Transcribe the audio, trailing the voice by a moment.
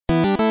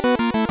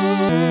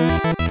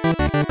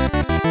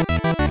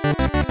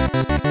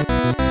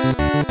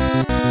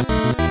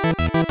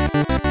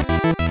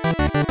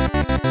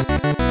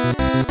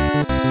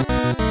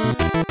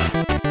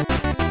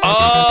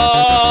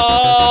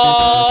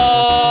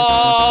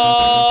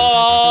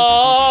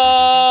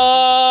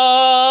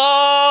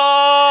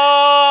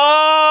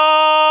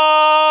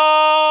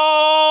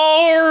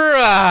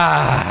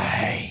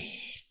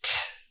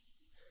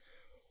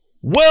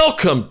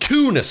Welcome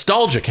to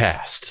Nostalgia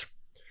Cast,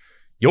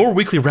 your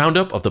weekly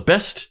roundup of the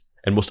best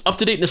and most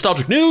up-to-date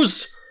nostalgic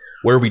news,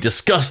 where we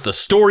discuss the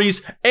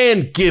stories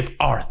and give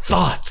our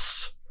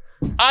thoughts.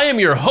 I am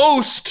your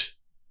host,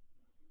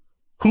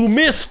 who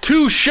missed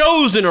 2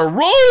 shows in a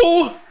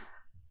row,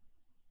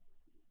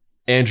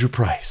 Andrew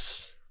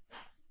Price.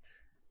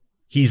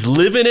 He's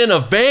living in a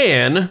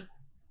van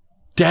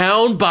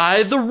down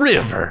by the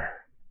river,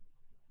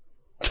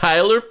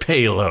 Tyler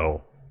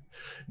Palo.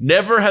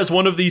 Never has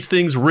one of these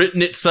things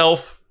written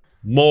itself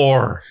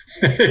more.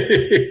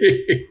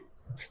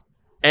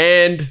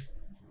 And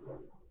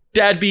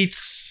Dad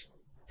Beats,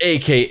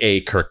 a.k.a.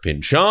 Kirk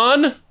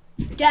Pinchon.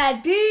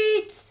 Dad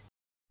Beats.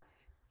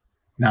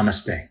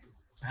 Namaste.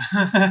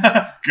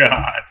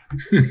 God.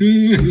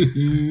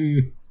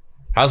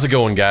 How's it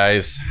going,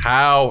 guys?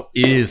 How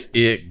is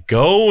it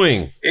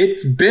going?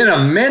 It's been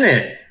a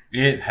minute.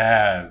 It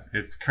has.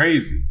 It's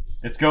crazy.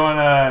 It's going.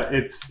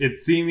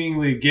 It's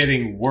seemingly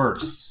getting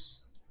worse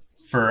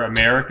for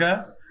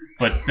America,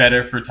 but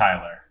better for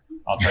Tyler.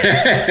 I'll tell you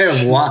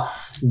that. Wow.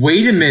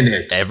 Wait a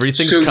minute.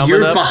 Everything's so coming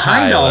you're up,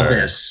 behind Tyler. all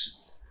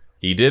this.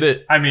 He did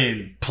it. I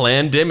mean,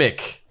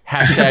 Plandemic.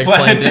 Hashtag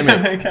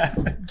Plandemic.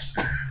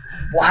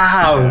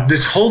 Wow. Yeah.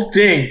 This whole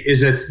thing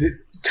is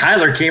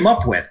Tyler came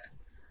up with.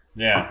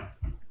 Yeah.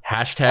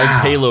 Hashtag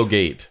Wow.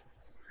 Palogate.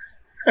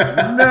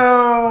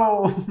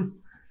 No.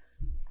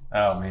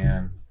 Oh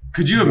man.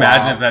 Could you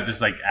imagine if that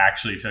just like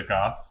actually took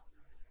off?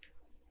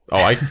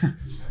 Oh,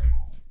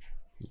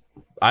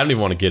 I don't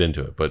even want to get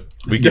into it, but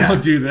we Don't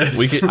could, do this.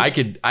 we could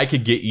I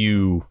could get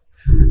you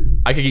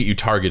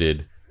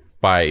targeted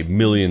by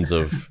millions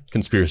of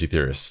conspiracy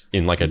theorists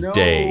in like a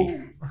day.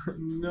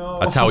 No.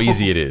 That's how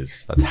easy it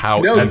is. That's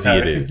how No, easy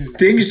it is.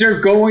 Things are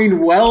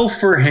going well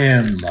for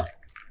him.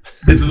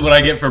 This is what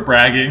I get for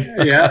bragging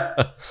Yeah.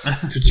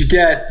 That's what you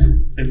get.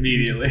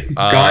 immediately.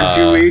 Gone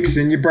 2 weeks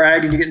and you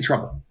brag and you get in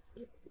trouble.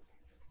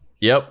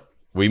 Yep.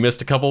 We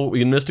missed a couple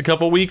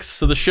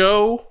weeks of the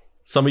show.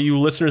 Some of you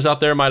listeners out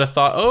there might have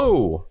thought,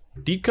 oh,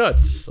 deep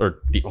cuts. Oh,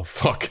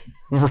 fuck.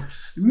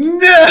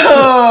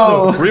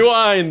 No.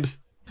 Rewind.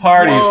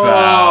 Party Whoa.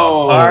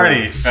 foul.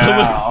 Party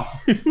foul.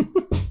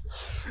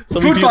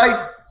 Some Food of you,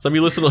 fight. Some of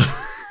you listen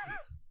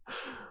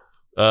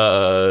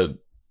to...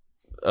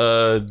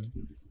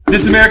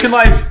 This American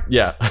Life.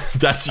 Yeah,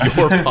 that's your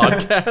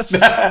podcast.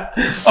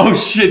 Oh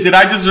shit! Did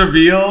I just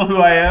reveal who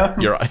I am?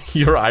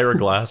 Your Ira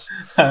Glass.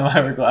 I'm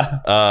Ira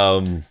Glass.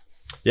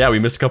 Yeah, we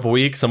missed a couple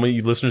weeks. Some of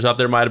you listeners out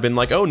there might have been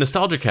like, "Oh,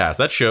 Nostalgia Cast,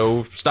 that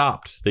show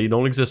stopped. They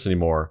don't exist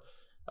anymore."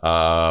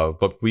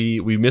 But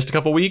we missed a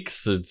couple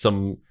weeks.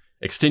 Some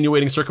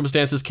extenuating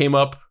circumstances came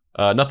up.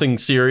 Nothing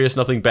serious,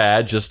 nothing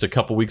bad. Just a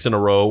couple weeks in a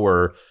row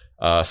where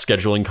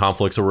scheduling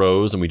conflicts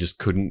arose, and we just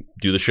couldn't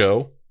do the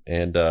show.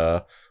 And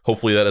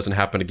hopefully that doesn't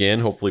happen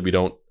again. Hopefully we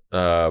don't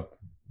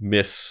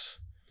miss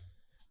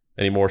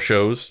any more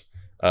shows.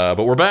 But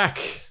we're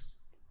back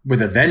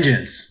With a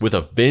vengeance. with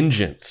a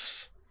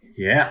vengeance.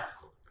 Yeah.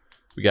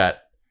 We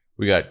got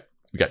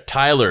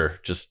Tyler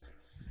just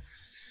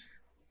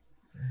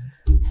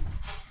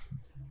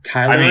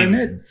Tyler in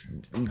it.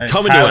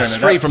 coming to us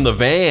straight from the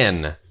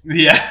van,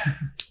 Yeah.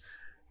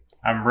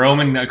 I'm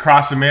roaming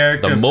across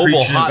America. the mobile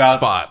preaching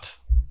about- hotspot.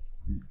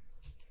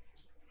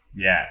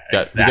 Yeah.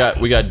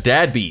 Exactly. We got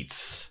Dad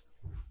Beats.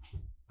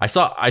 I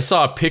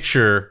saw a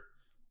picture.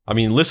 I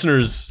mean,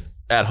 listeners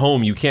at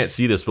home, you can't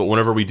see this, but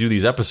whenever we do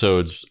these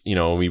episodes,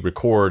 we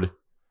record.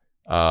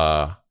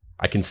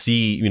 I can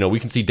see, we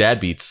can see Dad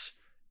Beats,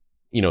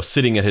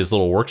 sitting at his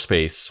little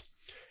workspace,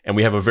 and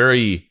we have a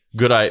very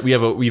good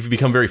we've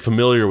become very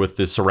familiar with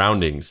the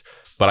surroundings.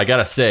 But I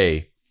gotta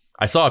say,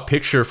 I saw a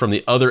picture from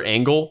the other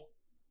angle.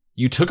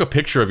 You took a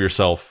picture of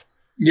yourself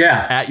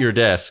Yeah. at your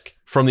desk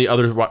from the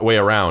other way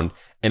around,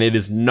 and it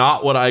is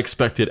not what I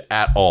expected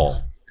at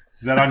all.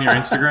 Is that on your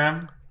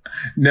Instagram?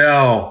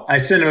 No. I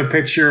sent him a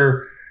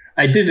picture.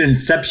 I did an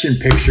inception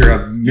picture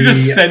of me. You're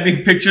just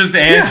sending pictures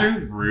to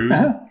Andrew? Rude.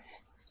 Uh-huh.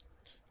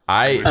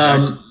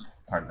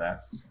 Part of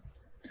that.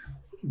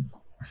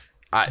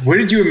 What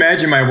did you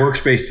imagine my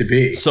workspace to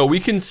be? So we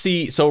can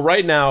see. So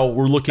right now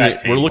we're looking That at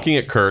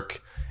table.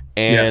 Kirk,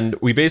 and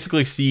we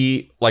basically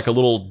see like a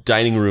little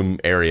dining room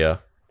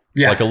area,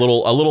 Yeah. like a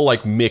little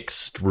like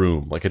mixed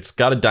room. Like it's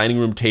got a dining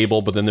room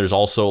table, but then there's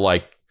also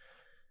like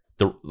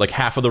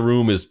half of the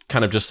room is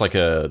kind of just like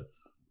I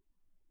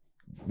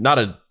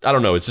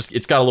don't know.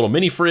 It's got a little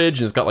mini fridge,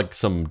 and it's got like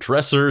some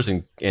dressers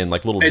and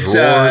like little It's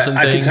drawers and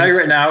I things. can tell you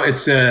right now,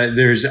 it's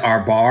there's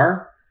our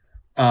bar,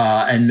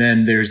 and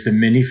then there's the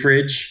mini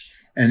fridge,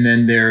 and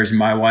then there's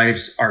my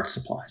wife's art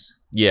supplies.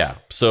 Yeah,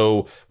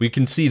 so we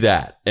can see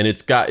that, and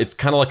it's kind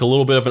of like a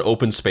little bit of an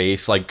open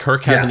space. Like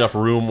Kirk has Yeah. enough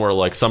room where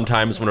like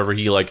sometimes whenever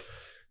he like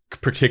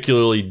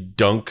particularly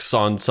dunks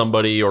on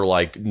somebody or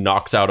like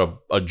knocks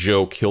out a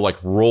joke, he'll like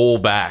roll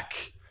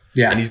back.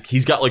 Yeah. And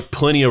he's got like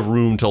plenty of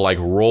room to like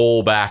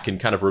roll back and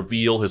kind of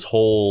reveal his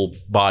whole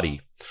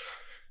body.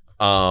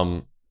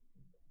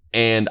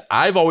 And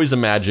I've always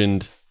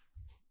imagined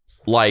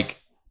like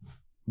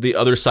the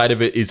other side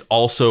of it is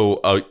also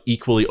a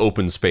equally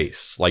open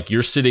space. Like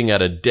you're sitting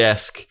at a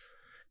desk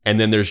and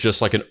then there's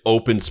just like an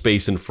open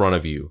space in front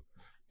of you,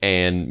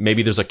 and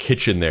maybe there's a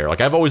kitchen there.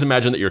 Like I've always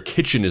imagined that your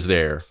kitchen is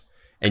there,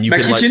 and you My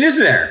can kitchen is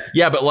there.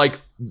 yeah, but like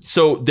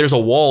so there's a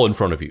wall in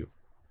front of you.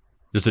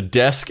 There's a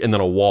desk and then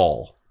a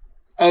wall.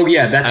 Oh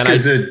yeah, that's And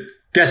because the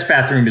guest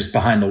bathroom is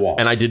behind the wall.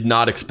 And I did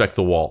not expect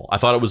the wall. I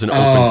thought it was an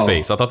open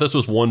space. I thought this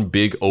was one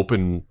big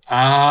open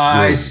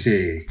I room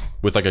see.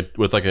 with like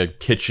a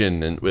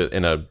kitchen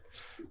and a.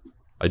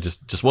 I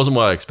just wasn't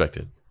what I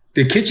expected.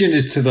 The kitchen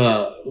is to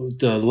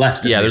the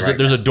left. Yeah, of me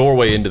there's right a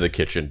doorway into the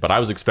kitchen, but I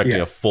was expecting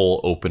Yeah. a full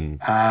open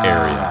now.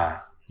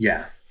 area.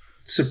 Yeah.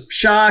 So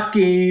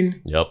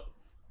shocking. Yep.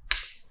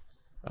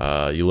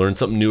 You learn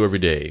something new every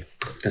day.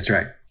 That's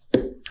right.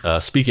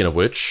 Speaking of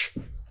which,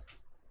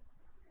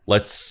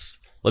 let's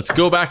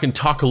go back and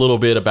talk a little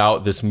bit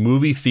about this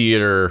movie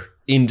theater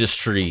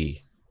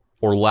industry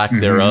or lack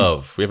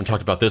thereof. We haven't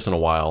talked about this in a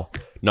while,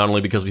 not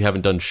only because we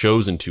haven't done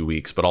shows in 2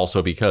 weeks, but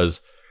also because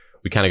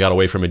we kind of got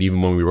away from it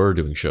even when we were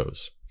doing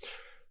shows.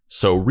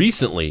 So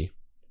recently,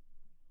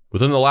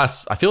 within the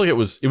last, I feel like it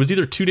was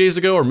either 2 days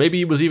ago or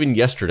maybe it was even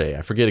yesterday.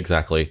 I forget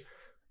exactly.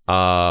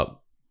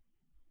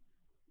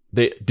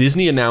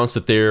 Disney announced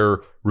that they're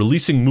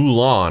releasing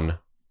Mulan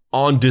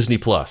on Disney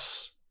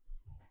Plus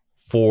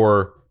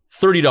for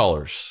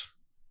 $30.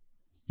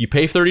 You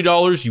pay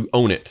 $30, you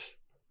own it.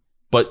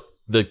 But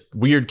the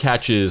weird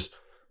catch is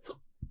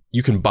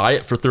you can buy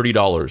it for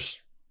 $30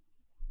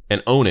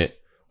 and own it,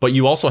 but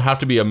you also have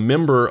to be a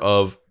member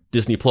of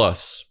Disney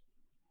Plus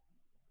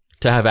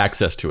to have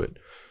access to it.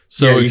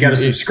 So yeah, you got to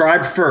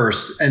subscribe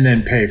first and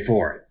then pay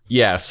for it.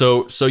 Yeah,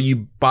 so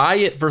you buy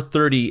it for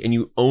 $30 and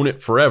you own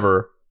it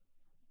forever,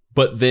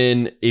 but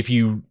then if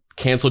you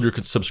canceled your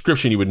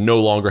subscription, you would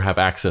no longer have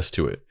access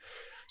to it.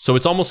 So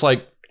it's almost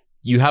like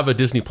you have a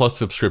Disney Plus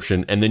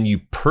subscription and then you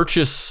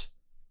purchase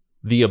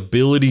the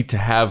ability to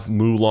have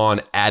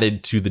Mulan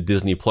added to the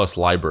Disney Plus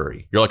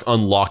library. You're like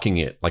unlocking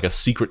it like a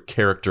secret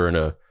character in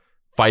a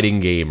fighting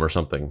game or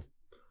something,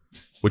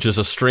 which is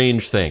a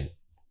strange thing.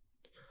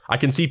 I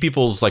can see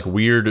people's like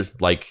weird,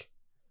 like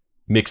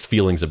mixed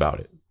feelings about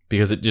it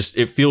because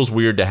it feels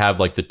weird to have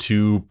like the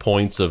 2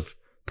 points of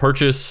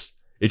purchase.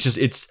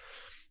 It's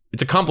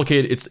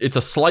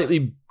a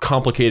slightly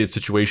complicated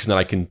situation that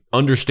I can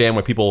understand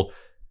why people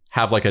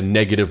have like a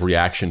negative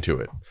reaction to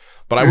it.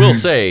 But I will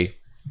say,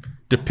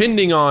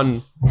 depending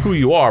on who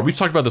you are, we've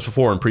talked about this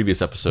before in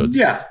previous episodes.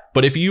 Yeah.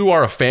 But if you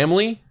are a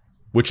family,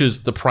 which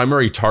is the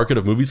primary target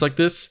of movies like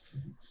this,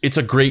 it's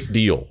a great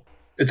deal.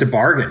 It's a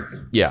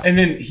bargain. Yeah. And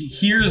then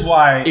here's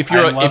why If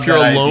you're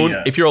alone,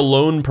 idea. if you're a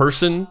lone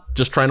person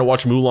just trying to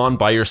watch Mulan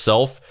by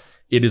yourself,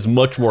 it is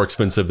much more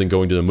expensive than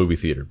going to the movie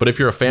theater. But if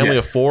you're a family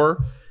of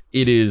 4,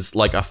 it is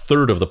like a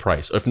third of the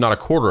price, if not a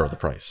quarter of the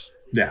price.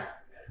 Yeah.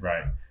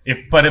 Right.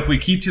 If we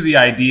keep to the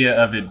idea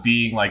of it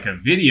being like a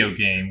video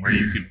game where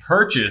you could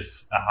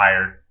purchase a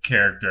higher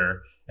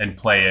character and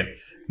play it,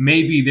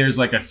 maybe there's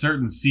like a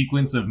certain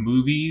sequence of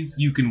movies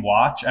you can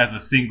watch as a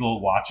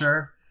single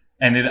watcher,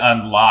 and it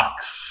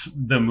unlocks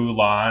the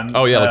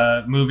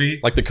Mulan movie.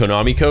 Like the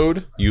Konami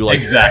code. You like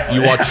Exactly.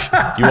 you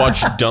watch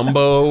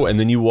Dumbo, and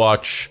then you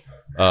watch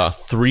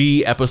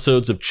 3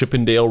 episodes of Chip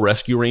and Dale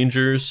Rescue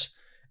Rangers,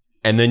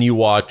 and then you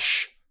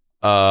watch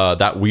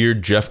that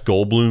weird Jeff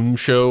Goldblum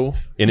show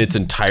in its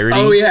entirety.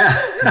 Oh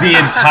yeah. The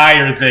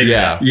entire thing.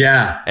 Yeah.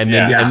 Yeah. And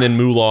then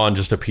Mulan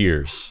just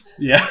appears.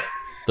 Yeah.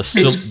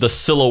 The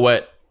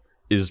silhouette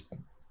is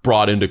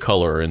brought into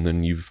color, and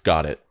then you've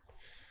got it.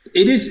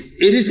 It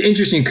is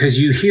interesting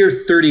because you hear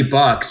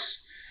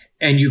 $30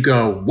 and you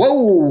go,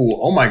 whoa,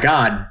 oh my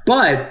God.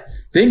 But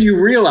then you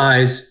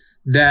realize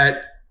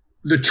that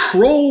the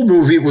Troll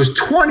movie was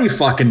 20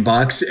 fucking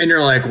bucks, and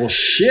you're like, well,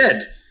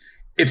 shit.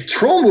 If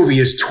Troll movie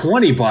is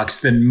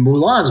 $20, then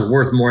Mulan's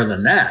worth more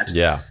than that.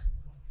 Yeah.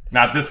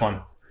 Not this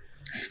one.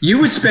 You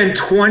would spend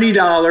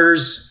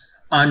 $20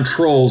 on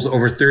Trolls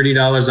over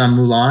 $30 on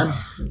Mulan.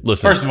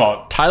 Listen, First of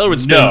all, Tyler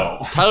would spend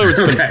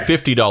Okay.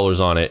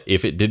 $50 on it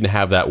if it didn't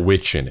have that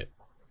witch in it.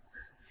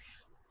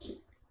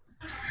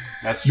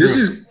 That's true.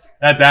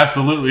 That's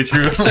absolutely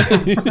true.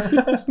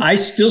 I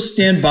still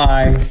stand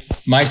by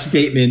my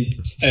statement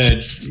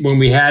when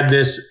we had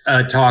this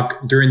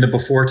talk during the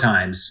before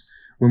times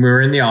when we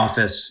were in the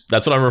office.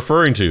 That's what I'm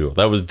referring to.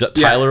 That was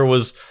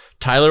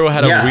Tyler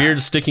had a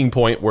weird sticking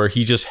point where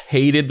he just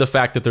hated the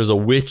fact that there's a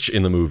witch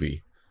in the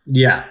movie.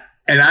 Yeah.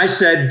 And I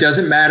said,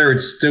 doesn't matter.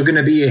 It's still going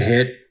to be a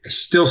hit. I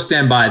still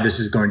stand by this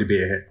is going to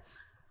be a hit.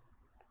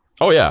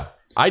 Oh yeah.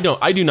 I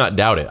do not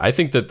doubt it. I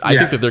think that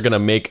they're going to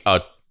make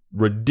a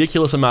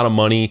ridiculous amount of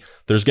money.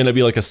 There's going to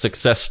be like a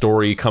success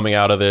story coming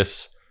out of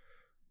this.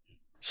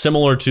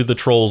 Similar to the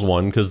Trolls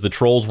one, because the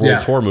Trolls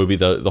World Tour movie,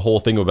 the whole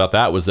thing about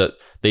that was that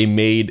they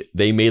made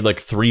like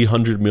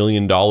 $300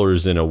 million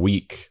in a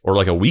week or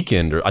like a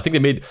weekend, or I think they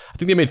made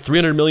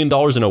 $300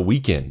 million in a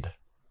weekend.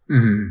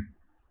 Mm-hmm.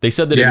 They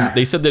said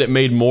that it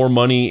made more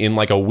money in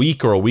like a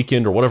week or a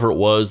weekend or whatever it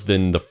was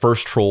than the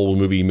first Troll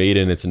movie made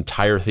in its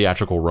entire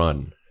theatrical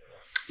run.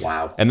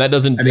 Wow. And that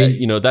doesn't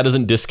that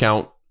doesn't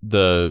discount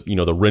the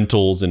the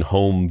rentals and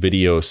home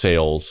video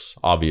sales.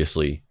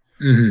 Obviously,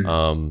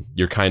 Mm-hmm.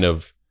 you're kind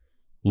of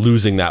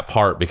losing that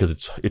part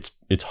because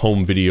it's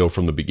home video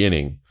from the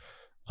beginning.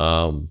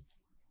 But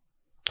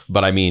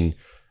I mean,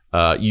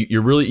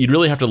 you'd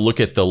really have to look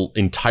at the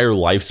entire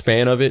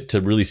lifespan of it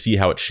to really see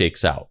how it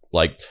shakes out.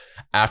 Like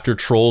after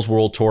Trolls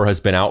World Tour has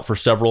been out for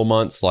several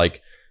months,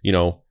 like, you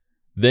know,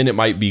 then it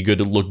might be good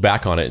to look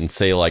back on it and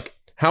say like,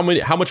 how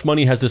much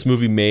money has this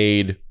movie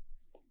made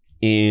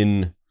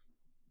in,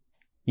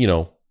 you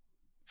know,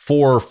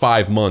 4 or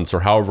 5 months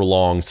or however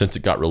long since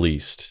it got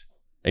released,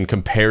 and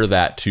compare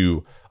that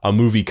to a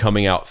movie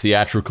coming out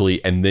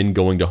theatrically and then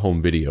going to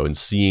home video and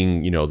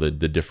seeing, you know, the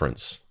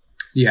difference.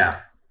 Yeah.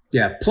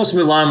 Plus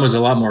Mulan was a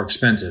lot more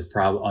expensive,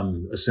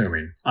 I'm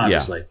assuming,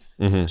 obviously.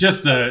 Yeah. Mm-hmm.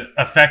 Just the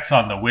effects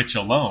on The Witch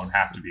alone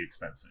have to be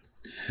expensive.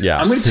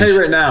 Yeah. I'm going to tell you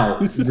right now,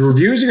 the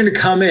reviews are going to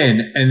come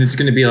in and it's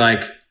going to be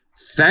like,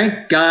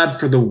 thank God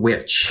for The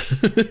Witch.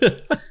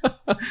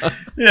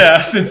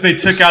 Yeah, since they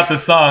took out the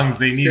songs,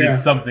 they needed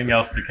something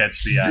else to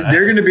catch the eye.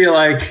 They're going to be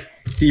like,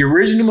 the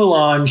original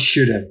Mulan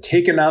should have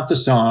taken out the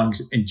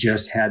songs and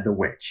just had The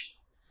Witch.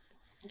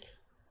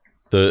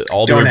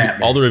 All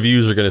the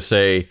reviews are going to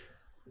say,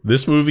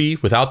 this movie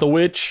without the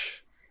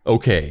witch,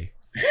 okay.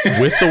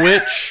 With the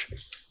witch,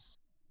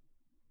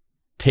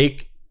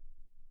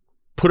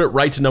 put it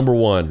right to number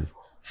 1.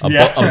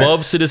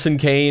 Above Citizen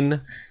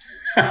Kane.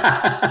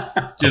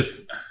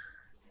 Just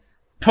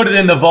put it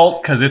in the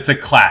vault because it's a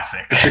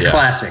classic. It's a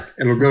classic.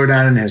 It'll go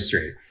down in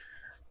history.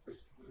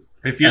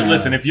 If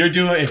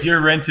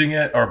you're renting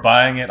it or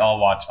buying it,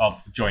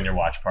 I'll join your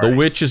watch party. The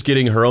Witch is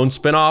getting her own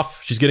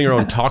spinoff. She's getting her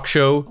own talk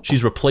show.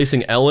 She's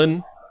replacing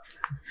Ellen.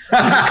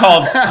 It's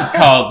called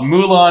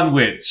Mulan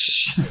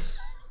Witch.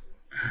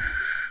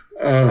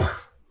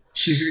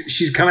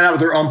 She's coming out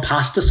with her own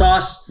pasta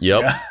sauce.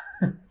 Yep. Yeah.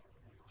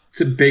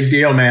 It's a big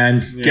deal,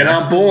 man. Yeah. Get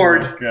on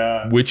board. Oh,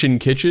 God. Witch in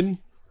Kitchen.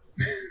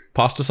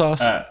 Pasta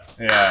sauce.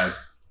 Yeah.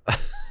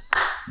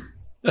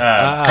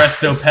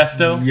 Presto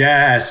Pesto.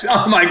 Yes.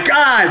 Oh my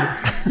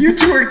God. You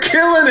two are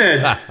killing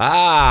it.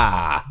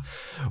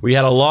 We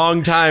had a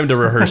long time to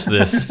rehearse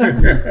this.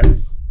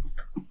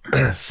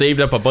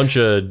 Saved up a bunch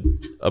of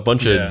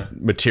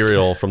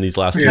material from these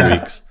last 2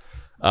 weeks.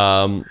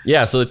 So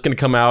it's going to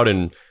come out,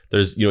 and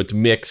there's, you know, it's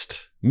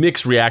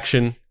mixed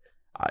reaction,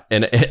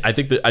 and I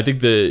think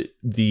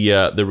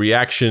the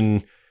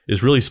reaction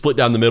is really split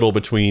down the middle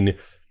between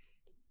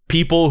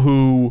people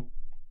who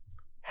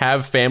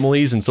have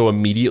families and so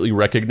immediately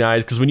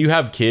recognize, because when you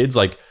have kids,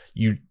 like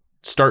when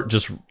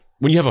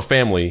you have a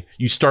family,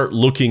 you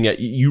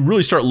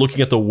really start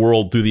looking at the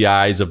world through the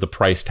eyes of the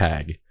price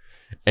tag.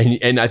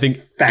 And I think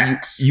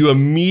you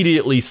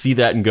immediately see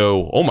that and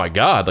go, oh my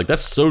God, like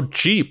that's so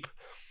cheap.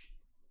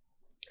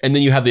 And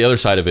then you have the other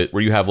side of it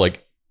where you have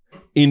like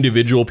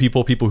individual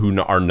people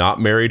who are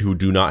not married, who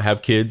do not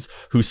have kids,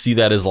 who see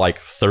that as like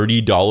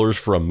 $30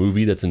 for a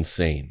movie. That's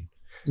insane.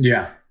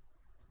 Yeah.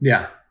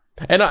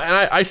 And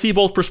I see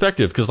both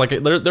perspectives, because like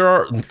there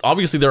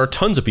are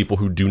tons of people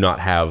who do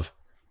not have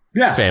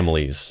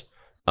families.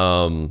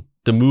 The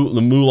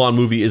Mulan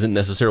movie isn't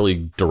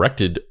necessarily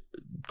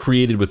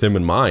created with them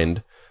in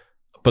mind,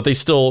 but they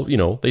still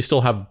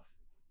have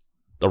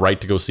the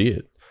right to go see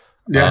it.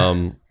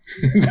 Yeah.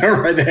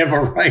 They have a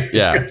right to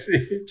go see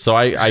it. So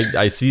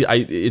I see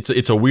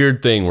it's a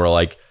weird thing where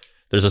like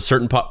there's a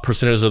certain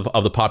percentage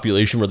of the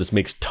population where this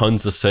makes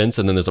tons of sense,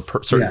 and then there's a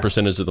certain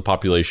percentage of the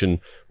population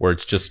where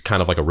it's just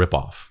kind of like a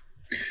ripoff.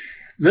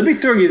 Let me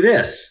throw you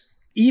this.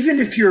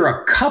 Even if you're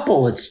a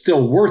couple, it's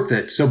still worth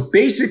it. So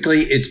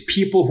basically, it's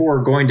people who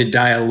are going to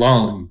die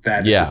alone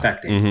that it's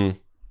affecting. Mm-hmm.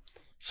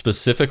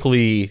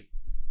 Specifically,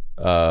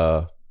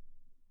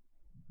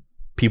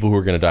 people who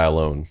are going to die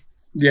alone.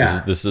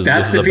 Yeah, this is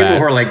the people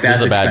who are like,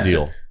 that's expensive.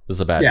 deal. This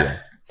is a bad deal.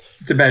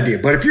 It's a bad deal.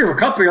 But if you're a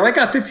couple, you're like,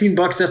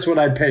 $15. That's what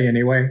I'd pay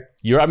anyway.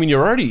 You're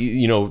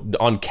already,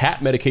 on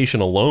cat medication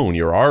alone.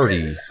 You're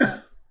already,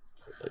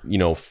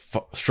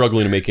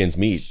 struggling to make ends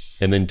meet,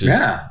 and then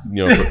just,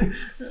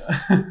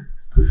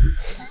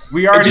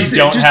 we already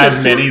don't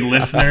have many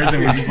listeners,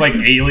 and we're just like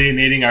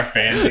alienating our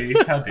fan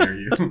base. How dare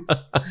you?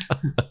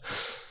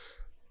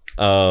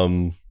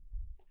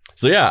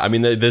 So yeah, I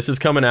mean, this is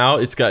coming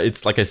out.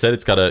 It's like I said,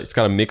 it's got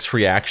a mixed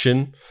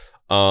reaction.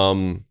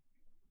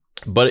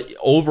 But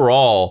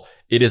overall,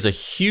 it is a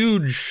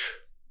huge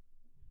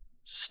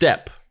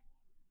step.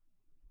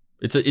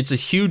 It's a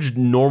huge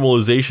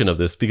normalization of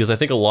this, because I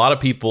think a lot of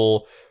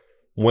people,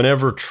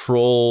 whenever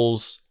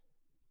Trolls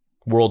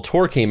World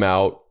Tour came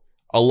out,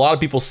 a lot of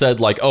people said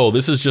like, "Oh,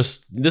 this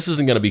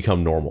isn't going to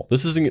become normal.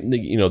 This isn't,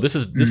 this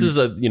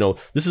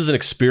is an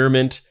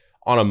experiment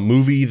on a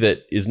movie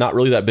that is not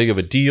really that big of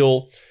a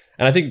deal."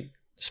 And I think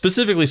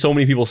specifically, so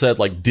many people said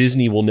like,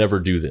 Disney will never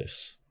do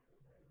this,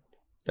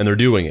 and they're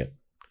doing it.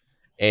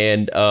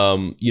 And,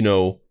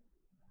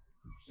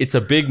 it's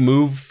a big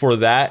move for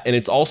that. And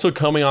it's also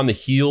coming on the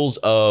heels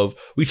of,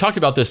 we talked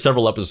about this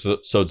several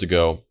episodes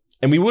ago,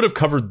 and we would have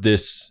covered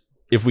this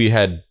if we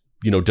had,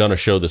 done a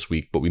show this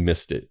week, but we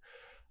missed it.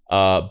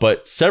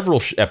 But several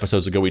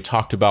episodes ago, we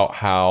talked about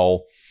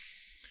how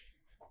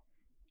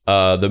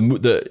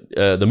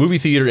the movie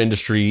theater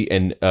industry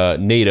and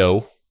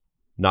NATO,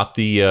 not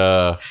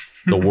the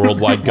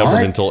worldwide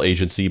governmental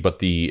agency, but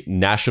the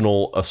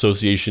National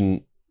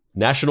Associated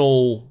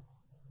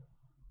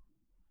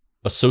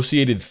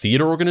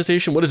Theater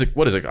Organization. What is it?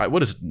 What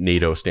does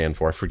NATO stand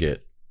for? I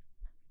forget.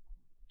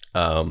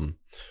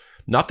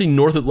 Not the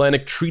North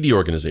Atlantic Treaty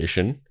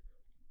Organization,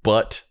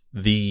 but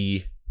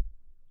the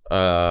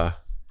it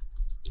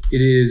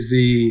is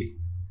the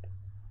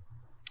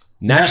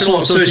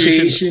National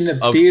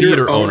Association of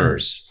Theater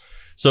Owners.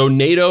 So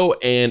NATO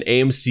and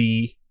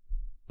AMC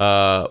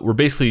were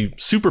basically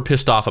super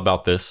pissed off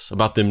about this,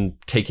 about them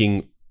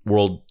taking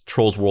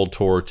Trolls World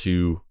Tour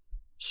to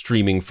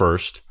streaming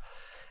first.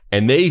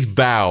 And they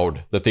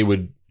vowed that they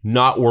would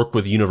not work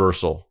with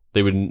Universal.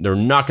 They're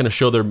not going to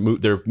show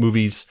their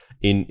movies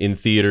in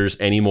theaters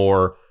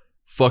anymore.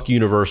 Fuck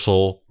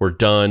Universal. We're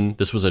done.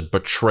 This was a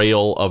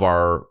betrayal of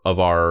our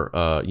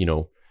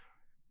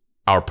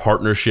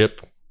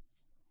partnership.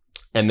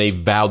 And they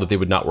vowed that they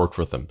would not work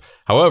with them.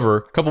 However,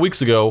 a couple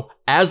weeks ago,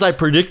 as I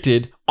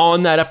predicted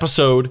on that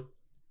episode,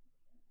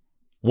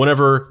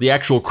 whenever the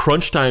actual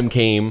crunch time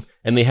came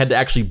and they had to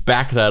actually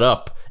back that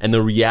up and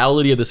the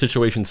reality of the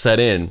situation set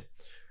in,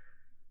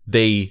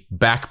 they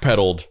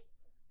backpedaled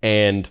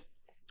and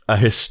a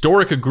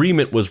historic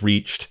agreement was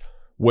reached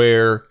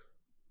where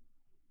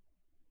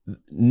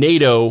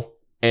NATO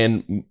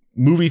and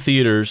movie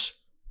theaters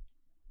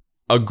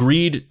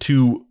agreed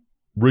to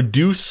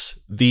reduce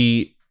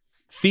the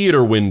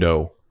theater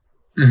window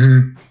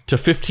to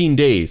 15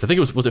 days. I think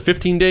was it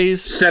 15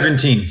 days?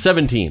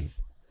 17.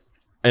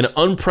 An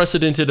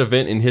unprecedented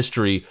event in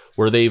history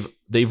where they've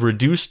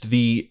reduced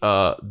the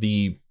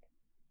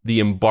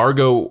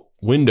embargo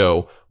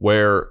window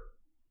where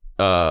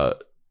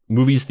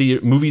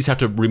movies have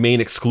to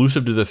remain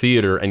exclusive to the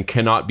theater and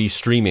cannot be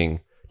streaming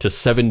to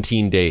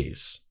 17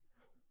 days.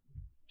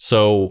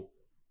 So,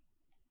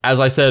 as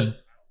I said,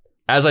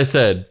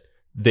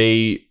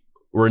 they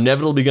were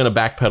inevitably going to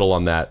backpedal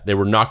on that. They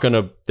were not going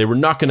to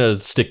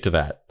stick to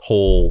that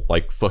whole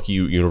like fuck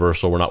you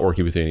Universal, we're not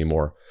working with you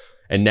anymore.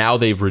 And now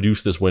they've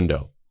reduced this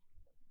window.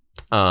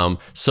 And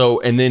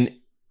then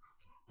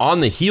on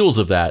the heels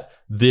of that,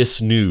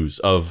 this news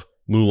of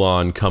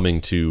Mulan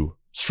coming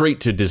straight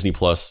to Disney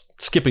Plus,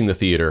 skipping the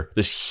theater,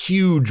 this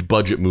huge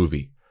budget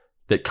movie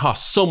that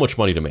costs so much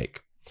money to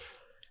make.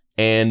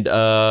 And,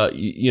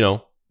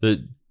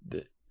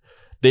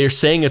 they're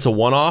saying it's a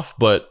one-off,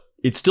 but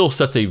it still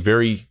sets a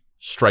very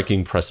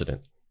striking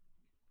precedent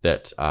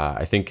that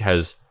I think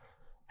has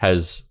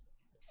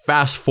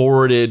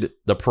fast-forwarded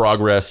the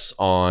progress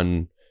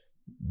on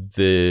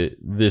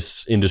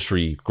this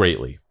industry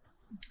greatly.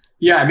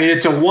 Yeah, I mean,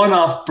 it's a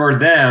one-off for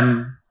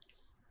them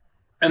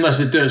unless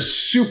it does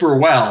super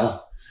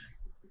well,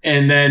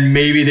 and then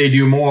maybe they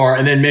do more,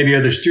 and then maybe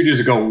other studios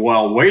will go,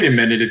 well, wait a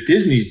minute, if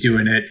Disney's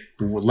doing it,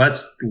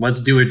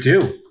 let's do it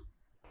too.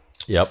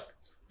 Yep.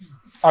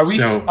 Are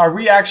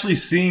we actually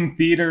seeing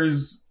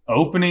theaters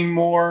opening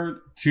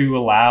more to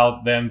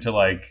allow them to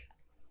like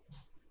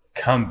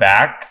come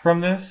back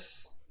from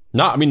this?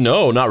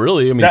 No, not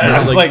really. I mean,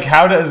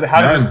 how does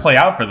this play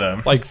out for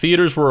them? Like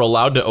theaters were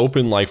allowed to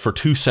open like for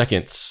 2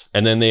 seconds,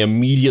 and then they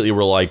immediately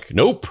were like,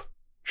 nope.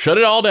 Shut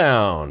it all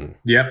down.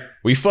 Yep.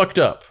 We fucked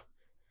up.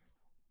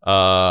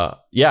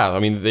 Yeah, I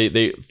mean,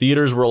 they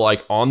theaters were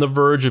like on the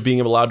verge of being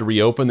allowed to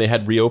reopen. They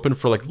had reopened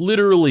for like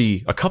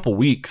literally a couple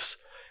weeks.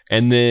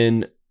 And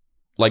then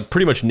like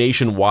pretty much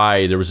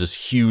nationwide, there was this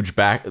huge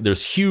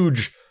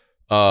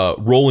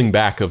rolling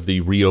back of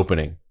the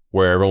reopening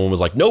where everyone was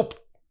like, nope,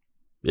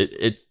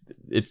 it's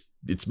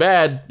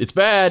bad. It's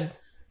bad.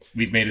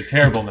 We've made a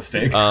terrible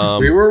mistake.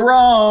 We were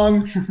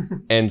wrong.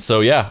 And so,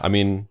 yeah, I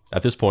mean,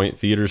 at this point,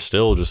 theaters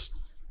still just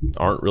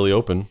aren't really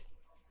open.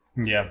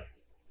 Yeah.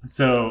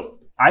 So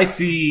I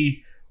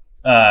see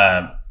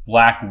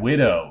Black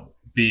Widow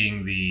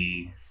being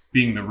the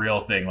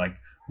real thing. Like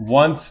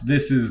once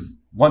this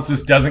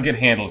doesn't get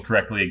handled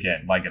correctly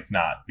again, like it's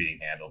not being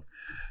handled,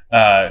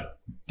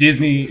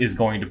 Disney is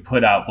going to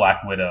put out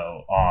Black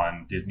Widow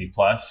on Disney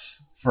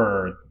Plus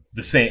for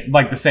the same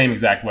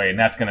exact way, and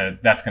that's gonna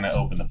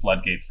open the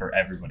floodgates for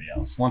everybody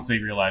else. Once they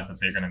realize that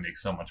they're gonna make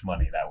so much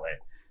money that way,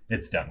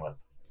 it's done with.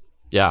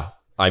 Yeah,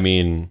 I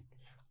mean,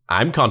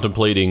 I'm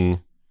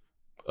contemplating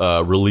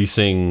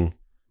releasing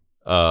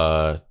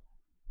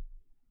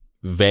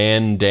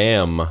Van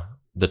Damme,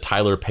 the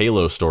Tyler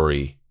Palo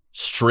story,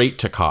 straight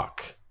to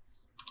Cock.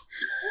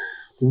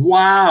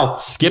 Wow!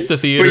 Skip the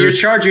theater. But you're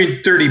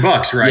charging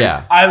 $30, right?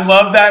 Yeah, I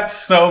love that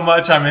so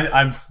much.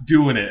 I'm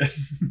doing it.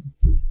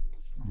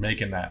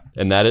 Making that.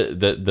 And that is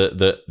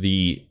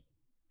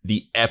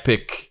the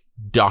epic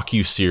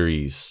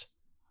docu-film,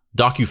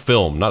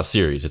 not a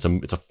series,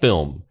 it's a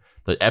film,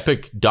 the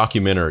epic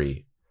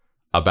documentary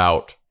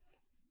about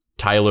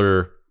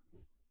Tyler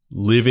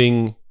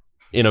living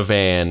in a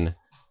van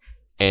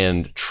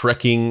and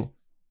trekking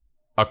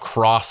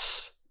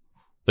across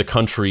the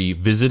country,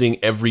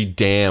 visiting every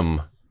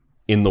dam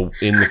in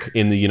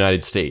the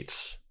United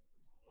States.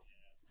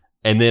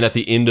 And then at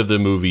the end of the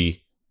movie,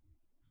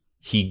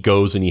 he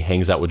goes and he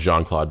hangs out with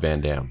Jean-Claude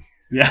Van Damme.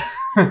 Yeah.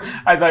 I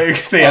thought you were going to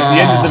say at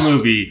the end of the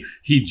movie,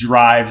 he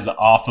drives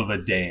off of a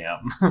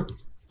dam.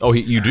 Oh,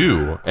 you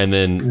do, and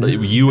then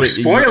you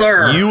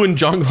and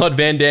Jean-Claude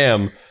Van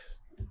Damme,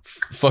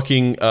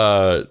 fucking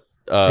Thelma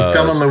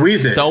and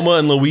Louise. Thelma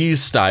and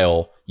Louise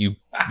style.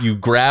 You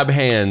grab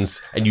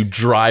hands and you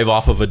drive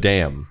off of a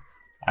dam.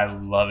 I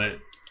love it.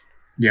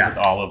 Yeah, with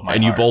all of my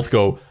and heart. You both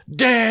go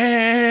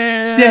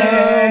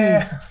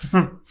damn.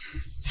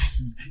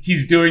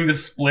 He's doing the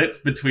splits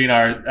between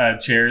our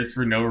chairs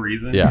for no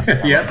reason.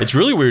 Yeah, yeah. It's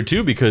really weird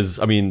too because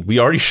I mean we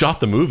already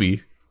shot the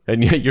movie,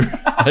 and yet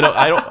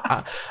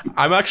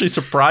I'm actually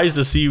surprised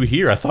to see you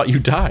here. I thought you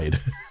died.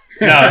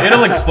 No,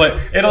 it'll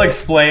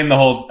explain the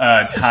whole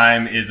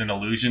time is an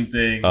illusion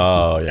thing.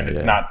 Oh yeah, and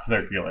it's not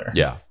circular.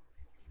 Yeah,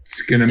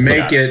 it's gonna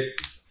make it.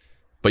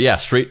 But yeah,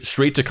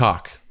 straight to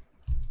cock.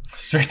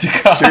 Straight to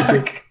cock.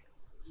 That's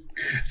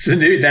the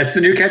new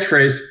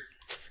catchphrase.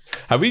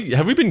 Have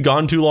we been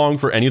gone too long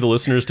for any of the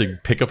listeners to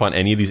pick up on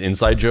any of these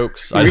inside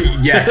jokes?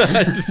 Yes.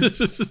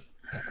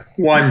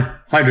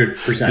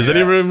 100%. Does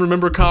anyone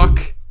remember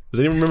cock? Does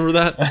anyone remember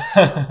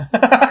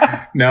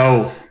that?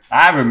 No.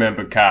 I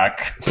remember cock.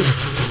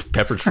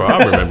 Pepperidge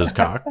Farm remembers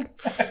cock.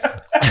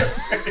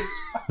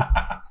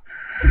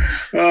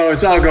 Oh,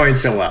 it's all going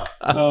so well.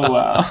 Oh,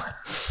 wow.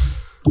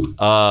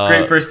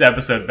 Great first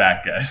episode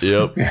back, guys.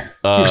 Yep.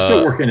 We're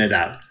still working it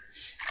out.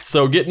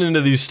 So getting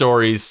into these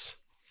stories,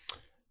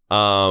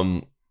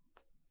 the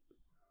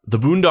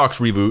Boondocks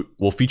reboot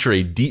will feature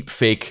a deep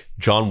fake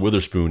John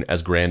Witherspoon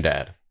as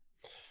Granddad.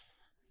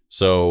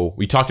 So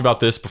we talked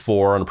about this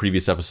before on a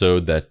previous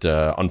episode that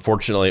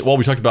unfortunately,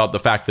 we talked about the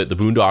fact that the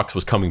Boondocks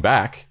was coming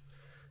back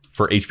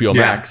for HBO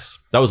Max.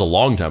 That was a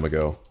long time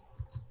ago.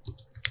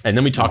 And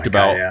then we talked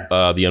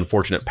about the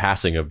unfortunate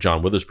passing of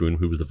John Witherspoon,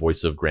 who was the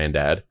voice of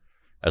Granddad,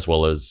 as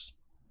well as,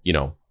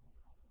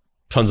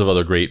 tons of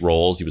other great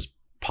roles. He was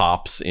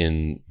Pops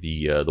in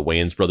the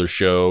Wayans Brothers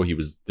show. He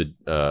was the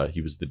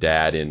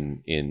dad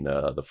in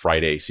the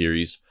Friday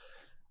series,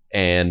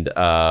 and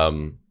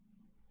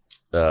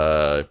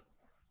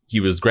he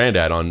was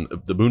Granddad on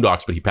the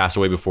Boondocks, but he passed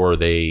away before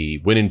they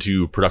went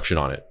into production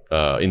on it.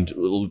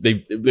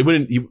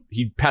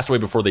 He passed away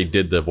before they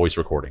did the voice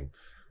recording,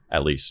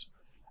 at least.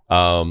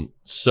 So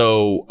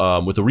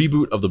with the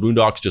reboot of the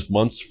Boondocks just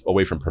months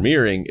away from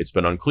premiering, it's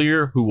been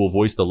unclear who will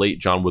voice the late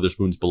John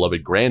Witherspoon's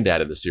beloved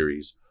Granddad in the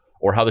series,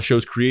 or how the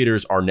show's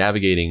creators are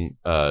navigating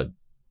 2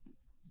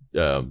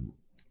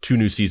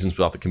 new seasons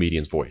without the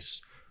comedian's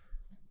voice.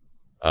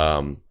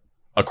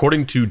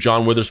 According to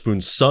John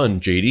Witherspoon's son,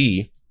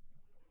 JD,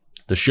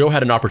 the show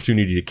had an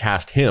opportunity to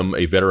cast him,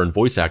 a veteran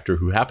voice actor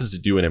who happens to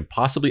do an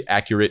impossibly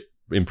accurate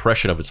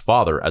impression of his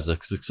father, as a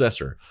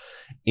successor.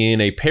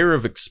 In a pair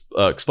of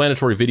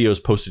explanatory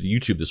videos posted to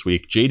YouTube this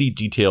week, JD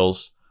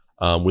details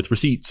with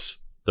receipts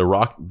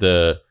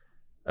the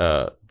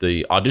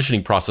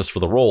auditioning process for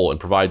the role and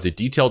provides a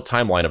detailed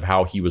timeline of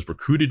how he was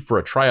recruited for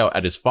a tryout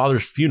at his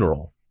father's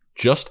funeral,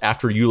 just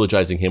after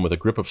eulogizing him with a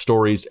grip of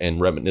stories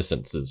and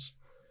reminiscences.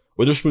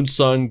 Witherspoon's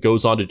son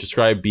goes on to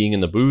describe being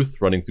in the booth,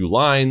 running through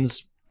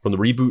lines from the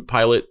reboot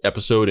pilot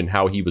episode, and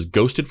how he was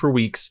ghosted for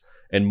weeks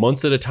and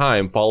months at a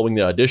time following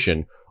the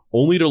audition,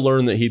 only to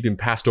learn that he'd been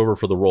passed over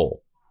for the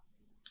role.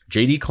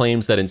 JD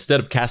claims that instead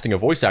of casting a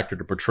voice actor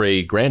to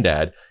portray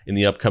Granddad in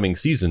the upcoming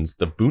seasons,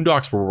 the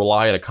Boondocks will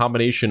rely on a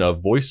combination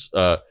of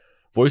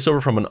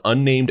voiceover from an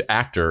unnamed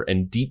actor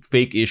and deep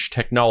fake-ish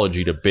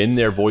technology to bend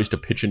their voice to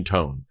pitch and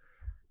tone.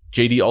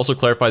 JD also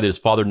clarified that his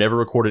father never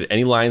recorded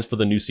any lines for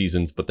the new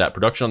seasons, but that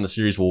production on the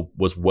series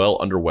was well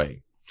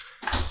underway.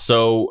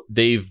 So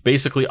they've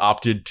basically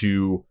opted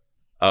to,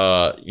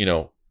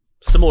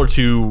 similar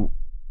to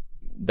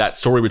that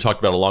story we talked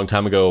about a long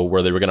time ago,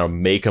 where they were going to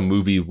make a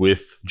movie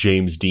with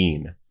James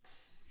Dean.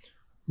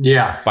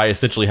 Yeah. By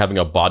essentially having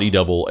a body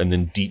double and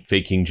then deep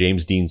faking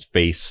James Dean's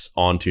face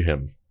onto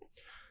him.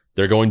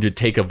 They're going to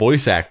take a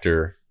voice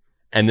actor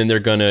and then they're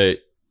going to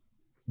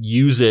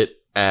use it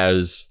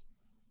as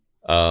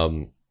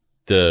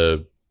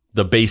the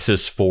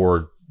basis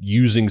for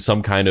using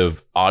some kind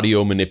of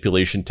audio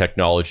manipulation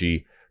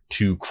technology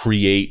to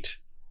create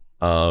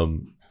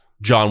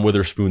John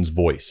Witherspoon's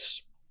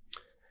voice.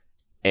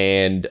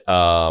 And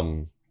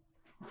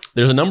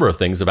there's a number of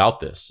things about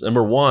this.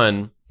 Number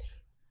one,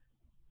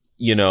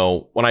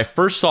 when I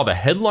first saw the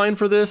headline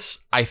for this,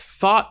 I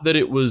thought that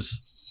it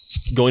was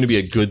going to be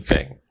a good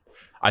thing.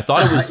 I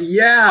thought it was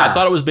I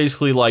thought it was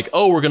basically like,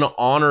 oh, we're going to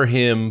honor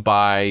him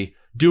by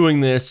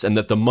doing this, and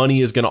that the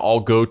money is going to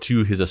all go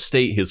to his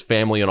estate, his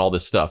family, and all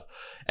this stuff.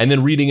 And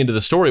then reading into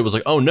the story, it was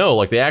like, oh no,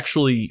 like they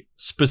actually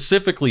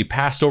specifically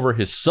passed over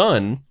his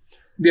son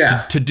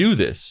to do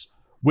this.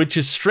 Which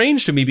is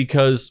strange to me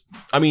because,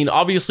 I mean,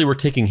 obviously we're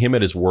taking him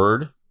at his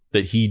word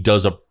that he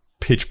does a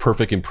pitch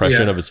perfect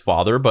impression of his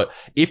father. But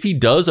if he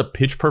does a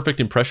pitch perfect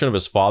impression of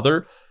his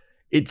father,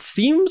 it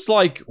seems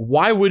like,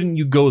 why wouldn't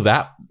you go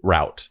that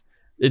route?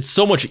 It's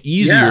so much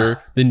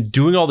easier than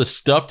doing all this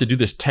stuff to do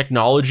this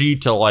technology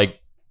to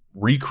like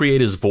recreate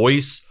his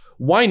voice.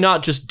 Why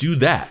not just do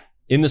that?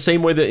 In the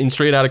same way that in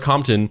Straight Outta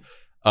Compton,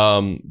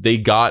 they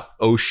got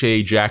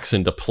O'Shea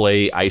Jackson to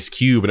play Ice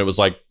Cube, and it was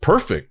like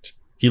perfect.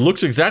 He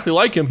looks exactly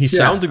like him. He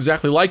sounds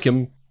exactly like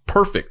him.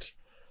 Perfect.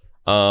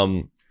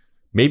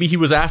 Maybe he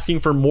was asking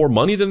for more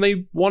money than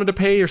they wanted to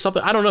pay or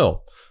something. I don't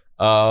know.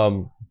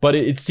 But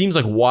it seems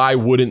like, why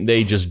wouldn't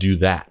they just do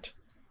that?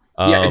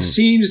 It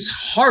seems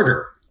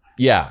harder.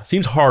 Yeah,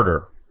 seems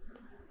harder.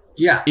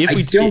 Yeah,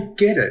 I don't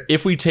get it.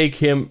 If we take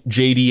him,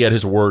 JD, at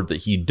his word that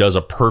he does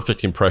a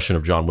perfect impression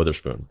of John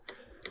Witherspoon.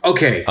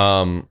 Okay.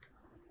 I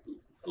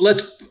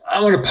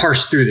want to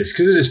parse through this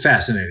because it is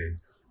fascinating.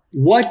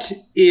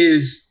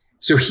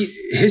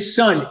 His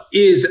son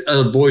is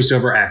a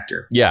voiceover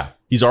actor. Yeah.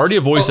 He's already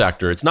a voice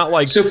actor. It's not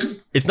like he's a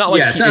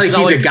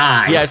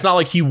guy. Yeah, it's not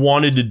like he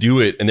wanted to do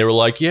it and they were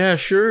like, "Yeah,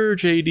 sure,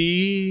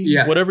 JD.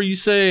 Yeah. Whatever you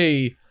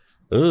say."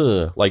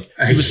 Like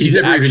he's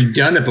never even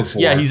done it before.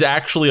 Yeah, he's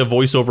actually a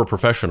voiceover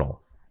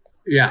professional.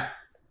 Yeah.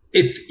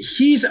 If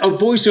he's a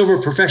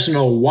voiceover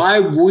professional, why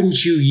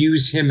wouldn't you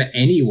use him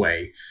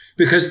anyway?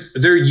 Because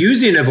they're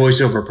using a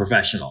voiceover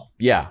professional.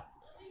 Yeah.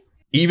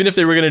 Even if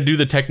they were going to do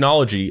the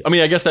technology. I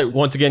mean, I guess that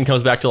once again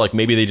comes back to like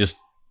maybe they just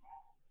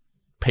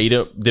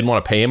didn't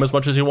want to pay him as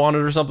much as he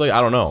wanted or something.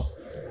 I don't know.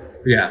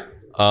 Yeah.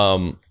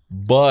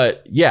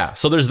 But yeah,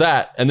 so there's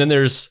that. And then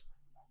there's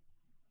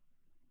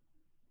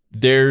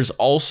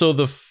also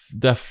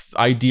the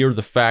idea or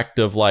the fact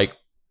of like,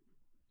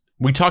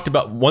 we talked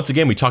about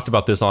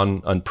this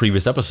on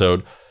previous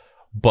episode,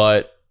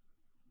 but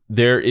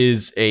there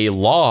is a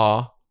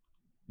law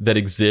that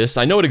exists.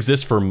 I know it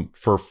exists for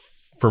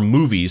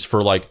movies,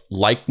 for like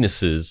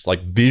likenesses,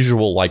 like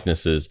visual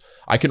likenesses.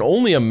 I can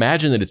only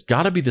imagine that it's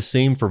got to be the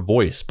same for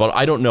voice, but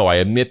I don't know. I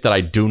admit that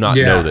I do not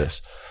know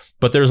this.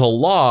 But there's a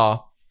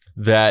law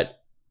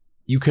that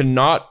you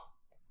cannot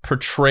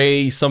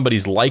portray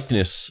somebody's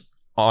likeness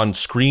on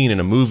screen in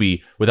a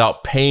movie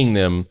without paying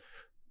them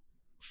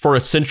for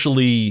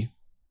essentially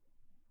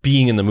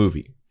being in the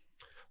movie.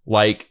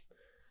 Like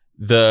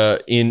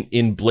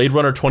in Blade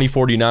Runner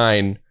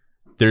 2049,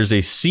 there's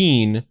a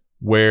scene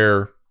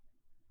where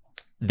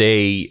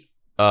they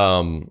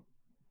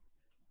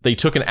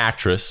took an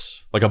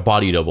actress, like a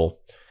body double,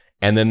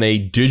 and then they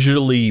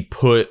digitally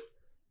put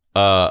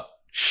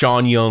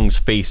Sean Young's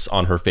face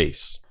on her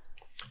face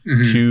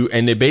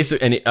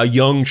a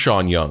young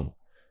Sean Young,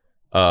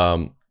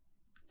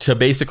 to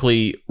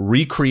basically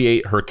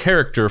recreate her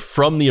character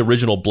from the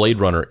original Blade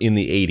Runner in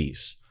the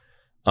 80s.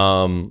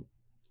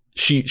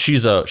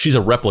 She's a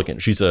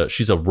replicant.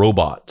 She's a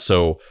robot.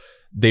 So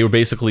they were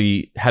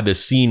basically had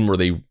this scene where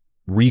they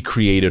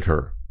recreated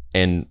her,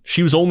 and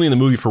she was only in the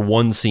movie for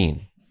one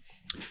scene.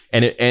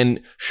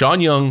 And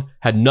Sean Young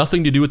had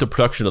nothing to do with the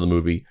production of the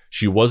movie.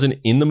 She wasn't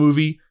in the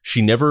movie.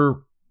 She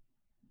never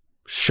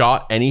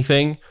shot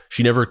anything.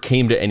 She never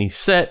came to any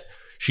set.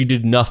 She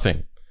did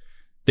nothing.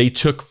 They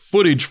took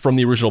footage from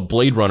the original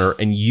Blade Runner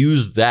and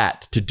used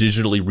that to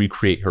digitally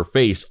recreate her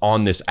face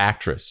on this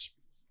actress.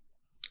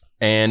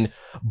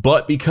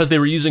 But because they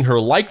were using her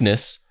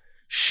likeness,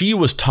 she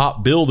was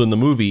top billed in the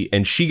movie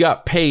and she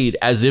got paid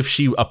as if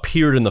she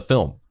appeared in the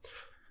film.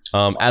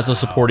 As a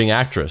supporting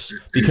actress,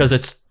 because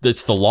it's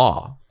the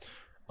law.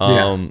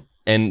 And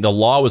the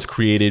law was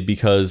created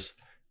because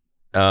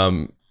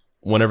when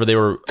they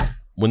were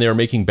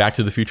making Back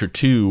to the Future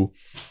 2,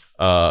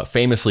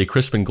 famously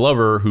Crispin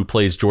Glover, who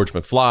plays George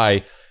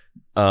McFly,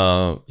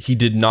 he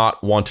did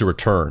not want to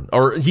return,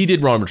 or he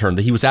did want to return.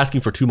 He was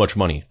asking for too much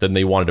money than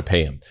they wanted to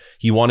pay him.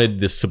 He wanted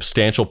this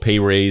substantial pay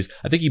raise.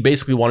 I think he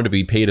basically wanted to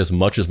be paid as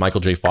much as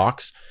Michael J.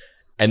 Fox,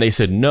 and they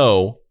said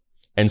no.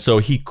 And so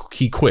he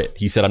quit.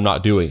 He said, "I'm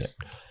not doing it."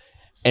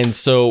 And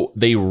so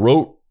they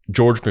wrote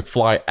George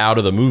McFly out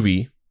of the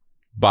movie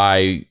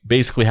by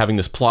basically having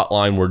this plot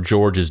line where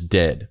George is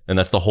dead. And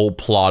that's the whole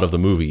plot of the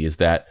movie, is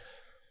that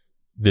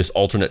this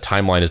alternate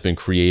timeline has been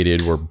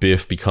created where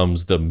Biff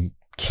becomes the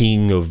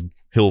king of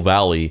Hill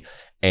Valley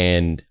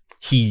and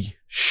he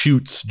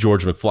shoots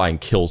George McFly and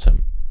kills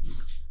him.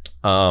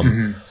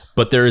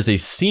 But there is a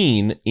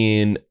scene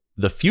in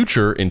the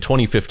future in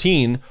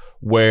 2015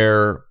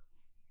 where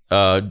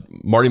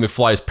Marty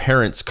McFly's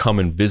parents come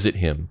and visit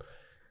him.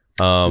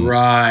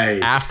 Right.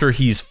 After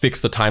he's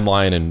fixed the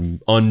timeline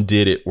and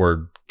undid it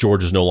where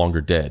George is no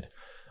longer dead.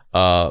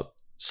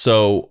 It's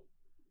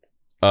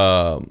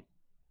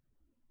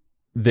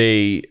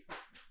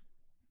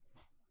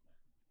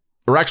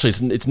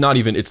not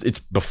even, it's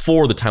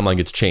before the timeline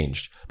gets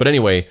changed. But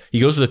anyway, he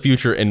goes to the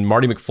future and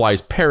Marty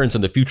McFly's parents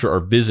in the future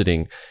are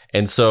visiting.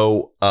 And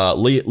so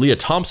Leah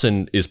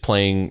Thompson is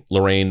playing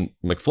Lorraine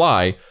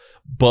McFly,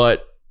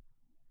 but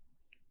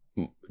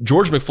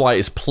George McFly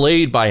is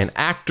played by an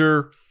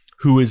actor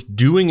who is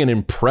doing an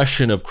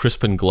impression of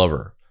Crispin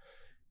Glover.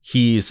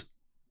 He's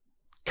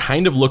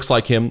kind of looks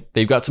like him.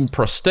 They've got some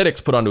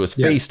prosthetics put onto his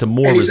face to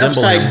more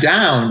resemble him. And he's upside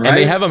down, right? And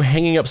they have him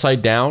hanging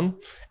upside down.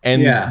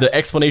 And the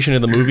explanation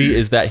in the movie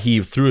is that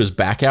he threw his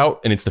back out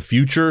and it's the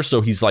future.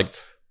 So he's like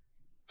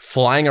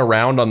flying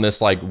around on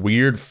this like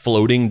weird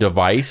floating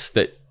device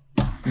that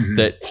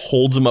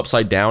holds him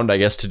upside down, I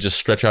guess, to just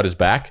stretch out his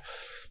back.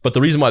 But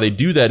the reason why they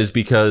do that is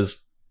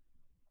because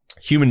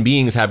human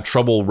beings have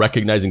trouble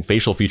recognizing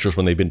facial features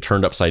when they've been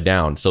turned upside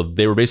down. So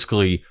they were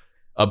basically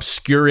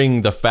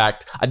obscuring the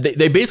fact.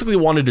 They basically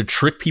wanted to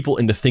trick people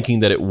into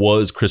thinking that it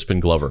was Crispin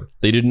Glover.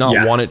 They did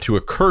not want it to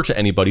occur to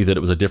anybody that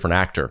it was a different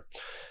actor.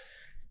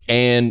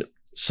 And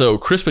so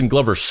Crispin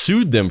Glover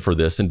sued them for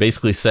this and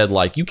basically said,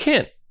 like, you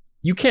can't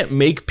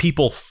make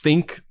people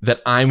think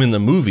that I'm in the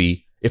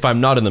movie if I'm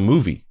not in the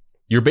movie.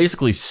 You're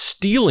basically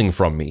stealing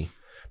from me,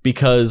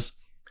 because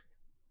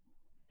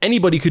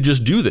anybody could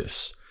just do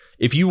this.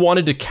 If you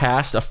wanted to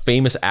cast a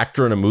famous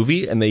actor in a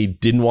movie and they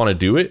didn't want to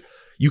do it,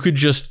 you could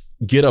just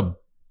get an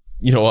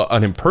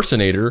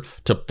impersonator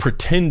to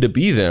pretend to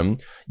be them.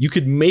 You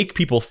could make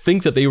people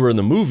think that they were in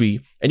the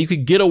movie, and you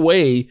could get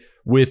away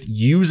with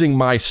using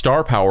my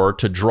star power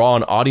to draw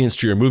an audience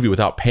to your movie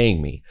without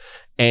paying me.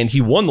 And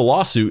he won the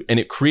lawsuit, and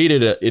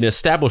it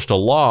established a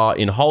law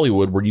in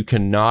Hollywood where you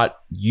cannot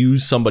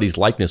use somebody's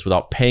likeness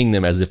without paying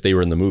them as if they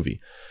were in the movie.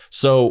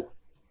 So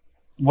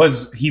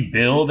was he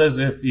billed as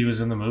if he was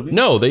in the movie?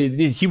 No,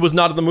 he was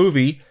not in the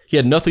movie. He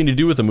had nothing to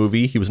do with the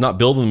movie. He was not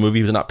billed in the movie.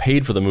 He was not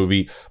paid for the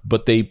movie,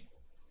 but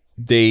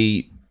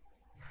they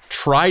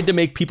tried to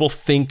make people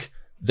think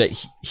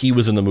that he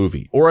was in the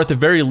movie, or at the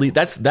very least,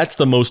 that's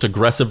the most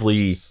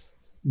aggressively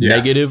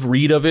negative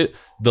read of it.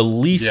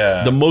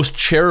 The most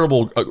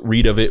charitable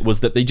read of it was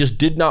that they just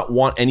did not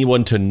want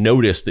anyone to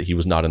notice that he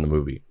was not in the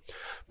movie.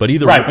 But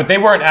but they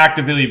weren't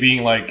actively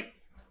being like,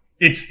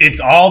 it's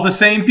all the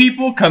same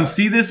people. Come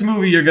see this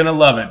movie, you're gonna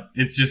love it.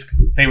 It's just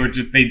they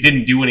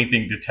didn't do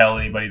anything to tell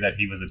anybody that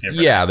he was a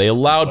different. Yeah, they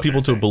allowed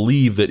people to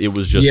believe that it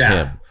was just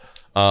him.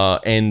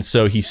 And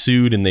so he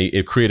sued, and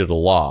it created a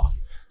law.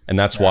 And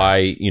that's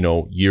why,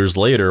 years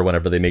later,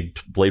 whenever they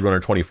make Blade Runner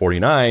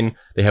 2049,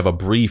 they have a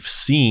brief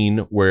scene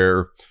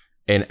where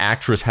an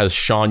actress has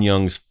Sean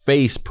Young's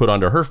face put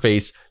onto her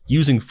face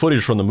using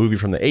footage from the movie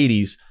from the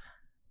 80s.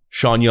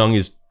 Sean Young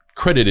is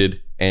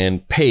credited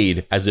and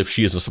paid as if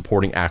she is a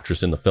supporting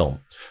actress in the film.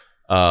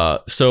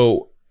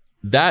 So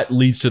that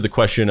leads to the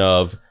question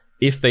of,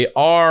 if they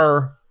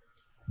are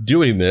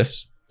doing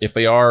this, if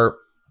they are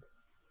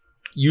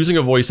using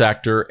a voice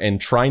actor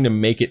and trying to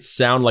make it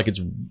sound like it's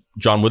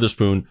John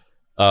Witherspoon,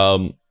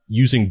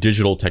 using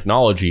digital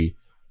technology,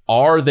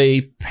 are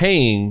they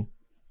paying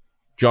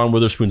John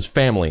Witherspoon's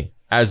family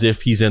as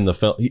if he's in the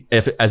film,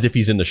 as if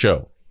he's in the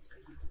show?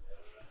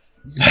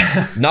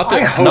 Not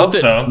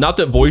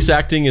that voice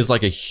acting is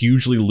like a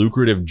hugely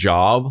lucrative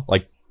job.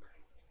 Like,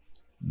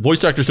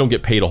 voice actors don't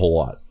get paid a whole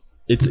lot.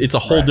 It's a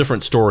whole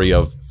different story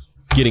of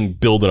getting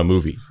billed in a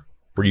movie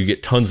where you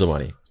get tons of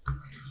money.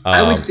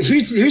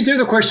 Here's the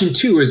other question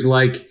too, is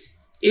like,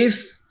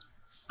 if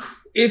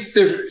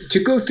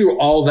to go through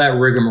all that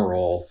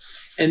rigmarole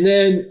and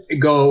then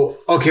go,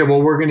 okay,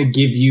 well, we're going to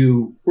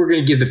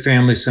give the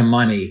family some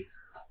money.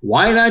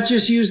 Why not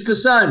just use the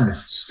son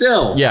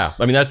still? Yeah.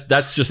 I mean,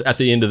 that's just, at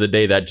the end of the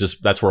day,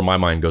 that's where my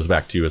mind goes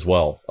back to as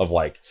well, of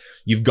like,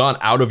 you've gone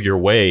out of your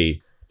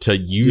way to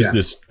use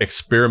this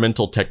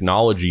experimental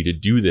technology to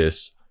do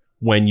this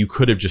when you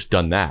could have just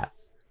done that.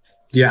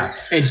 Yeah.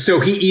 And so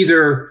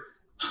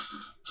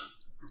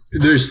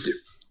there's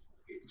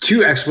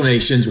two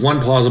explanations,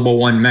 one plausible,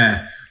 one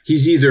meh.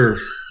 He's either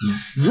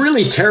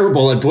really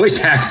terrible at voice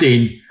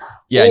acting,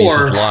 or he's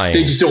just lying.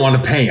 They just don't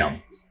want to pay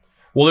him.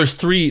 Well, there's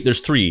three.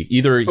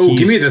 Either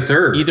give me the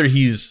third. Either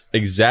he's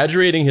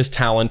exaggerating his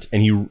talent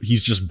and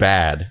he's just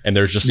bad, and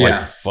there's just like,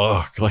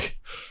 fuck, like,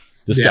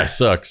 this guy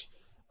sucks.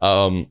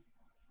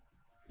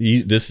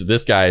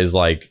 This guy is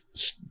like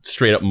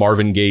straight up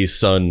Marvin Gaye's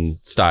son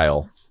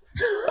style.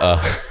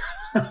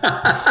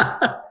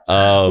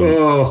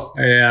 Oh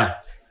yeah.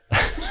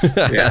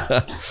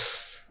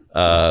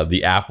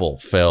 The apple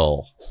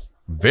fell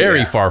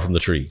very far from the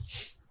tree.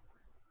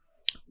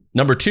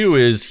 Number two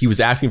is, he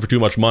was asking for too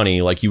much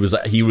money. Like, he was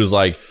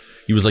like,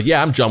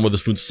 yeah, I'm John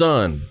Witherspoon's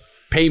son.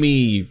 Pay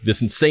me this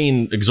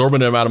insane,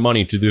 exorbitant amount of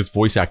money to do this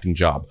voice acting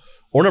job.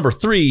 Or number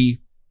three,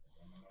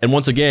 and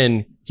once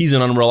again, he's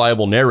an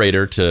unreliable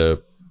narrator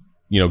to,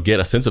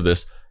 get a sense of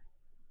this.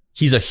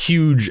 He's a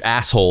huge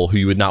asshole who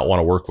you would not want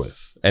to work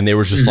with. And they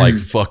were just like,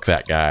 fuck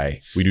that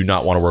guy. We do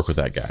not want to work with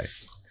that guy.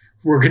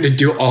 We're going to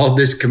do all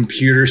this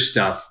computer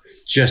stuff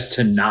just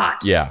to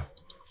not. Yeah.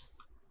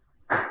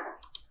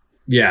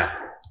 Yeah.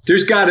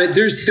 There's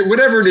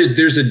whatever it is,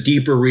 there's a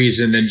deeper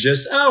reason than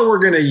just, we're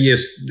going to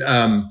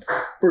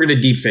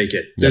deep fake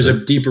it. There's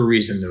a deeper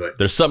reason to it.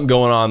 There's something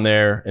going on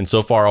there. And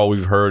so far, all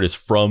we've heard is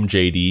from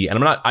JD.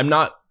 And I'm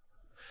not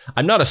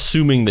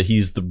assuming that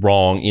he's in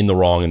the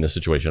wrong in this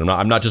situation.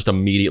 I'm not just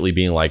immediately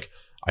being like,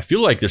 I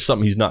feel like there's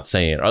something he's not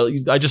saying.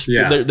 I just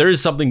there is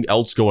something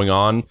else going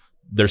on.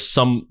 There's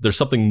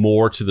something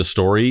more to the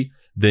story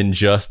than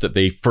just that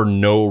they, for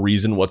no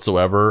reason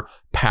whatsoever,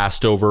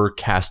 passed over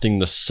casting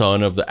the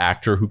son of the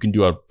actor who can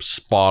do a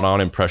spot on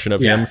impression of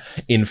him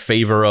in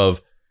favor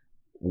of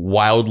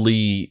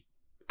wildly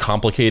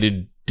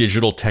complicated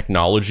digital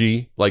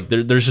technology. Like,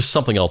 there's just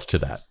something else to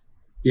that.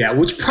 Yeah,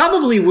 which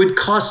probably would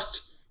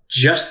cost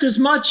just as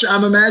much,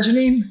 I'm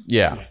imagining.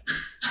 Yeah.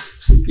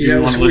 Do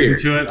you want to listen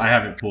to it? I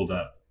have it pulled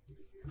up.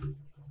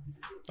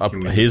 Can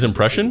we His listen to it? Is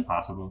impression? it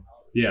possible?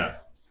 Yeah.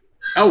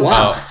 Oh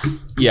wow.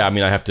 Yeah, I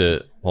mean, I have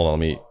to hold on.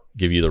 Let me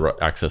give you the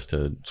access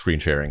to screen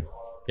sharing.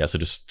 Yeah, so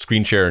just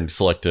screen share and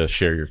select to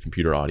share your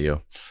computer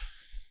audio.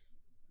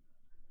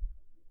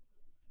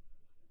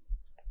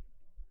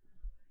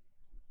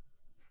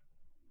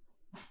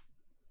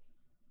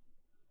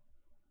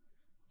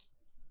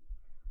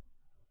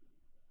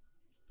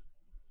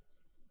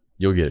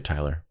 You'll get it,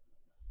 Tyler.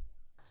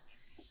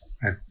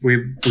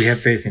 We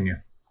have faith in you.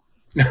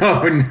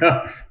 No,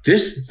 no.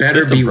 This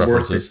better System be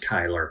preferences. worth it,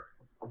 Tyler.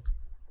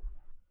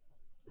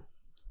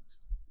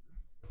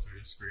 Answer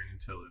your screen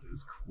until it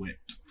is quit.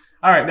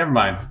 All right, never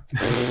mind.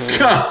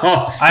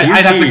 Oh,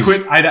 I'd have to geez.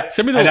 quit. I'd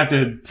Send me the- have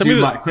to send me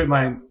the- quit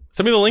my.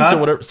 Send me the link to Huh?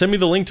 whatever. Send me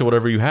the link to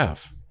whatever you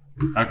have.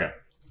 Okay.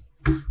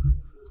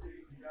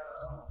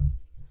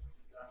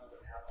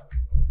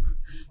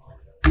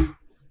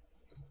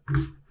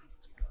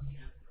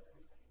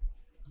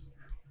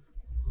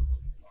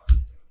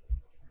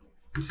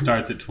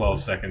 Starts at 12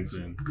 seconds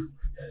in.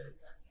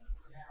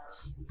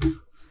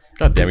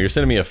 God damn it! You're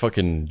sending me a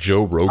fucking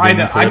Joe Rogan I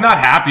know, clip. I'm not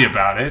happy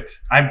about it.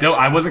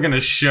 I wasn't going to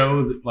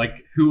show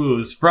like who it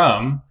was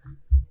from.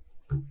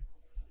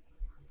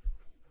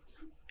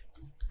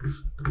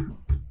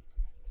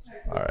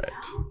 All right.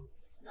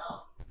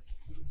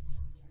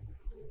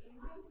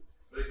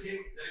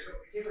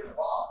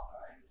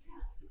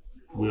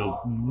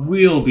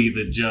 We'll be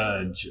the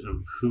judge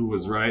of who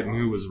was right and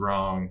who was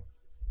wrong.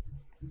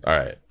 All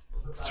right.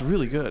 It's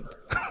really good.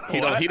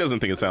 He doesn't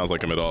think it sounds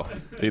like him at all.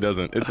 He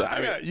doesn't. It's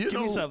Give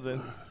me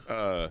something.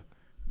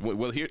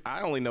 well here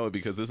I only know it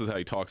because this is how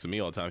he talks to me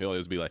all the time. He'll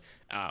always be like,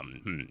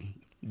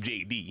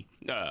 JD,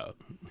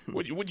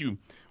 what you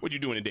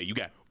doing today? You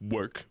got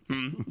work.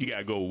 You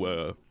gotta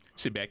go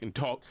sit back and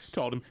talk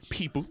to all them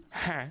people.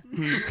 Huh?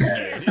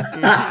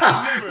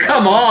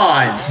 Come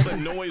on. All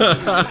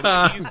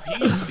the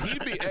noises.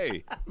 He'd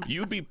be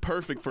you'd be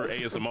perfect for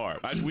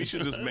ASMR. We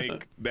should just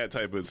make that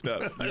type of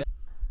stuff.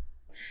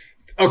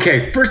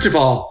 Okay, first of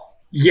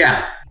all,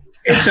 yeah,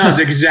 it sounds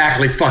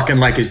exactly fucking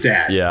like his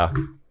dad. Yeah.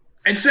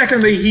 And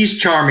secondly, he's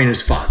charming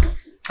as fuck.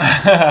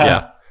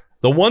 Yeah.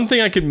 The one thing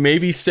I could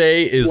maybe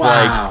say is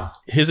Wow. like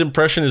his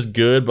impression is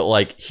good, but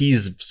like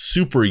he's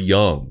super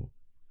young.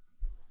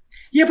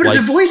 Yeah, but Like-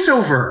 it's a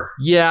voiceover.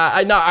 Yeah,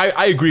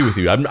 I agree with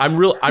you. I'm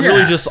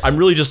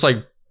really just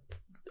like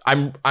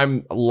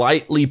I'm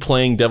lightly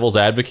playing devil's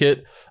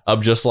advocate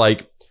of just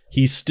like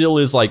he still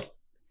is like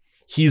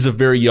he's a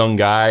very young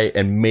guy,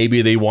 and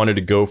maybe they wanted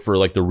to go for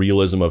like the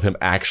realism of him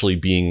actually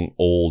being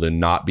old and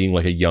not being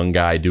like a young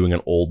guy doing an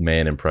old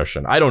man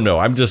impression. I don't know.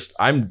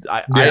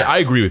 I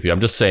agree with you. I'm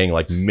just saying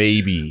like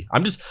maybe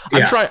I'm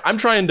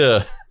trying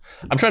to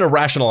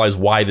rationalize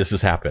why this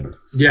has happened.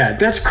 Yeah,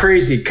 that's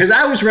crazy. Because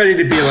I was ready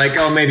to be like,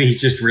 oh, maybe he's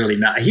just really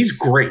not. He's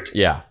great.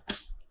 Yeah.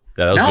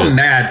 Yeah, that was Now good. I'm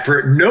mad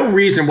for no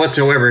reason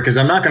whatsoever because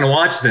I'm not going to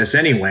watch this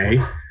anyway.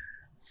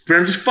 But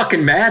I'm just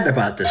fucking mad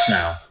about this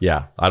now.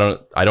 Yeah. I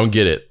don't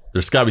get it.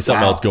 There's got to be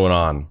something Wow. else going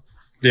on.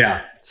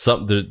 Yeah,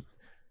 The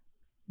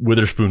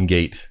Witherspoon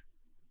Gate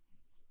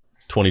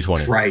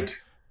 2020. right.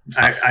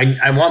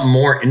 I want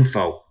more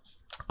info.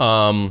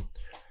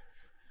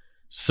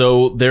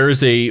 So there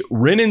is a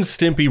Ren and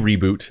Stimpy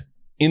reboot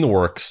in the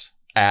works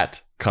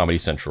at Comedy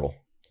Central,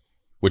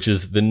 which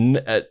is the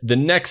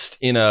next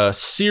in a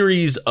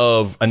series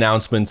of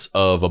announcements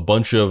of a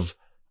bunch of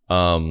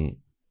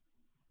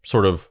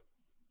sort of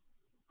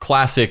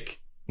classic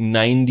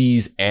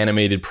 90s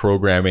animated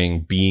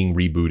programming being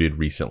rebooted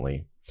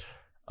recently.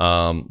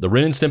 The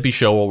Ren and Stimpy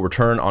show will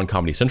return on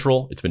Comedy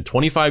Central. It's been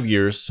 25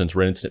 years since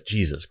Ren and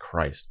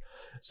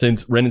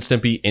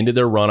Stimpy ended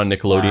their run on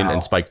Nickelodeon Wow.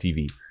 and Spike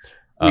TV.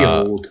 We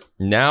old.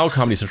 Now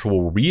Comedy Central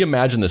will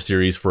reimagine the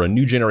series for a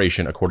new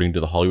generation, according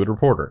to The Hollywood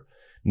Reporter.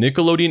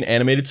 Nickelodeon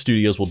Animated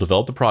Studios will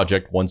develop the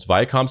project once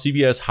Viacom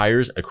CBS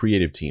hires a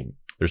creative team.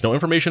 There's no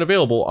information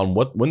available on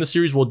when the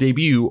series will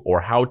debut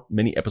or how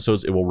many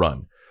episodes it will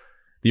run.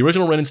 The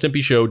original Ren and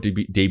Stimpy show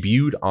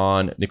debuted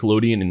on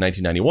Nickelodeon in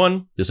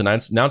 1991. This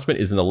announcement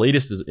is in the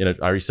latest. I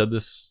already said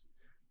this.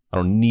 I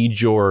don't need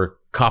your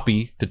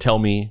copy to tell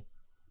me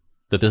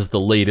that this is the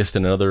latest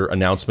in another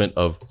announcement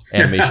of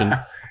animation.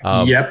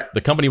 Yep.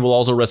 The company will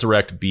also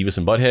resurrect Beavis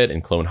and Butthead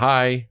and Clone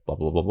High, blah,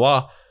 blah, blah,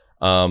 blah.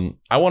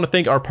 I want to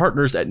thank our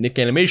partners at Nick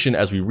Animation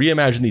as we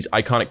reimagine these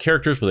iconic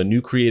characters with a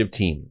new creative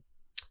team.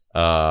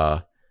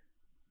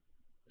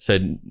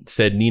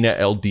 Said Nina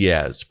L.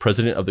 Diaz,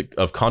 president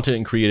of content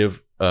and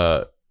creative,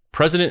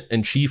 president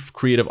and chief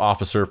creative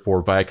officer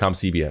for Viacom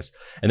CBS.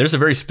 And there's a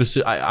very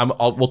specific,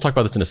 we'll talk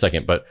about this in a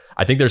second, but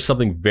I think there's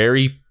something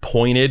very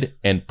pointed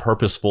and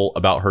purposeful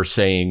about her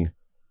saying,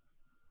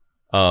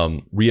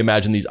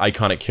 reimagine these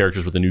iconic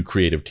characters with a new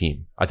creative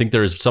team. I think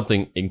there is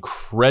something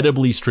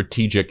incredibly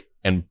strategic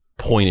and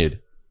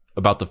pointed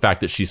about the fact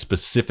that she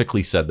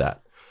specifically said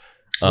that.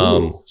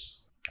 Ooh.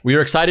 We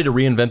are excited to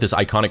reinvent this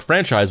iconic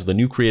franchise with a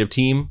new creative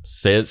team.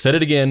 Said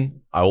it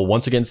again. I will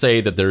once again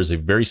say that there is a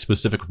very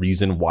specific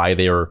reason why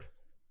they are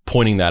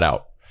pointing that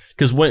out.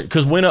 Because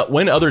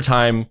when other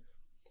time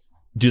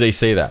do they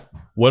say that?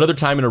 What other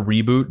time in a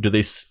reboot do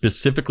they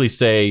specifically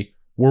say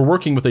we're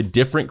working with a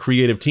different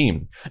creative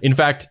team. In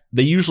fact,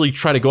 they usually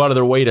try to go out of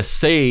their way to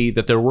say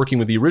that they're working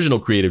with the original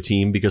creative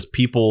team because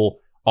people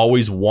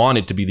always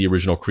wanted to be the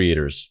original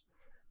creators.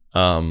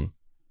 A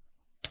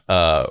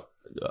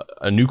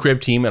new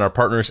creative team and our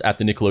partners at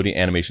the Nickelodeon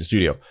Animation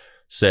Studio,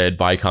 said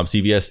Viacom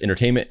CBS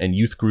Entertainment and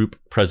Youth Group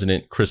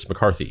President Chris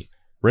McCarthy.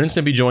 Ren and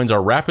Stimpy joins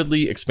our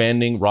rapidly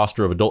expanding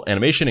roster of adult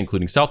animation,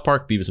 including South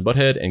Park, Beavis and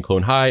Butthead, and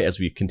Clone High, as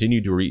we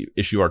continue to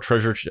reissue our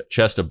treasure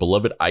chest of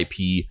beloved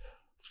IP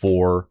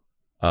for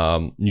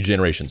new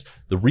generations.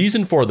 The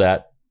reason for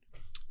that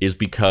is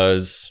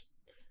because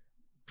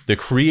the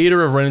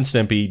creator of Ren and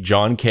Stimpy,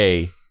 John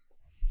K.,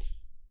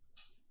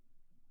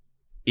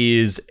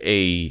 is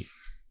a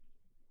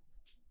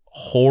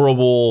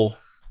horrible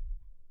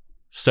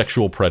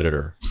sexual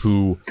predator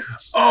who...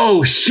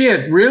 Oh,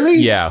 shit, really?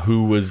 Yeah,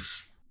 who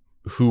was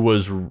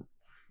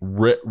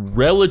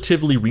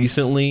relatively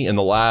recently, in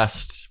the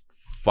last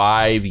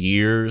 5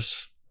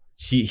 years,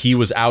 he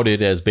was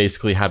outed as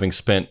basically having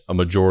spent a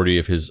majority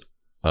of his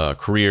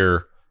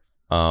career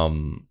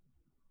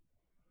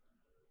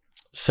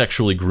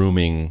sexually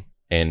grooming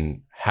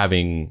and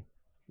having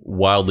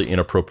wildly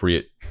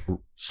inappropriate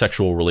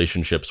sexual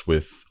relationships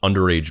with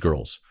underage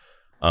girls.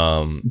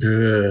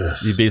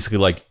 Basically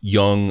like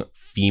young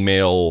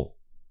female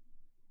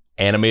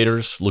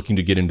animators looking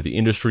to get into the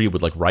industry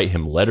would like write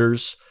him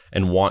letters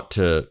and want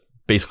to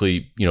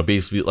basically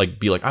like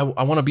be like, I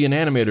want to be an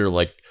animator.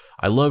 Like,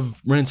 I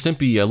love Ren and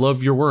Stimpy. I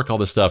love your work, all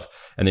this stuff.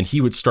 And then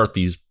he would start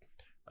these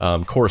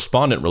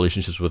correspondent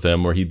relationships with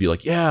them where he'd be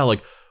like, yeah,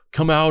 like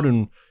come out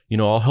and,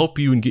 I'll help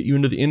you and get you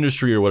into the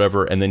industry or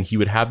whatever. And then he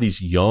would have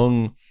these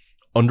young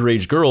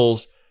underage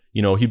girls,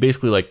 he'd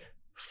basically like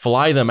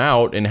fly them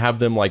out and have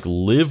them like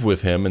live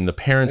with him, and the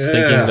parents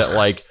thinking that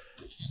like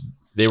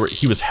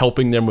he was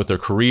helping them with their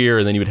career.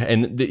 And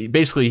then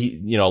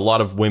basically, a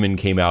lot of women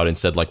came out and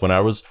said like, when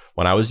I was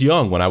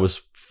young, when I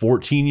was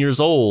 14 years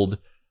old,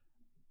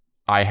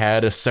 I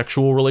had a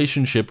sexual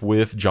relationship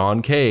with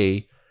John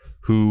K.,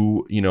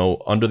 who,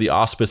 under the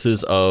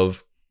auspices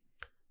of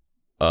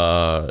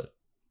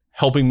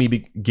helping me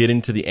get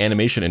into the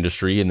animation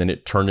industry, and then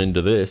it turned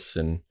into this.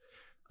 And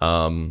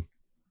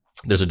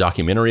there's a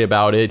documentary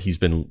about it. He's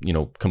been,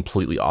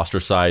 completely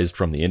ostracized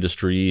from the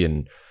industry,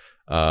 and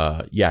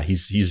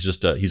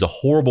he's a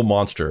horrible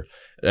monster.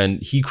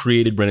 And he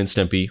created Ren and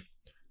Stimpy.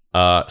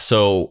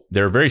 So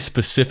they're very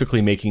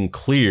specifically making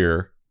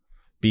clear,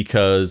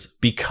 because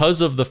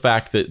of the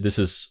fact that this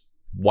is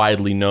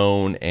widely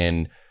known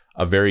and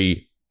a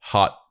very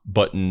hot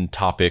button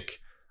topic.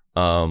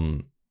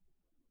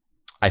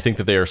 I think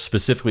that they are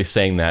specifically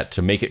saying that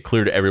to make it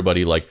clear to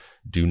everybody, like,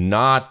 do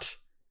not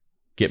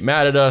get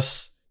mad at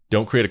us.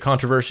 Don't create a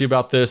controversy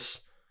about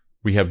this.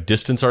 We have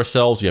distanced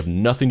ourselves. We have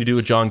nothing to do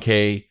with John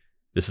K.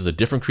 This is a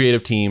different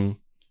creative team.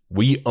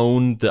 We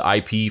own the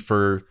IP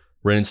for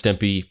Ren and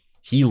Stimpy.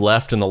 He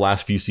left in the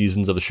last few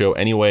seasons of the show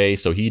anyway,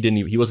 so he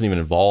wasn't even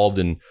involved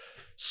in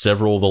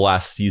several of the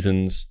last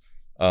seasons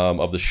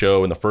of the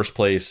show in the first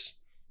place.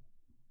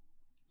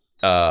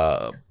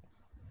 But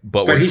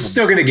he's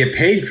still going to get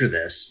paid for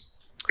this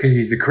because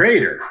he's the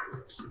creator.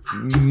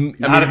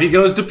 Not if he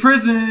goes to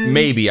prison.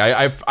 Maybe.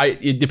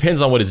 It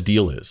depends on what his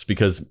deal is,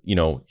 because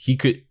he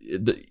could.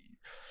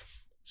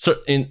 So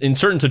in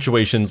certain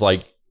situations,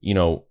 like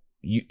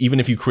even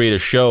if you create a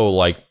show,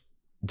 like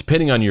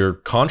depending on your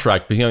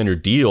contract, depending on your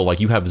deal,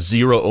 like you have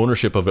zero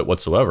ownership of it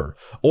whatsoever.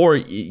 Or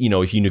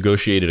if you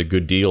negotiated a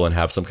good deal and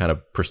have some kind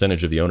of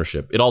percentage of the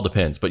ownership, it all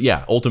depends. But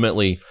yeah,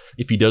 ultimately,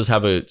 if he does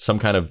have some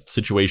kind of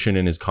situation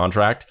in his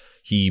contract,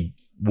 he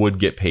would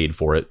get paid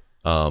for it.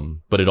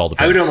 But it all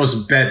depends. I would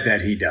almost bet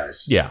that he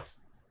does. Yeah.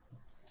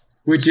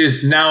 Which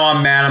is, now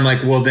I'm mad. I'm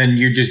like, well, then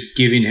you're just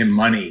giving him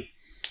money.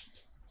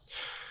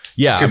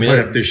 Yeah, to put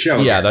up the show.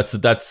 Yeah, that's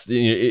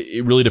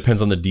it. Really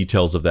depends on the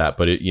details of that,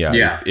 but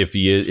if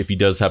he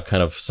does have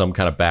kind of some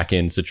kind of back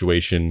end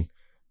situation,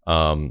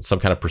 some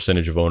kind of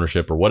percentage of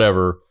ownership or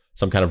whatever,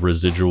 some kind of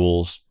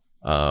residuals,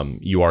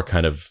 you are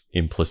kind of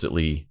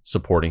implicitly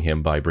supporting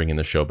him by bringing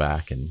the show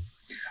back. And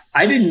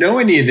I didn't know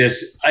any of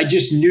this. I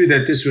just knew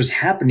that this was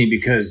happening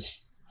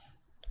because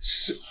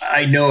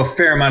I know a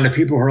fair amount of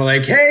people who are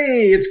like,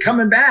 "Hey, it's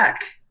coming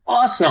back!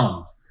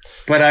 Awesome!"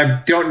 But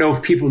I don't know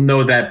if people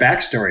know that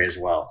backstory as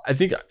well. I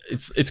think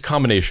it's a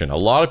combination. A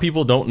lot of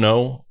people don't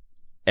know,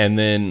 and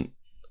then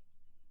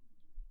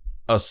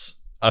a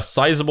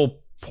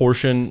sizable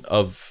portion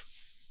of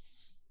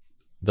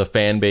the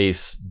fan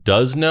base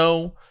does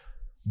know,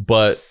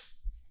 but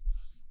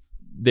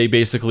they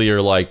basically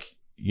are like,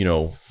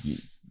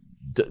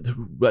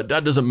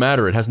 that doesn't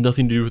matter. It has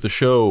nothing to do with the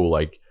show.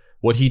 Like,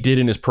 what he did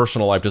in his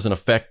personal life doesn't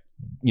affect,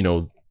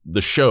 the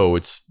show.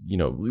 It's,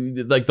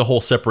 like the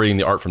whole separating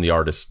the art from the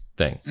artist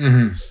thing.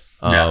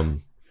 Mm-hmm.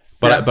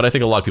 But I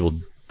think a lot of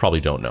people probably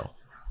don't know.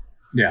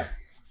 Yeah.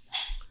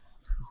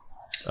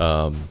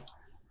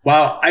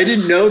 Wow, I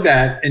didn't know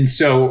that. And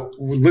so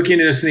looking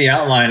at this in the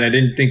outline, I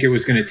didn't think it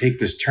was going to take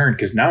this turn,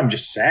 because now I'm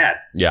just sad.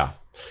 Yeah.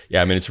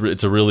 Yeah. I mean,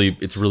 it's a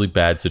really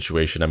bad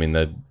situation. I mean,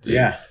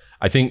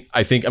 I think,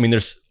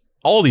 there's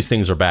all these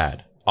things are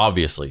bad.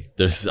 Obviously,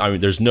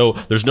 there's no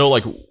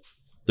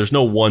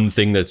one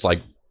thing that's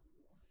like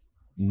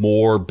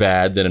more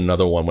bad than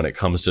another one when it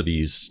comes to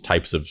these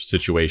types of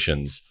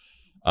situations.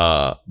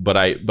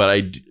 But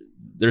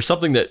there's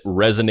something that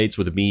resonates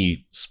with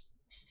me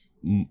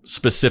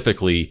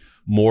specifically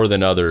more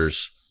than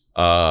others,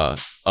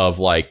 of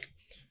like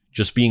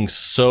just being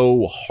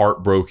so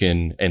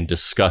heartbroken and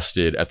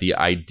disgusted at the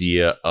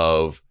idea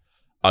of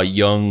a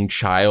young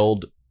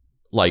child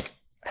like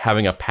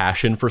having a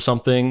passion for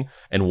something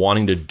and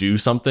wanting to do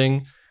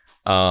something,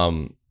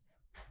 and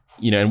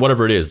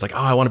whatever it is, like, oh,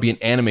 I want to be an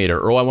animator,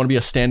 or oh, I want to be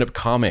a stand-up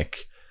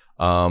comic,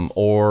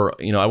 or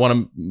I want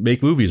to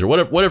make movies, or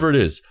whatever it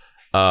is,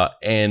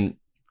 and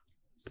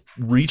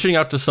reaching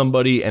out to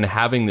somebody and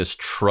having this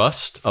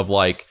trust of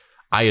like,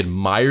 I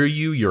admire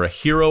you, you're a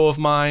hero of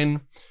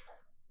mine,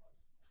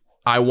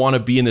 I want to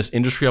be in this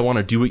industry, I want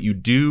to do what you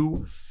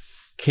do,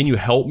 can you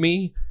help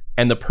me?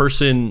 And the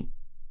person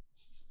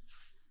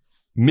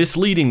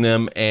misleading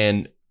them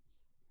and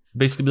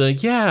basically be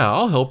like, yeah,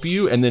 I'll help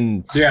you, and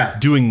then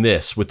doing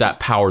this with that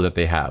power that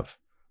they have.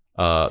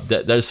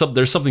 There's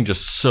something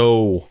just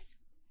so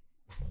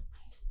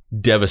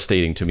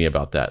devastating to me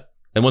about that.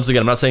 And once again,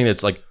 I'm not saying that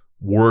it's like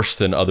worse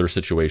than other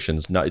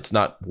situations. No, it's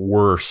not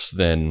worse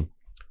than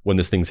when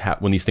these things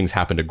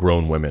happen to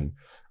grown women.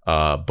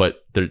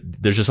 But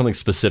there's just something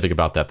specific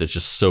about that that's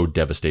just so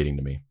devastating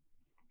to me.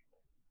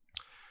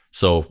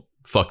 So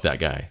fuck that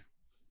guy.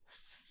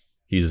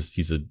 I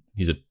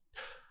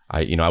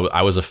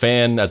was a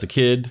fan as a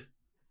kid,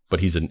 but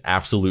he's an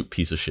absolute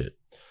piece of shit.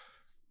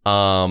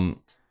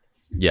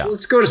 Yeah.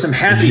 Let's go to some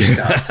happy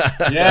stuff.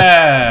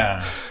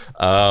 Yeah.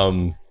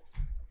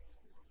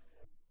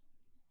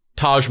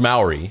 Taj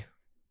Mowry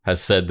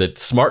has said that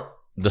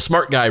the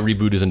Smart Guy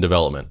reboot is in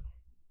development.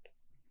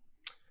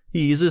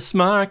 He's a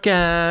smart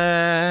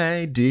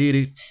guy.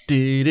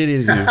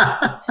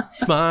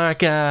 Smart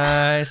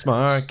guy,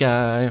 smart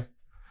guy.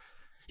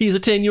 He's a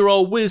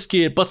 10-year-old whiz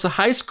kid, busts a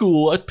high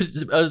school,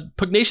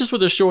 pugnacious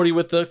with a shorty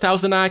with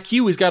 1,000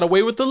 IQ. He's got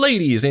away with the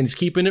ladies, and he's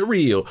keeping it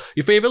real.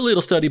 Your favorite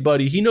little study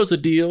buddy, he knows the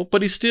deal,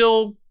 but he's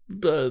still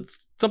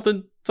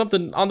something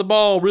on the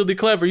ball, really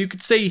clever. You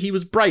could say he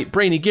was bright,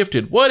 brainy,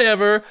 gifted,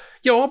 whatever.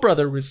 Your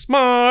brother is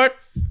smart.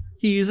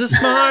 He's a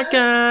smart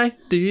guy.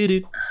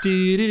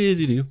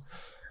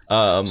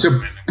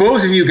 So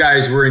both of you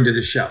guys were into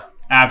the show.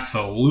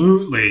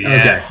 Absolutely.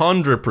 Yes.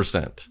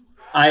 100%.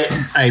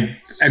 I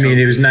mean,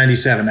 it was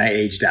 97. I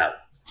aged out.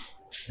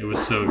 It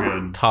was so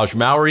good. Taj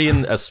Mowry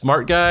and a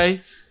smart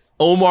guy.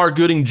 Omar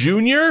Gooding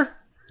Jr.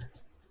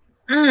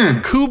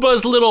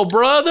 Cuba's little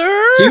brother.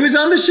 He was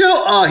on the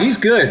show. Oh, he's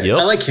good. Yep.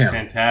 I like him.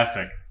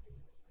 Fantastic.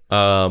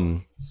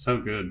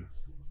 So good.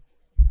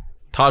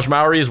 Taj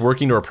Mowry is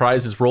working to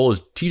reprise his role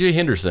as TJ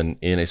Henderson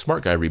in a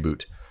Smart Guy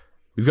reboot.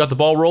 We've got the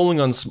ball rolling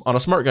on a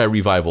Smart Guy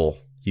revival,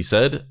 he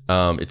said.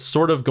 It's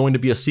sort of going to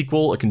be a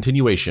sequel, a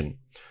continuation.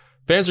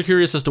 Fans are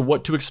curious as to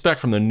what to expect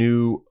from the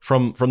new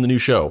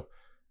show.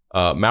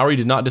 Mowry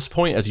did not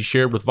disappoint as he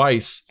shared with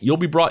Vice, "You'll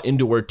be brought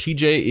into where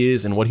TJ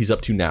is and what he's up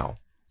to now.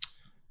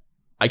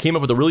 I came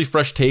up with a really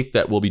fresh take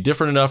that will be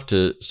different enough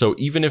so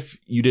even if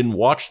you didn't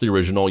watch the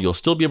original, you'll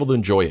still be able to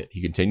enjoy it,"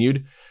 he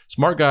continued.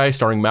 Smart Guy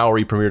starring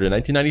Mowry premiered in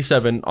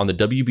 1997 on the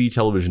WB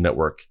television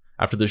network.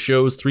 After the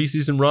show's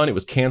 3-season run, it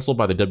was canceled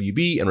by the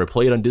WB and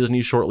replayed on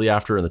Disney shortly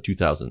after in the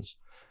 2000s.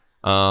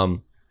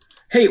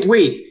 Hey,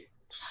 wait.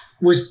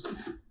 Was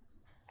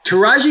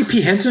Taraji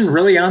P. Henson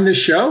really on this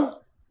show?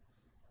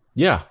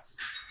 Yeah.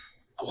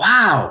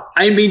 Wow.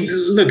 I mean,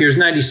 look, it was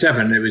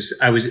 97.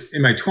 I was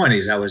in my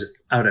 20s. I was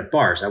out at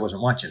bars. I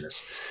wasn't watching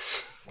this.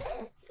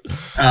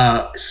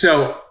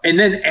 And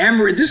then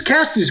Anne-Marie, this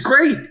cast is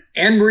great.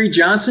 Anne-Marie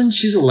Johnson,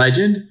 she's a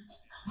legend.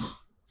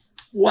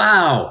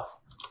 Wow.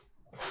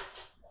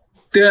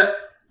 The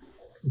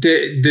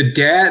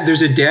dad,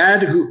 there's a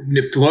dad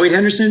Floyd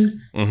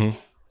Henderson. Mm-hmm.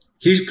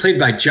 He's played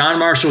by John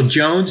Marshall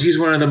Jones. He's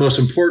one of the most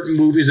important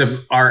movies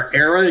of our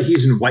era.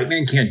 He's in White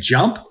Man Can't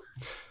Jump.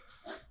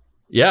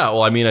 Yeah,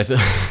 well, I mean, I think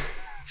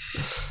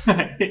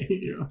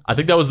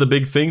that was the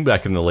big thing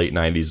back in the late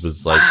 90s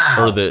was like, wow.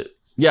 Or the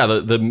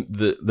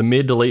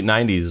mid to late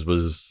 90s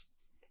was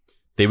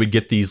they would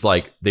get these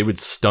like, they would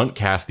stunt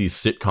cast these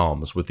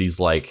sitcoms with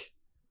these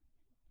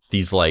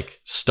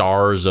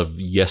stars of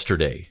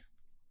yesterday.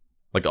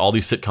 Like all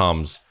these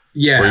sitcoms.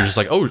 Yeah. Where you're just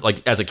like, oh,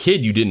 like as a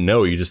kid, you didn't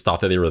know. You just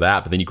thought that they were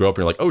that. But then you grow up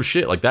and you're like, oh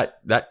shit, like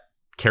that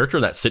character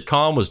in that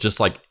sitcom was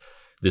just like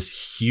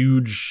this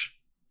huge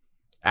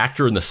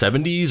actor in the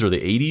 70s or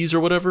the 80s or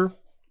whatever.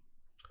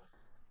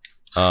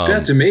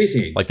 That's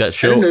amazing. Like that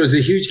show. I didn't know it was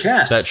a huge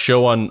cast. That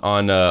show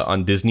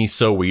on Disney,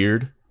 So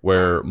Weird,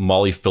 where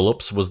Molly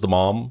Phillips was the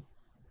mom.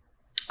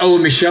 Oh,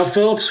 Michelle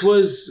Phillips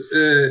was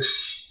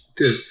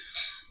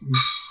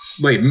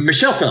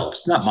Michelle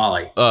Phillips, not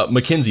Molly.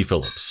 Mackenzie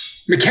Phillips.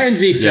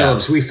 Mackenzie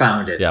Phillips, yeah. We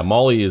found it. Yeah,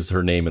 Molly is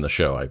her name in the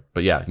show.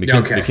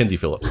 Mackenzie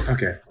Phillips.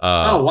 Okay.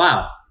 Oh,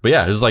 wow. But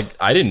yeah, it was like,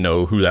 I didn't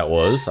know who that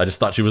was. I just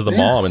thought she was the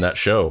mom in that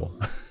show.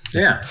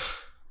 Yeah.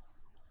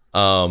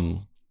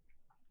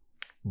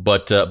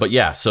 But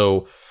yeah,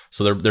 so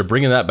they're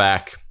bringing that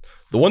back.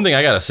 The one thing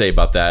I gotta say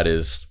about that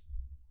is,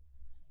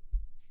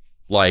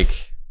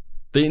 like,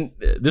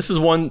 this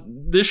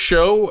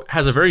show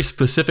has a very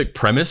specific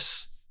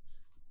premise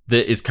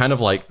that is kind of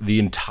like the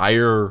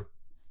entire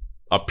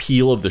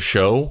appeal of the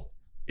show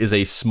is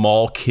a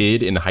small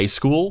kid in high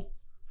school.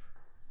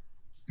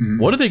 Mhm.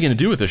 What are they going to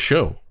do with the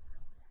show?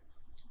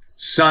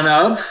 Son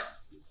of?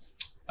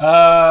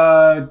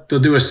 They'll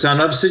do a son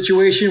of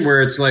situation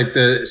where it's like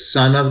the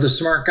son of the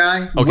smart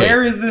guy. Okay.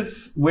 Where is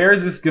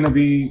this going to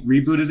be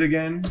rebooted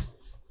again?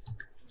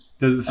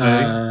 Does it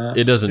say?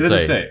 It doesn't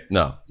say.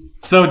 No.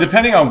 So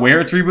depending on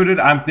where it's rebooted,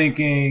 I'm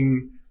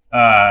thinking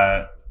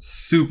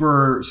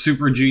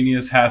Super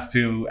Genius has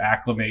to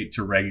acclimate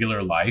to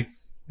regular life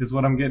is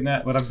what I'm getting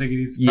at. What I'm thinking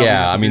he's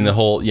Yeah, I mean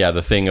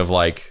the thing of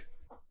like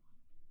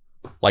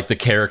the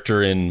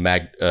character in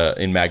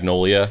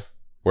Magnolia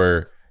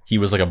where he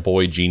was like a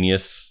boy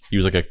genius. He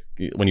was like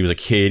when he was a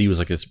kid, he was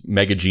like this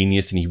mega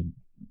genius, and he,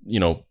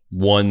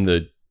 won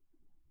the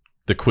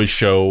quiz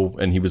show,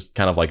 and he was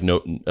kind of like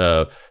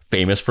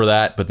famous for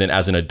that. But then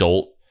as an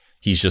adult,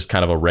 he's just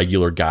kind of a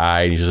regular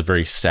guy, and he's just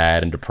very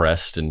sad and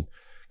depressed, and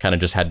kind of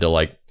just had to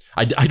like.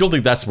 I don't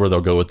think that's where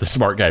they'll go with the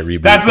smart guy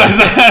reboot. I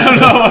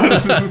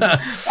don't know.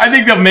 I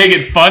think they'll make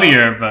it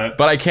funnier,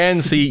 but I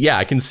can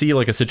see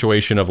like a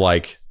situation of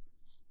like.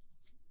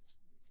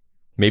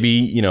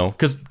 Maybe,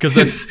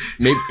 because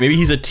maybe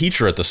he's a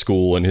teacher at the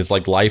school and his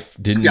like life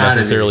didn't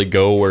necessarily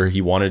go where he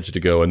wanted it to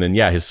go, and then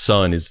his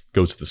son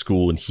goes to the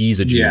school and he's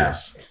a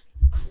genius.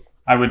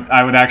 I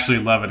would actually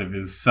love it if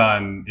his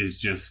son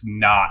is just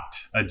not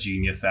a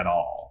genius at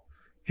all.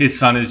 His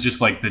son is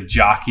just like the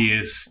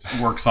jockiest,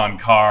 works on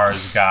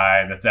cars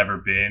guy that's ever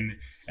been,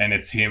 and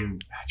it's him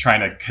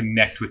trying to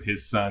connect with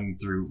his son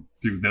through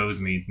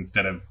those means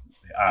instead of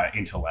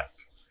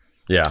intellect.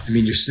 Yeah, I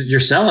mean, you're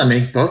selling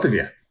me, both of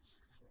you.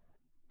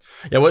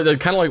 Yeah,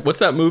 kind of like, what's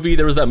that movie?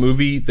 There was that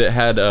movie that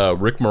had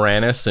Rick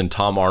Moranis and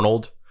Tom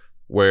Arnold,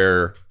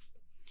 where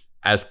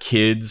as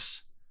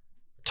kids,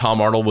 Tom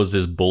Arnold was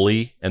this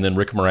bully, and then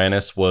Rick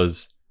Moranis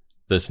was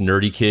this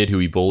nerdy kid who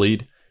he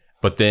bullied.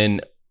 But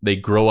then they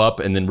grow up,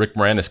 and then Rick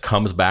Moranis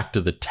comes back to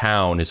the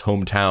town, his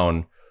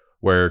hometown,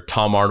 where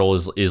Tom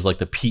Arnold is like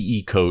the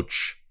PE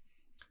coach.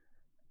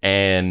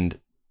 And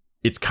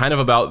it's kind of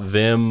about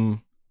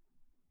them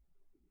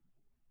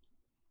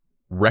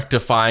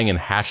rectifying and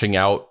hashing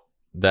out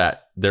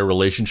that their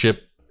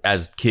relationship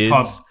as kids.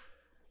 It's called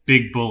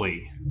Big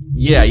Bully.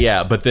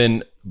 Yeah, but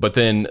then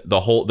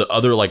the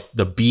other like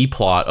the B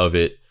plot of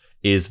it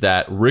is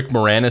that Rick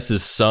Moranis'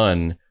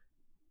 son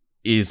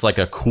is like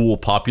a cool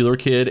popular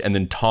kid, and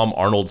then Tom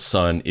Arnold's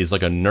son is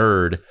like a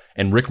nerd,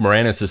 and Rick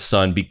Moranis'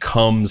 son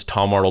becomes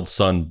Tom Arnold's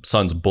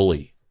son's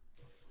bully.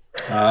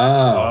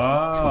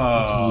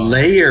 Oh.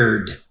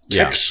 Layered,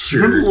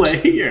 textured.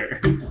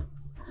 Layered.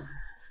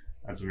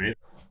 That's amazing.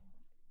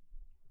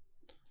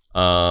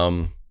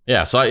 I'll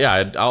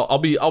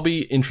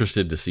be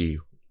interested to see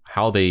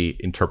how they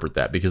interpret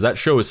that, because that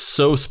show is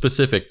so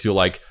specific to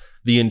like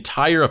the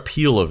entire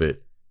appeal of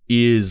it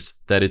is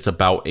that it's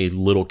about a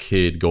little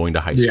kid going to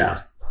high school.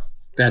 Yeah,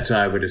 that's what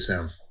I would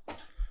assume.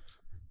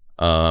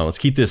 Let's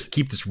keep this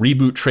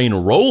reboot train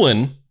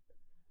rolling.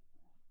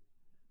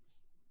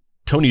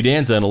 Tony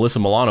Danza and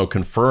Alyssa Milano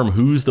confirm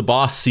Who's the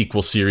Boss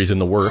sequel series in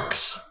the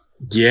works.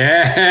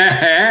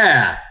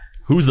 Yeah.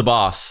 Who's the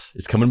Boss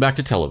is coming back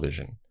to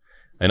television.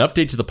 An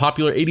update to the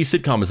popular 80s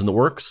sitcom is in the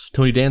works.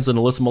 Tony Danza and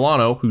Alyssa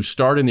Milano, who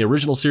starred in the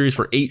original series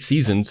for 8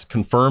 seasons,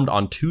 confirmed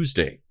on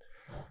Tuesday.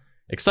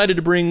 Excited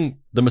to bring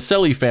the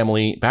Maselli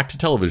family back to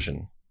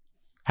television.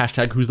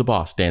 Hashtag Who's the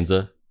Boss,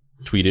 Danza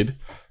tweeted.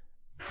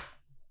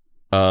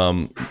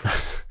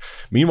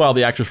 Meanwhile,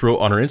 the actress wrote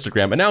on her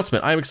Instagram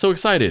announcement, "I am so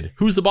excited.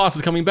 Who's the Boss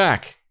is coming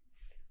back.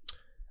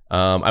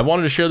 I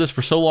wanted to share this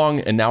for so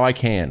long, and now I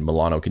can,"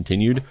 Milano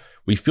continued.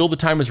 "We feel the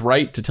time is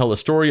right to tell the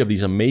story of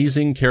these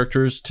amazing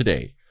characters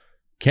today.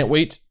 Can't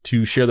wait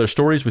to share their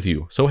stories with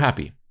you. So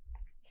happy."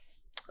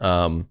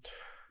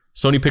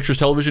 Sony Pictures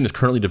Television is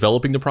currently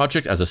developing the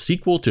project as a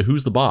sequel to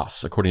Who's the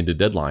Boss, according to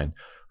Deadline,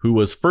 who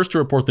was first to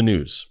report the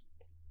news.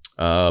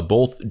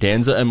 Both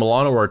Danza and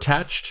Milano are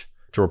attached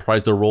to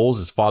reprise their roles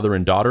as father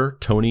and daughter,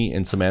 Tony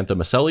and Samantha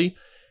Maselli,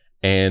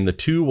 and the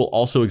two will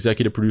also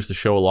executive produce the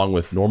show along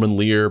with Norman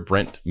Lear,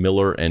 Brent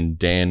Miller, and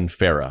Dan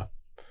Farah.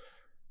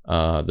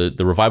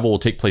 The revival will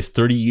take place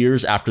 30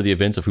 years after the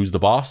events of Who's the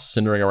Boss,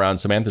 centering around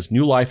Samantha's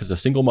new life as a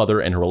single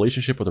mother and her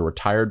relationship with a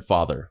retired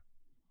father.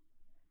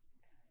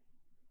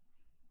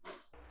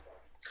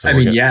 So I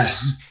mean,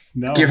 yes.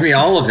 No. Give me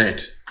all of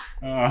it.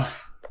 Uh,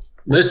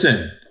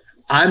 Listen,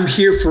 I'm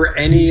here for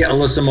any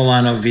Alyssa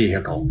Milano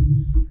vehicle.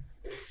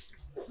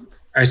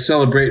 I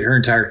celebrate her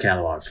entire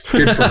catalog.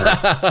 Good for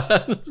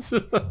her.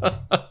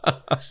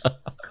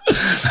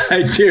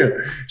 I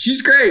do.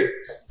 She's great.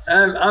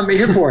 I'm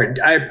here for it.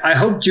 I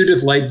hope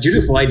Judith Light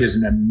is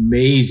an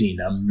amazing,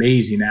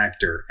 amazing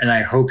actor, and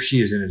I hope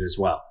she is in it as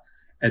well,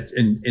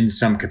 in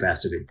some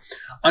capacity.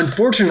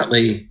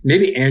 Unfortunately,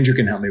 maybe Andrew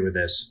can help me with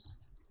this.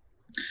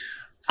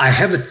 I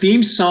have a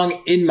theme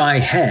song in my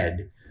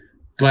head,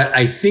 but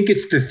I think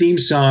it's the theme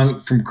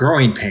song from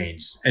Growing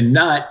Pains and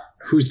not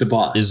Who's the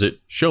Boss? Is it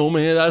Show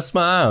Me That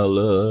Smile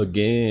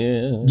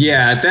Again?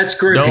 Yeah, that's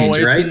Growing Don't Pains,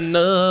 waste right?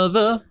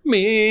 another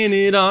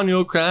minute on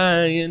your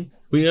crying.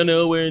 We're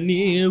nowhere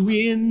near,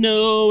 we're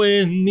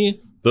nowhere near.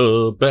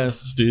 The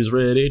best is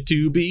ready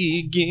to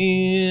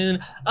begin.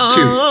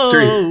 2,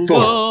 3, 4.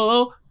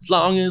 Oh, as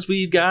long as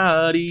we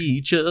got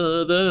each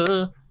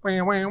other, we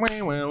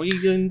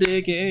can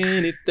take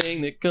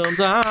anything that comes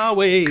our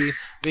way.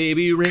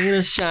 Baby, rain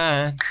or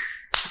shine,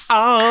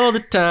 all the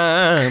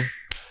time.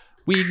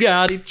 We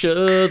got each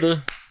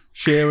other,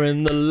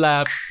 sharing the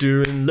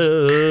laughter and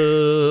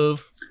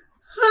love.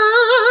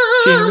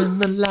 Sharing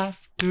the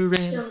laughter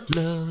and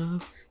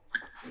love.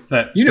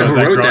 You know who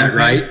wrote that,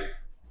 right?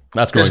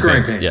 That's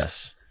Growing Pains.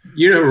 Yes.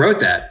 You know who wrote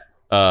that?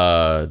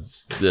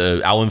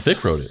 Alan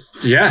Thicke wrote it.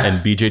 Yeah.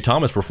 And BJ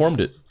Thomas performed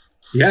it.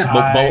 Yeah.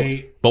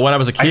 But when I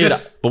was a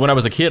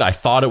kid, I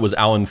thought it was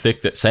Alan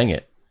Thicke that sang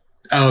it.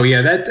 Oh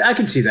yeah, I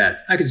can see that.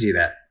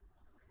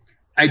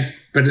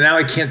 But now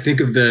I can't think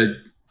of the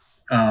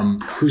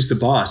Who's the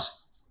Boss?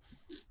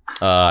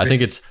 I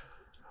think it's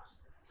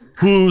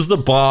Who's the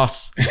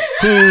Boss?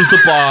 Who's the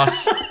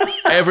boss?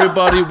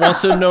 Everybody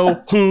wants to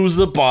know who's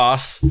the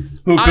boss.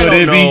 Who I could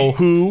don't it know be?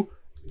 who.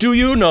 Do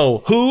you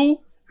know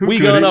who? We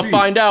could gonna it be?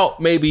 find out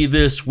maybe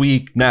this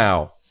week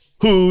now.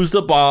 Who's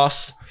the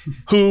boss?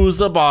 Who's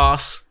the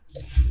boss?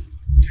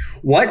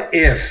 What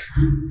if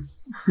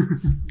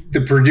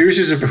the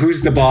producers of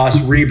Who's the Boss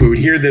reboot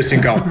hear this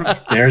and go,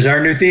 "There's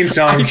our new theme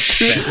song."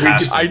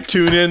 I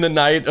tune in the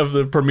night of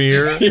the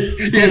premiere.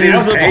 Yeah, they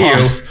don't pay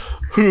you.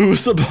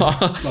 Who's the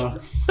boss?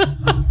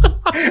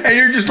 And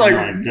you're just like,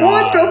 Oh my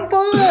what God.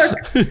 the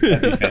fuck?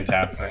 That'd be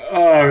fantastic.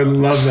 Oh, I would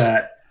love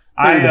that.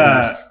 That'd be the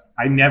best.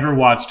 I never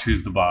watched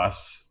Who's the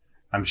Boss.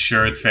 I'm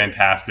sure it's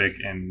fantastic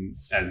and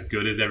as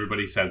good as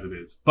everybody says it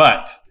is.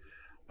 But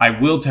I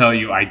will tell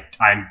you, I'm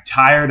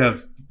tired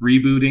of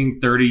rebooting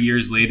 30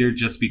 years later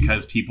just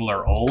because people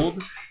are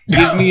old.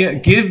 Give me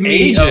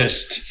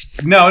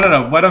Ageist. No.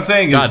 What I'm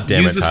saying God is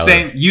damn it,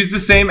 Tyler. use the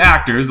same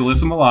actors,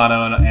 Alyssa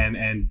Milano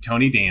and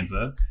Tony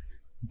Danza,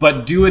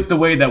 but do it the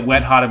way that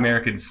Wet Hot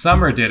American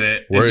Summer did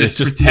it, Where and it's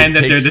just pretend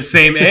that they're the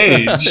same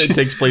age. It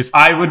takes place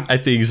I would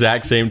at the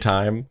exact same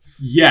time.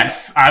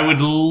 Yes, I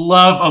would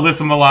love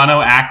Alyssa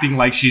Milano acting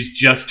like she's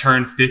just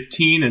turned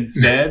 15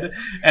 instead,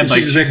 and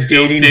like She's she's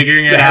still dating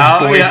figuring it that has out.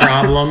 boy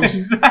problems.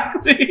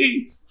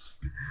 Exactly.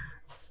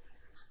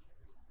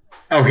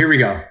 Oh, here we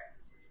go.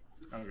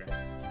 Okay.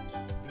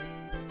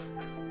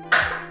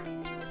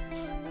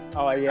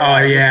 Oh yeah.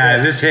 Oh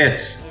yeah, this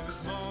hits.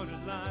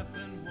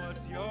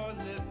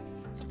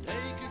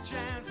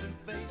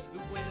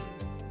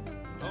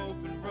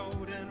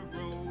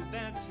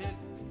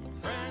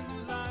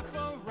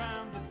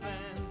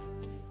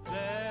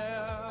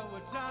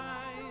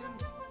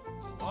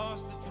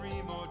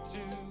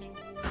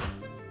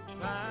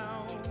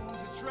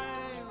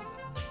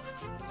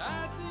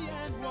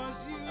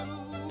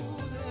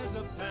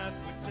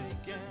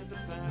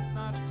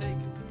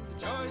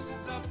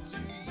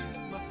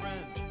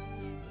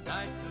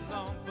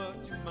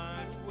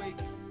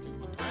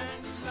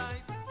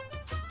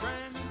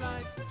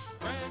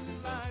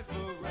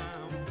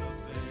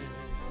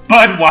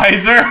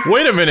 Budweiser.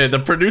 Wait a minute, the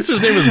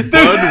producer's name is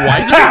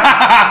Budweiser?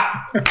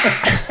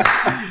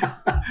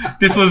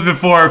 This was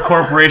before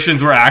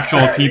corporations were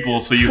actual people,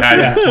 so you had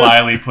to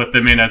slyly put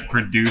them in as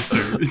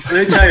producers.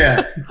 Let me tell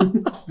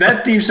you,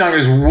 that theme song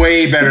is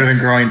way better than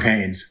Growing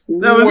Pains.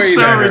 That was way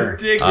so better.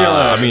 ridiculous.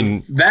 I mean,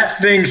 That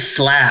thing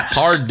slaps.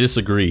 hard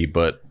disagree,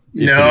 but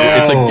it's,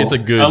 No. it's a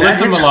good. Alyssa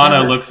That's Milano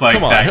hard. looks like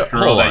Come on, that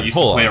girl hold that on, used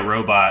to hold play on. a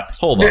robot.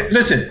 Hold on,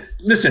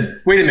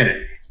 Listen, wait a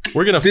minute.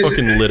 we're gonna This-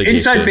 fucking litigate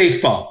Inside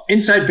this.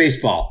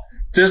 Baseball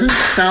doesn't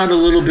sound a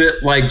little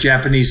bit like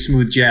Japanese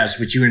smooth jazz,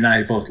 which you and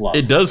I both love.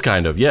 It does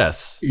kind of,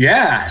 yes.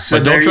 Yeah, so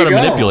But don't there try you to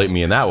go. manipulate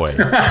me in that way.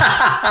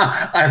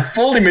 I'm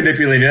fully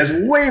manipulated. That's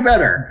way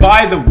better.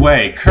 By the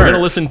way, We're Kurt, gonna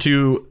listen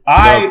to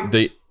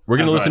we're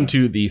gonna Oh, go listen ahead.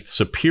 to the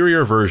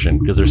superior version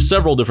because there's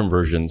several different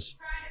versions,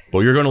 but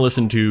you're gonna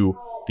listen to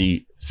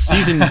the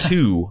season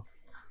 2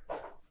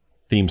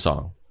 theme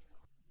song.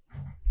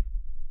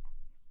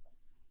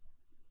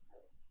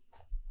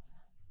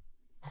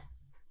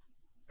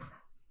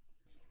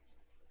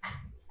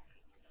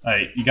 all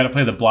right, you got to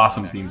play the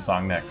Blossom theme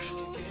song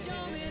next.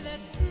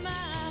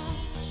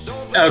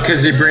 Oh,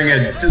 because they bring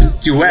a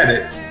duet.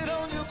 It.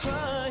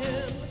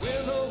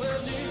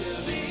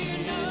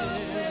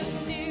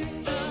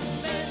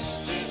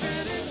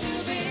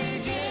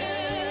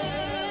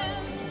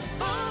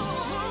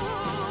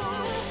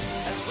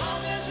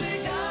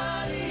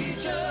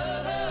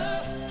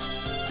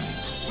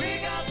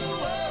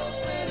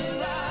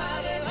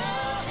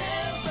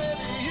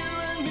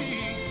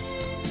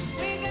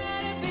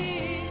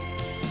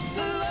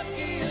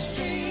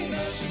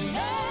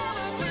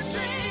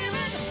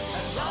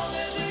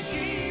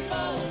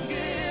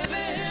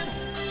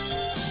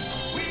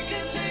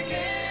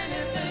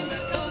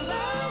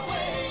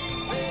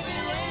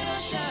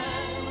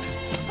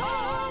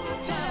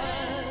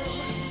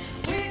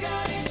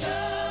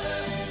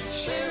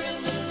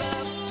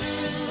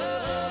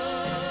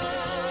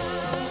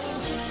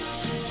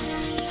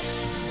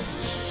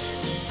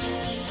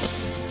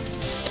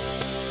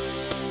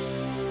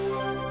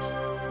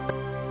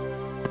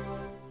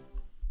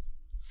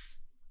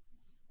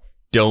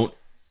 don't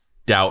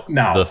doubt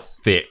No. the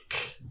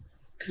thick.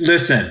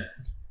 Listen,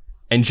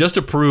 And just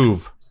to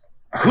prove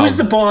Who's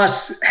the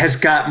Boss has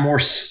got more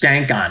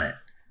stank on it.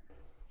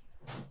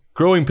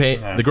 Growing Pain,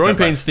 the Growing Step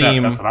by Pains Step,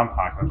 theme, That's what I'm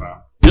talking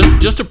about.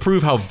 just to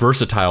prove how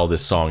versatile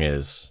this song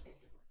is,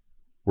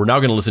 we're now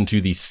going to listen to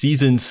the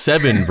season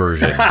 7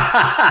 version.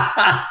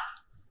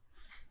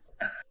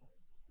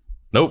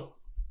 Nope,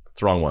 it's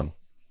the wrong one.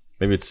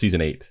 Maybe it's season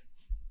 8.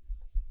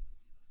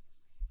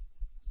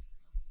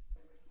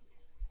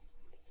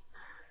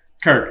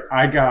 Kirk,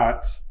 I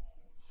got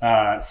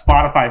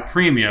Spotify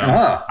Premium.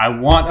 Ah. I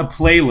want a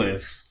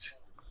playlist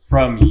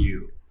from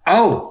you.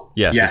 Oh,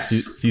 Yes, yes.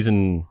 It's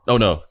season. Oh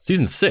no,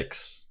 season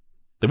 6.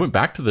 They went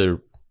back to the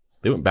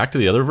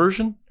other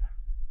version.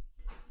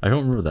 I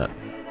don't remember that.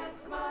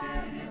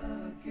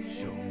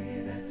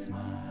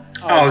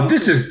 Oh,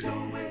 this is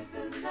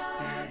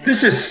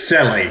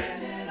silly.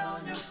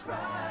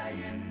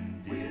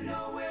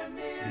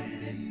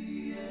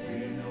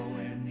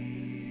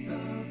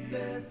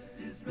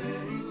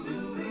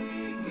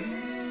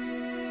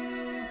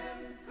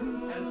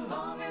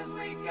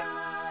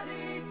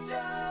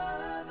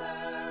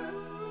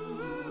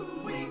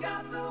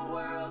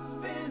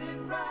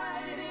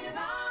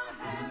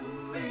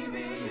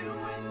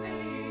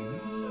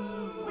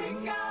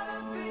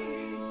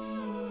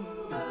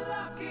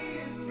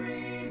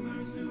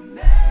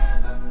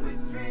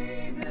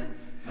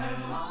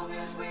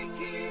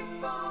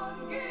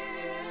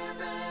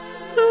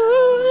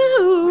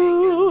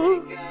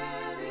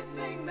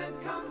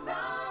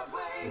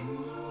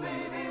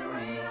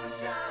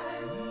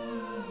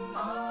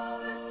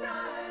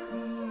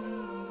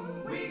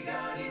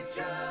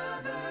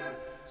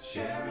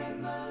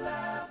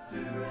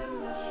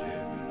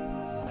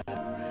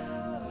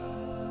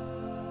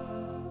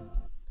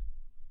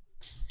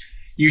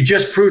 You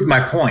just proved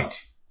my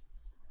point.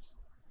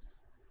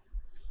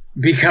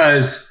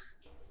 Because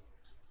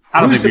I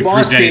don't Who's think the we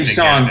Boss proved theme anything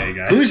song?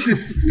 yet, guys.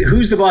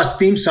 Who's the Boss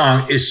theme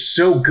song is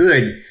so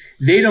good,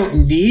 they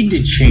don't need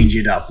to change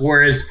it up.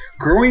 Whereas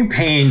Growing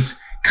Pains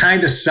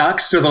kind of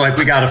sucks, so they're like,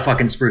 we gotta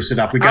fucking spruce it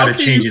up. We gotta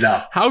change it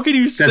up. How can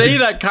you say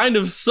that kind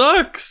of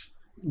sucks?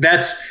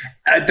 That's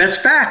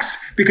facts.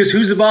 Because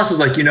Who's the Boss is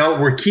like,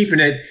 we're keeping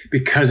it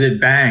because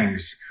it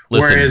bangs.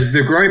 Listen. Whereas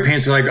the Growing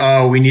Pains are like,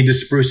 oh, we need to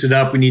spruce it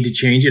up. We need to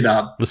change it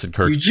up. Listen,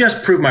 Kirk. You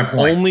just proved my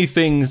point. Only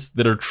things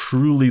that are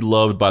truly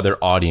loved by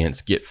their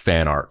audience get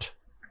fan art.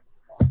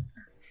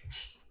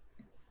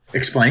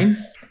 Explain.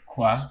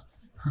 What?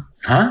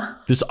 Huh?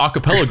 This a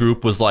cappella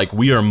group was like,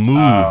 we are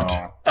moved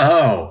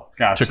Oh.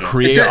 Gotcha. to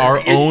create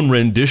our own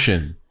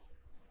rendition.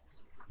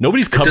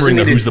 Nobody's doesn't covering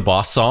the mean Who's it- the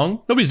Boss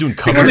song. Nobody's doing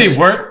Because covers. they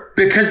weren't.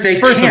 Because they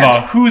First can't.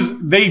 of all,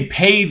 they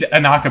paid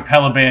an a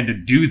cappella band to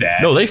do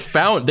that? No,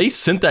 they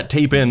sent that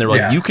tape in. They're like,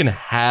 Yeah. you can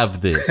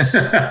have this.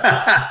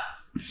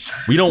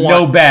 We don't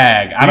no want.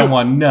 bag. I don't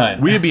want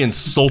none. We would be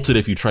insulted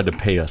if you tried to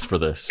pay us for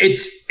this.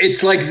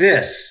 It's like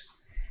this.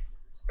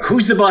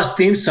 Who's the Boss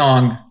theme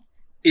song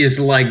is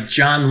like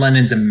John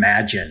Lennon's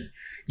Imagine.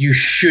 You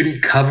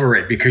shouldn't cover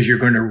it because you're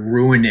going to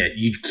ruin it.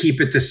 You'd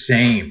keep it the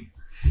same.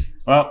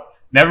 Well,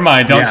 never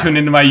mind. Don't Yeah. tune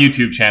into my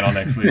YouTube channel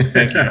next week.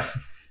 Thank you.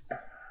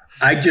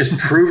 I just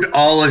proved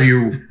all of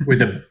you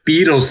with a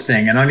Beatles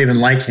thing. I don't even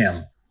like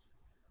him.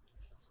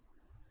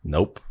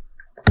 Nope.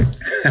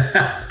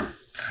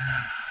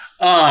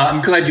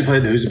 I'm glad you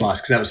played the Who's the Boss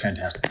because that was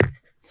fantastic.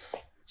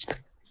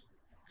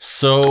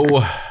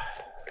 So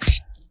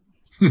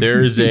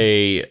there's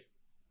a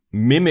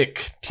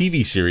Mimic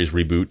TV series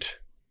reboot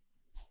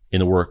in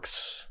the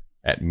works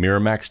at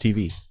Miramax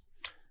TV.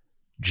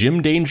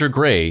 Jim Danger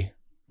Gray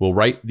will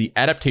write the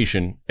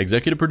adaptation,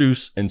 executive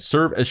produce, and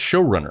serve as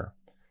showrunner.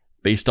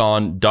 Based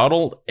on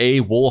Donald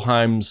A.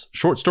 Wollheim's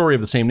short story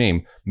of the same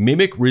name,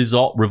 Mimic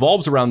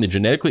revolves around the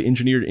genetically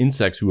engineered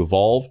insects who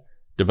evolve,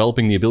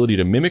 developing the ability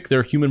to mimic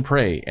their human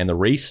prey and the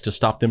race to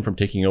stop them from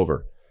taking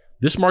over.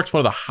 This marks one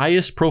of the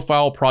highest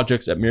profile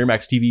projects at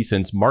Miramax TV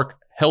since Mark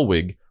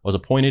Helwig was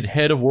appointed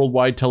head of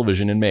worldwide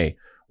television in May,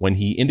 when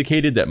he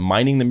indicated that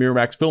mining the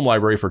Miramax film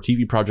library for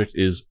TV projects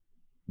is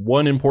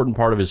one important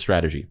part of his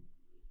strategy.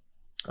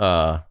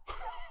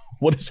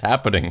 What is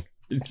happening?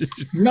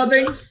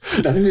 Nothing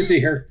to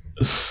see here.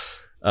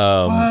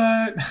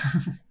 What?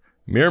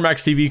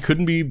 Miramax TV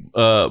couldn't be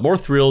more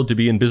thrilled to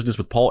be in business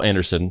with Paul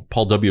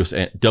W.S.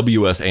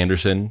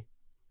 Anderson.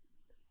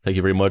 Thank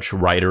you very much,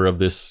 writer of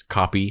this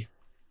copy.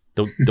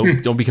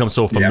 Don't become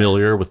so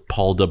familiar with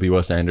Paul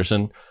W.S.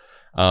 Anderson.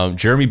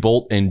 Jeremy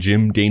Bolt and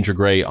Jim Danger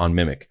Gray on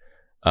Mimic.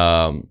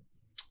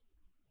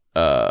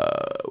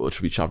 Which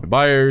will be chopped to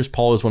buyers.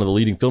 Paul is one of the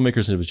leading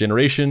filmmakers of his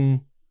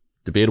generation.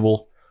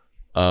 Debatable.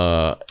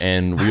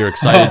 And we are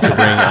excited to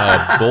bring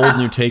a bold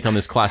new take on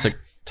this classic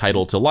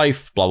title to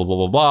life. Blah, blah, blah,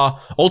 blah, blah.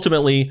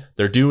 Ultimately,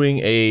 they're doing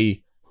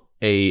a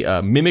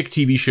Mimic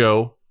TV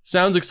show.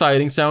 Sounds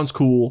exciting. Sounds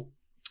cool.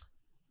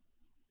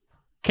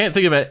 Can't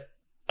think of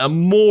a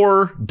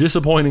more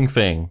disappointing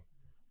thing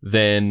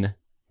than...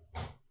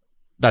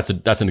 That's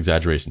an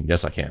exaggeration.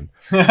 Yes, I can.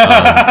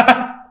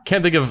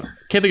 Can't think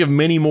of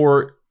many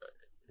more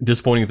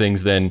disappointing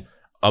things than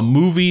a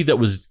movie that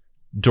was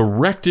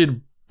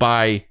directed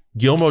by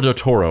Guillermo del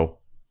Toro,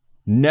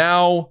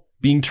 now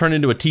being turned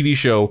into a TV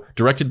show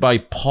directed by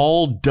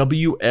Paul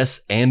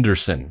W.S.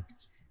 Anderson.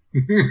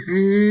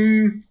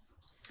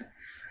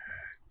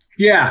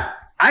 Yeah,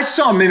 I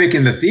saw Mimic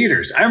in the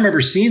theaters. I remember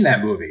seeing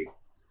that movie.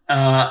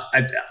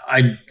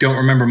 I don't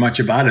remember much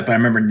about it, but I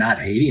remember not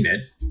hating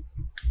it.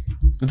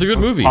 It's a good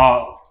movie.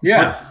 I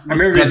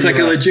remember it's like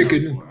a legit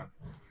good movie.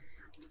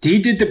 He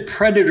did the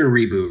Predator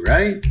reboot,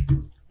 right?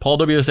 Paul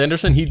W.S.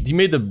 Anderson, he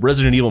made the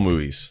Resident Evil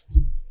movies.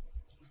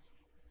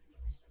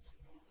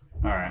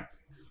 All right.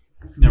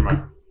 Never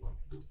mind.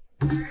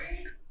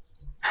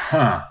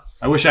 Huh.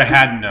 I wish I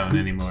hadn't known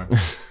anymore.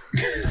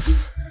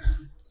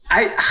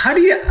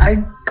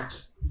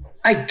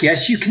 I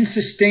guess you can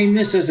sustain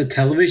this as a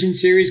television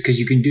series because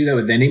you can do that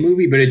with any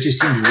movie, but it just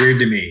seems weird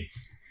to me.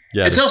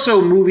 Yeah, it's also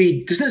a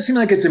movie. Doesn't it seem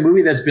like it's a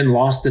movie that's been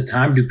lost to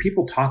time? Do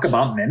people talk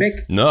about Mimic?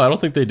 No, I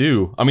don't think they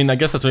do. I mean, I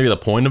guess that's maybe the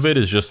point of it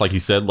is just like you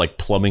said, like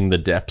plumbing the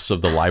depths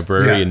of the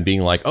library and being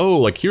like, oh,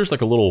 like here's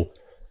like a little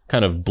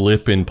kind of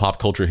blip in pop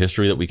culture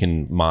history that we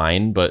can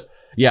mine. But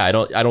yeah, I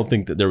don't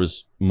think that there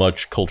was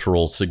much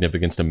cultural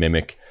significance to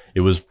Mimic.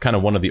 It was kind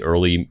of one of the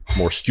early,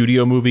 more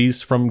studio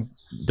movies from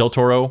Del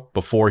Toro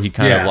before he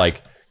kind of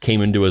like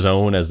came into his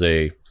own as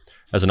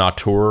an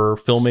auteur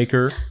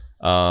filmmaker.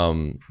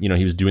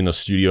 He was doing those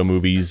studio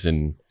movies,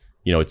 and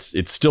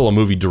it's still a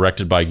movie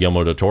directed by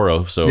Guillermo del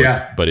Toro. So,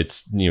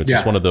 it's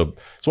just one of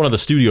the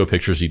studio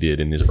pictures he did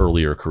in his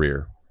earlier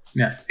career.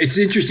 Yeah, it's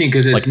interesting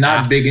because it's like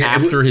not big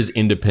after his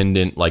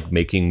independent, like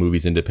making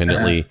movies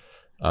independently.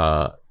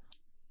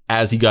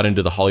 As he got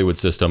into the Hollywood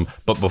system,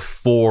 but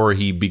before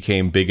he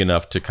became big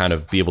enough to kind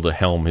of be able to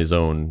helm his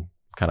own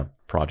kind of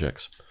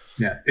projects.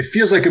 Yeah, it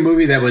feels like a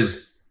movie that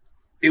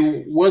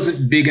it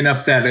wasn't big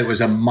enough that it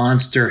was a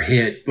monster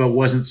hit, but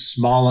wasn't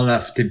small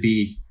enough to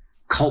be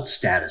cult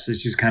status. It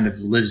just kind of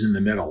lives in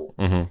the middle.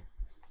 Mm-hmm.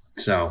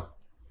 So,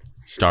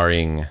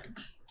 starring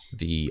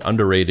the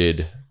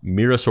underrated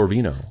Mira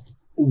Sorvino.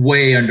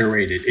 Way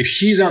underrated. If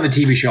she's on the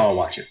TV show, I'll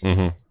watch it.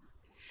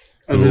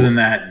 Mm-hmm. Other than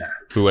that, no.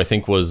 Who I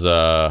think was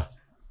her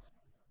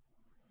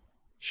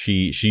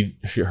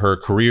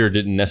career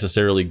didn't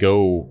necessarily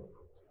go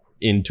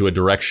into a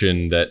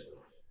direction that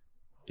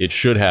it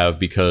should have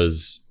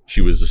because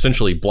she was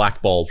essentially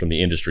blackballed from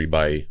the industry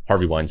by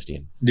Harvey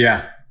Weinstein.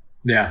 Yeah.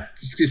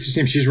 It's the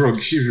same. She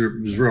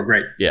was real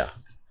great. Yeah.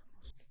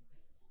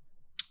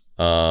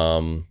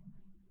 So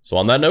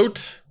on that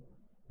note,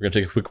 we're gonna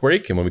take a quick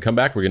break, and when we come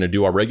back, we're gonna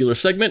do our regular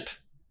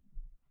segment.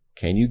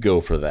 Can you go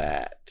for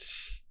that?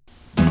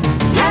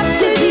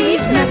 After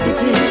these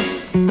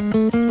messages,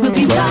 we'll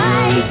be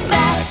right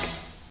back.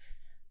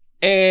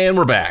 And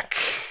we're back.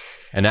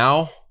 And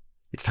now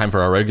it's time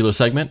for our regular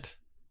segment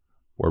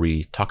where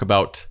we talk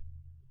about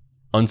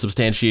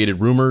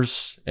unsubstantiated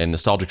rumors and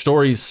nostalgic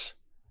stories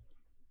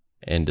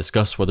and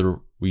discuss whether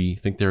we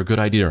think they're a good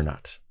idea or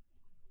not.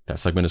 That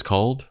segment is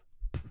called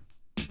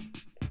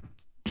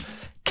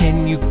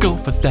Can You Go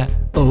For That?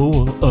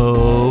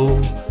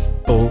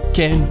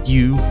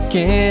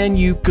 Can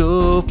you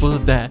go for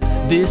that?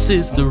 This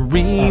is the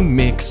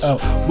remix.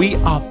 We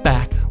are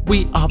back,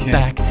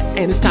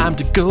 and it's time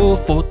to go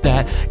for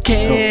that.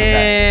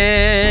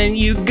 Can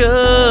you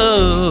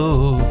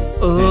go?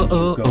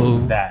 Go for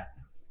that.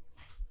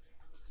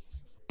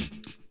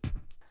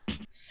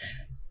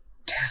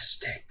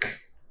 Fantastic.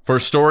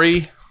 First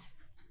story.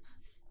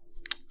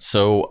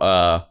 So,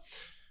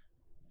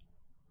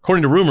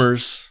 according to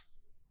rumors,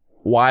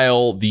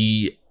 while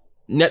the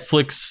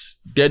Netflix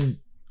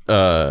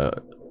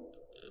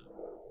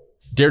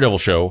Daredevil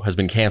show has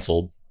been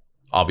canceled,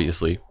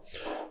 obviously,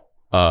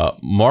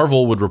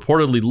 Marvel would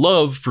reportedly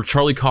love for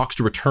Charlie Cox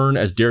to return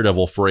as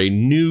Daredevil for a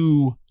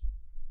new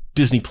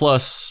Disney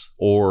Plus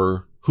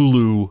or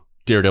Hulu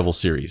Daredevil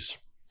series.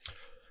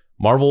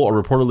 Marvel are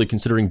reportedly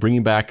considering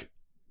bringing back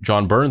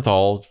Jon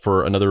Bernthal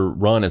for another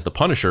run as the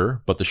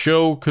Punisher, but the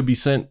show could be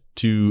sent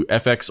to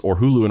FX or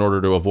Hulu in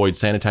order to avoid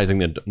sanitizing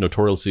the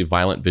notoriously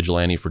violent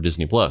vigilante for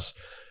Disney Plus.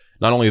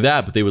 Not only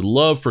that, but they would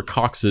love for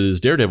Cox's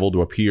Daredevil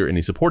to appear in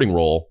a supporting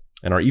role,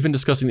 and are even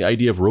discussing the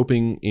idea of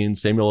roping in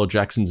Samuel L.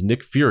 Jackson's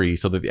Nick Fury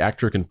so that the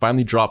actor can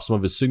finally drop some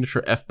of his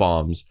signature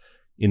F-bombs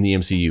in the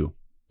MCU.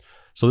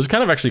 So there's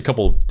kind of actually a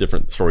couple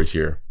different stories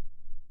here.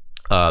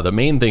 The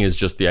main thing is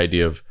just the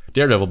idea of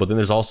Daredevil, but then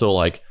there's also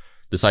like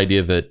this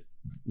idea that,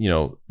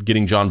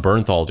 getting Jon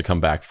Bernthal to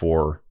come back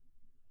for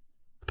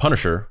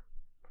Punisher,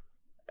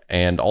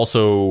 and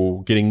also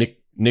getting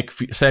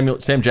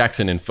Sam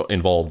Jackson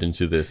involved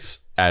into this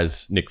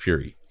as Nick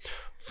Fury.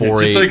 So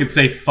he could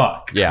say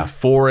fuck. Yeah,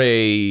 for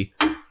a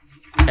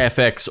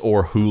FX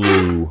or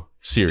Hulu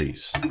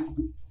series. Did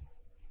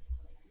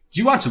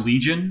you watch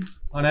Legion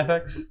on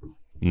FX?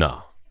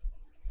 No.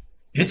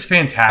 It's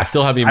fantastic. I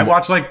still haven't even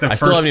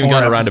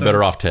gotten around to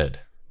Better Off Ted.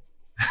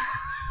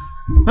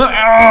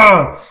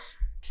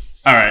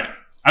 All right.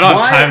 I don't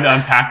have time to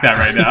unpack that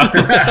right now.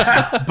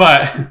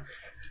 But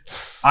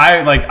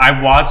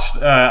I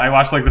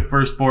watched like the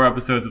first 4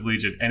 episodes of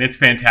Legion, and it's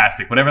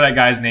fantastic. Whatever that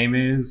guy's name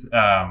is,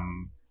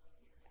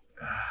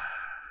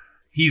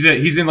 He's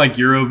in like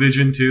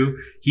Eurovision too.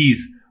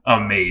 He's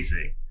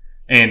amazing,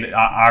 and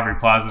Aubrey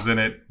Plaza's in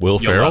it. Will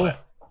You'll Ferrell? love it.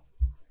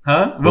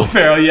 Huh? Will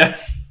Ferrell?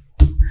 Yes.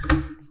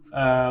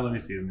 Let me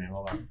see his name.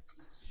 Hold on.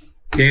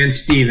 Dan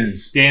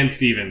Stevens. Dan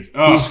Stevens.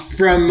 Oh, He's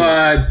from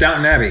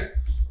Downton Abbey.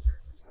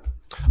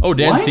 Oh,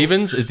 Dan What?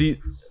 Stevens? Is he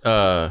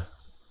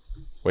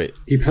wait.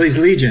 He plays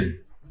Legion.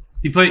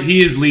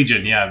 He is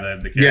Legion. Yeah,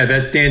 the character. Yeah,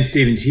 that's Dan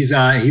Stevens.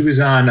 He was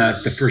on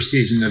the first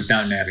season of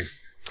Downton Abbey.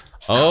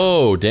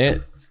 Oh,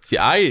 Dan. See,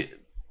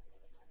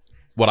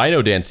 what I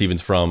know Dan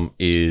Stevens from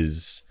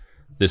is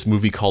this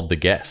movie called The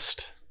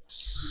Guest.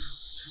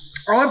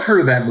 Oh, I've heard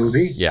of that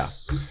movie. Yeah.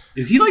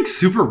 Is he like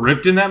super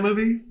ripped in that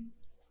movie?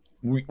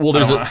 Well,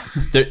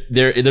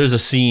 there's a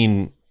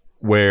scene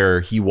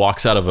where he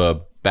walks out of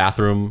a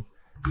bathroom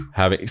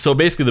so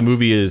basically the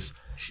movie is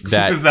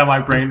that This is how my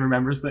brain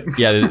remembers things.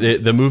 yeah,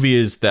 the movie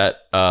is that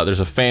there's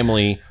a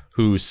family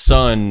whose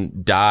son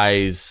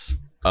dies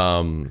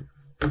in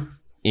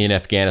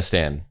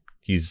Afghanistan.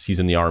 He's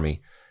in the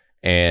army,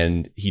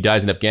 and he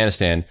dies in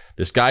Afghanistan.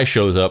 This guy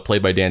shows up,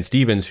 played by Dan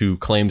Stevens, who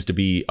claims to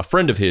be a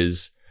friend of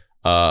his,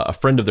 a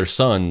friend of their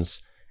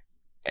son's,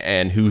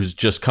 and who's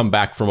just come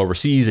back from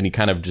overseas, and he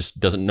kind of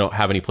just doesn't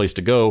have any place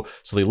to go.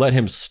 So they let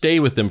him stay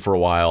with them for a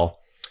while.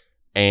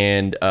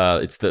 And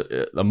it's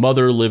the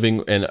mother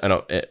living and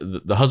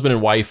the husband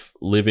and wife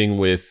living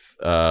with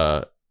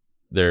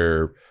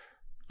their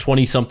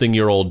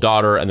 20-something-year-old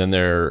daughter and then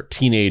their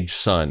teenage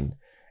son.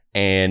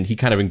 And he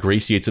kind of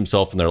ingratiates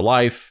himself in their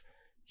life.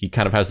 He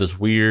kind of has this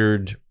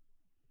weird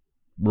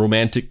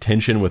romantic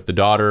tension with the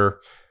daughter.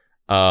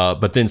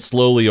 But then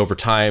slowly over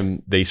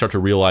time, they start to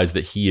realize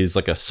that he is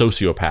like a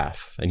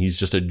sociopath and he's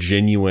just a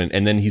genuine.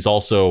 And then he's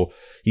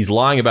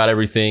lying about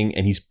everything,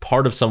 and he's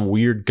part of some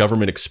weird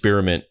government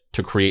experiment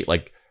to create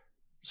like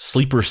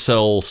sleeper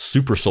cell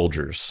super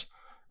soldiers.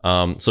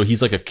 So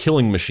he's like a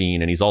killing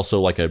machine, and he's also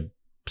like a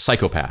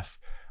psychopath.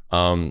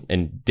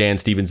 And Dan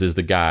Stevens is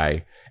the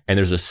guy. And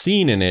there's a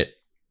scene in it,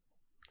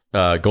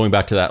 going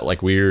back to that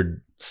like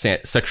weird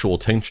sexual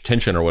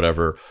tension or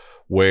whatever,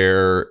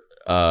 where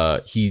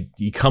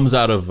he comes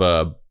out of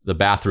the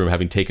bathroom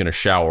having taken a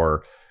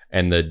shower,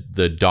 and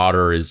the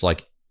daughter is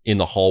like in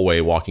the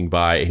hallway walking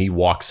by, and he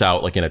walks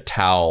out like in a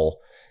towel,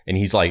 and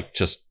he's like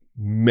just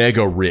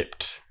mega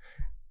ripped,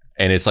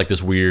 and it's like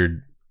this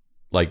weird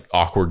like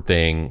awkward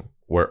thing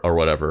or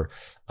whatever.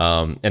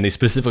 And they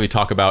specifically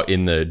talk about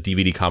in the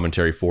DVD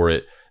commentary for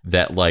it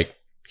that like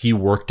he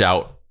worked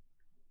out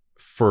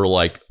for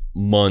like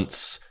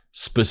months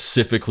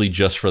specifically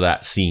just for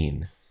that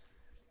scene.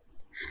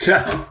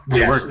 Yes,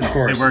 It worked. of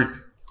course. It worked.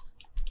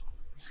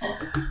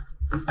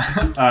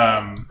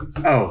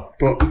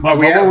 But What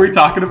were we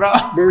talking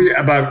about?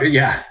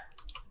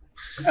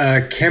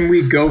 Can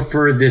we go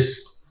for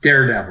this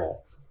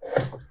Daredevil?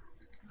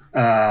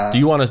 Do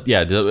you want to?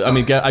 Yeah, I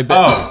mean, I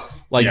bet.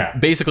 Like yeah.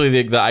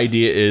 basically, the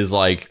idea is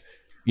like,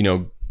 you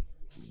know,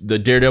 the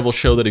Daredevil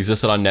show that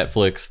existed on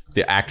Netflix.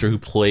 The actor who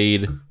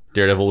played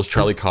Daredevil was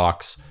Charlie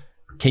Cox.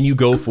 Can you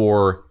go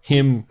for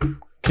him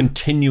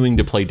continuing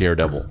to play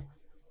Daredevil?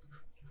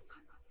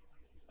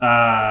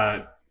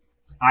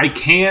 I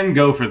can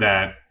go for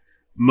that,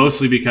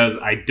 mostly because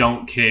I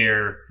don't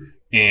care,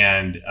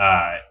 and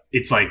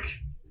it's like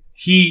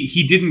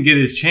he didn't get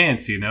his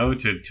chance, you know,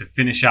 to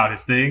finish out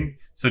his thing.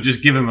 So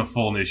just give him a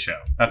full new show.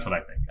 That's what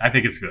I think. I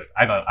think it's good.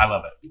 I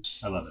love it.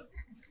 I love it.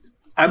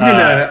 I'm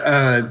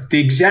gonna the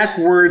exact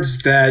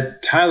words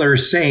that Tyler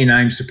is saying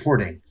I'm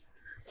supporting.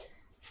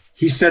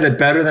 He said it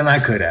better than I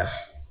could have.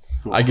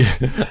 Cool.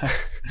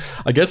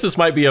 I guess this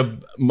might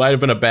have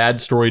been a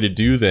bad story to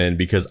do then,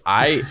 because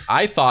I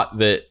thought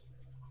that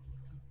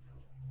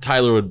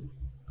Tyler would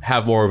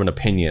have more of an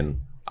opinion.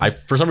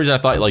 For some reason I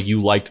thought like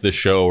you liked the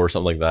show or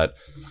something like that.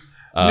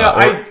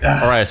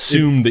 I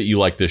assumed that you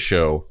liked this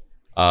show.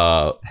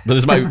 But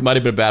this might have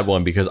been a bad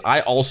one, because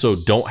I also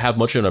don't have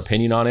much of an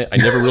opinion on it. I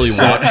never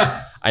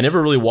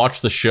really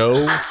watched the show.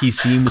 He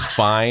seems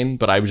fine,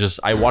 but I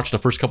watched the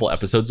first couple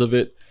episodes of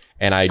it,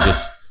 and I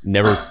just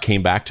never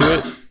came back to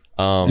it.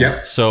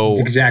 Yep. So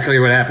that's exactly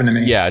what happened to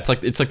me. yeah, it's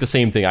like the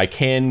same thing. I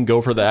can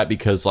go for that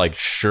because like,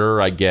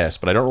 sure, I guess,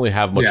 but I don't really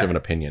have much of an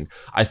opinion.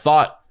 I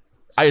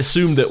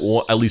assumed that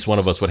at least one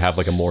of us would have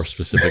like a more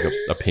specific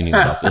opinion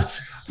about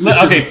this.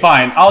 Okay,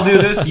 fine. I'll do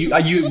this.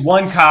 You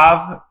one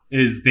cav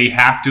is they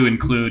have to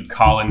include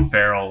Colin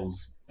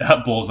Farrell's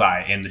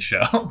Bullseye in the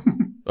show.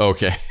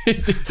 Okay.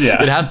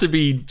 Yeah. It has to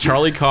be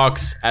Charlie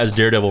Cox as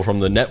Daredevil from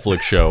the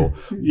Netflix show,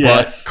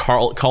 Yes.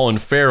 but Colin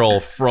Farrell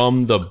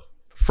from the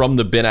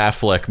Ben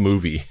Affleck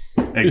movie.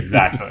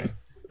 Exactly.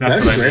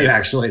 That's what I great, mean.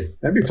 actually.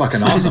 That'd be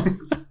fucking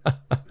awesome.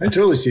 I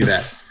totally see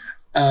that.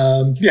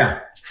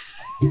 Yeah.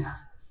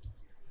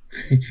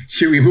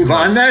 Should we move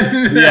on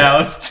then? Yeah,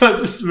 let's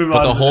just move on.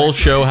 But the to whole next.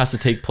 show has to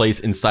take place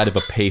inside of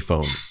a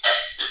payphone.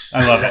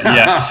 I love it.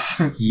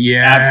 Yes.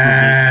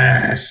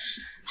 Yes.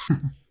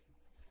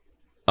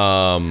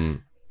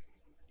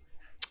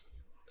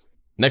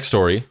 Next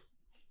story.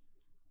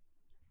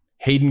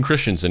 Hayden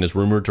Christensen is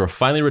rumored to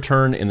finally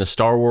return in a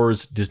Star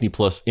Wars Disney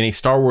Plus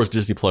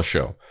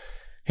show.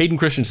 Hayden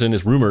Christensen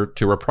is rumored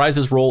to reprise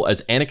his role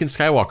as Anakin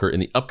Skywalker in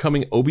the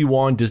upcoming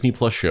Obi-Wan Disney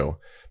Plus show.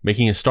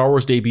 Making his Star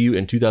Wars debut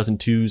in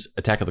 2002's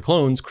Attack of the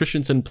Clones,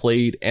 Christensen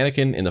played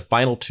Anakin in the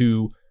final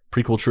 2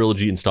 prequel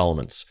trilogy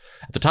installments.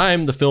 At the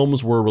time the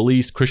films were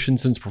released,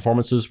 Christensen's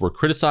performances were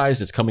criticized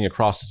as coming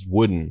across as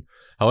wooden.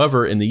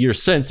 However, in the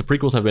years since, the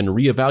prequels have been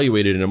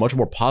reevaluated in a much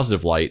more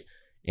positive light,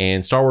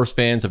 and Star Wars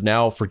fans have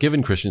now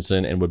forgiven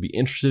Christensen and would be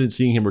interested in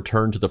seeing him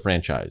return to the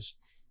franchise.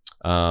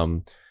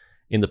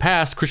 In the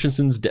past,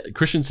 Christensen's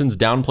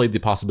downplayed the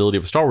possibility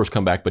of a Star Wars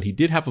comeback, but he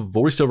did have a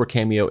voiceover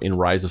cameo in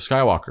Rise of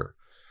Skywalker.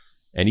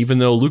 And even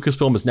though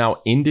Lucasfilm has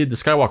now ended the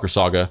Skywalker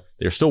saga,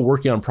 they're still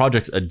working on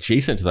projects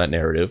adjacent to that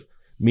narrative,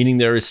 meaning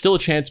there is still a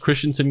chance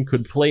Christensen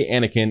could play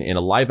Anakin in a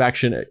live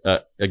action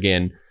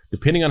again,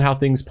 depending on how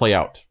things play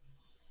out.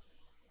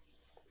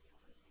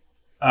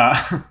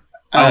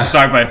 I'll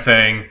start by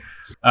saying,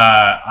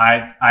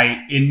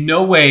 I in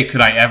no way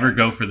could I ever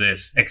go for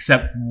this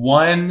except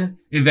one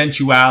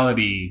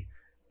eventuality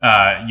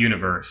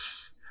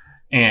universe,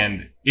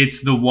 and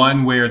it's the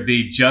one where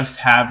they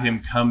just have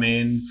him come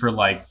in for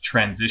like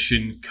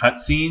transition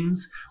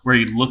cutscenes where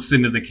he looks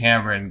into the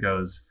camera and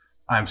goes,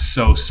 "I'm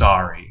so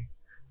sorry.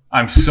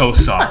 I'm so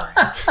sorry."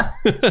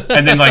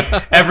 And then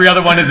like every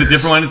other one is a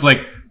different one. It's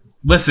like,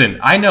 listen,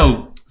 I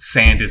know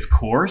sand is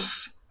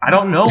coarse. I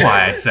don't know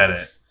why I said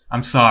it.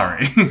 I'm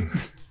sorry.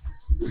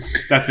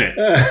 That's it.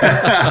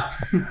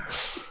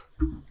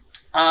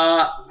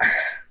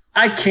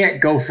 I can't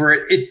go for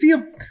it.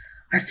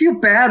 I feel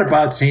bad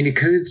about saying it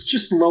because it's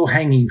just low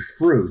hanging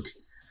fruit.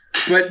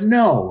 But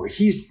no,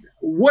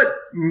 what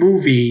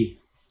movie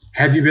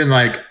have you been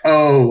like,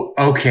 oh,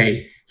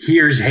 okay,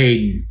 here's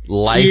Hayden.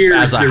 Life Here's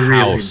as a the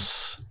real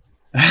house.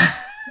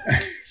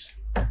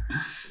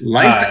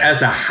 Life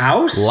as a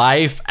house?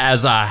 Life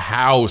as a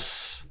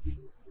house.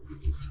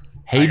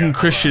 Hayden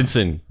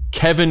Christensen,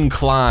 Kevin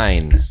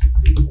Kline.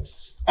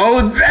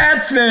 Oh,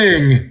 that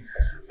thing.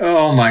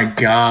 Oh my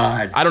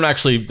God. I don't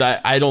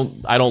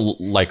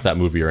like that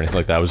movie or anything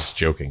like that. I was just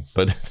joking,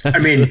 but I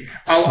mean,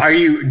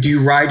 do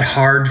you ride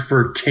hard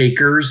for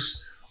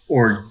Takers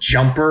or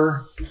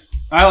Jumper?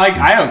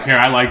 I don't care.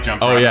 I like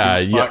Jumper. oh yeah,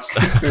 yeah.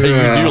 You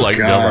do like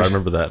gosh. Jumper. I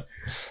remember that.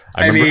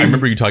 I mean,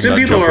 remember you talking some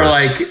about people Jumper. are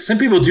like, some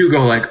people do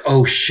go like,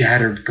 oh,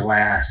 Shattered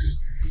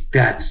Glass.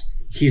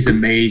 He's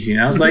amazing.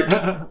 I was like,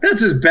 that's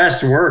his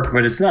best work,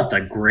 but it's not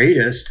the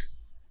greatest.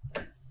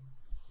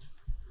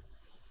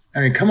 I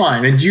mean, come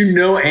on. And do you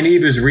know any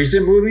of his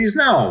recent movies?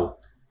 No.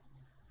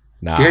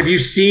 Nah. Have you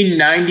seen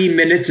 90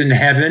 Minutes in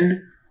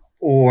Heaven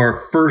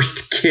or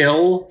First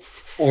Kill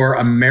or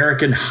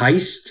American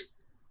Heist?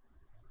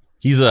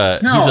 He's a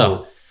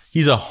No.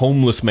 he's a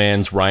homeless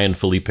man's Ryan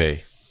Felipe.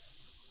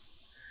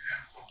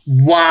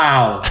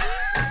 Wow.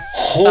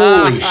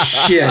 Holy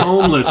shit.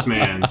 Homeless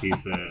man, he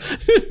said.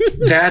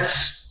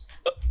 That's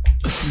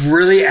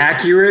really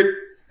accurate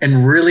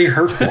and really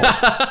hurtful.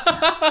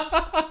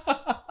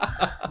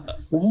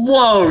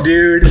 Whoa,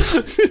 dude.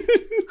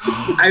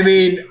 I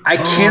mean, I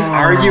can't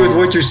argue with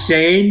what you're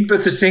saying, but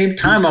at the same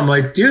time, I'm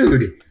like,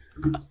 dude,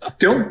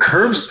 don't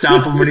curb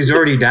stomp him when he's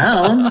already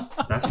down.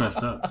 That's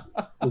messed up.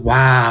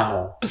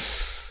 Wow.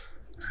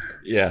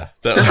 Yeah,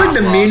 That's like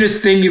the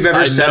meanest thing you've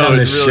ever said on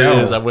this really show.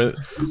 is.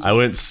 I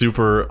went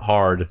super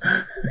hard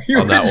You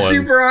on that went one.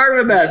 super hard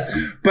with that.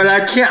 But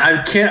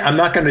I'm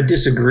not going to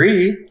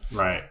disagree.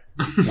 Right.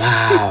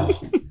 Wow.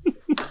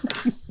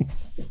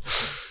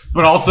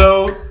 But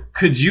also,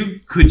 could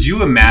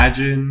you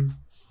imagine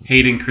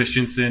Hayden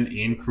Christensen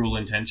in Cruel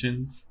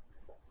Intentions?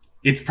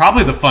 It's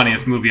probably the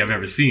funniest movie I've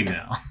ever seen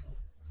now.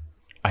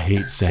 I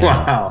hate Sam.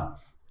 Wow.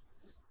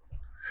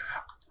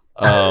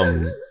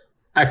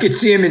 I could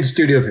see him in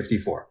Studio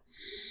 54.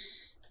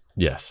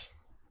 Yes.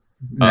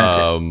 That's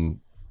it.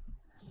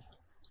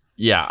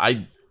 Yeah,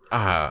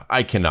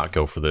 I cannot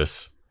go for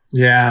this.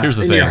 Yeah. Here's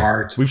the in thing. Your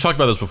heart. We've talked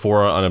about this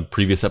before on a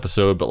previous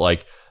episode, but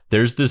like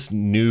there's this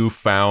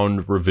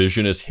newfound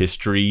revisionist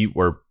history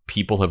where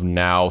people have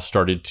now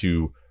started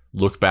to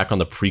look back on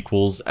the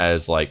prequels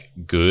as like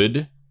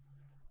good.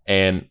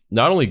 And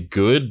not only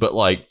good, but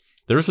like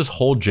there's this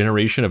whole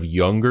generation of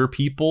younger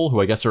people who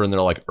I guess are in their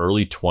like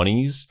early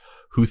 20s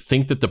who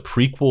think that the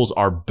prequels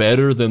are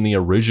better than the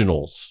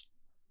originals.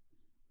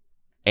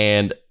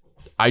 And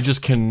I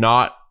just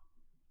cannot,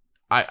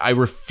 I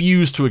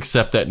refuse to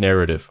accept that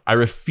narrative. I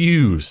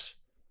refuse.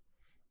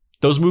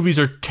 Those movies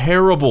are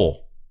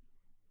terrible.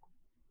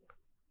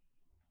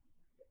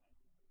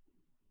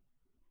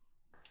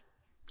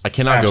 I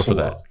cannot go for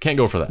that. Can't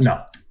go for that.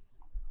 No.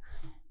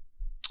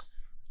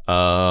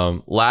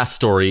 Last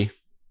story.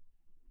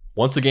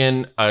 Once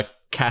again, a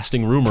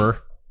casting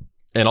rumor,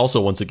 and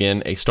also once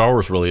again a Star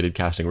Wars related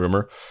casting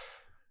rumor.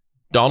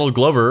 Donald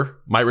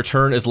Glover might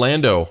return as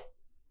Lando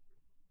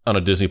on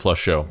a Disney Plus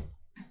show.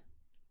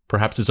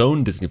 Perhaps his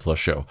own Disney Plus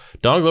show.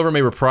 Donald Glover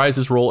may reprise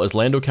his role as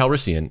Lando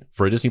Calrissian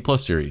for a Disney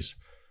Plus series.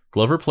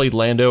 Glover played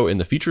Lando in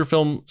the feature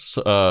film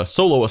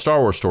Solo: A Star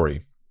Wars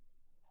Story.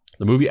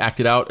 The movie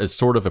acted out as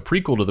sort of a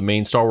prequel to the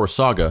main Star Wars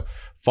saga,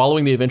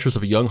 following the adventures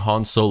of a young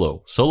Han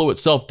Solo. Solo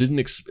itself didn't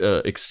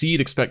exceed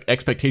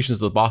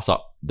expectations at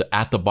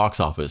the box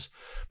office,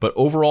 but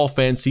overall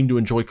fans seem to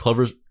enjoy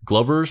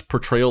Glover's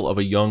portrayal of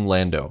a young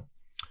Lando.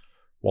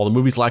 While the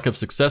movie's lack of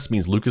success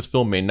means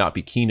Lucasfilm may not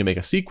be keen to make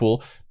a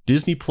sequel,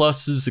 Disney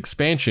Plus's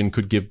expansion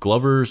could give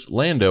Glover's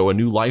Lando a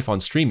new life on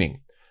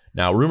streaming.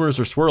 Now, rumors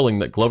are swirling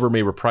that Glover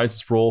may reprise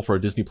his role for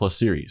a Disney Plus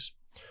series.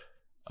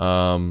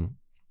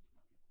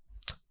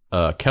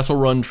 Kessel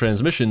Run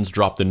Transmissions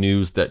dropped the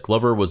news that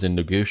Glover was in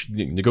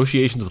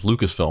negotiations with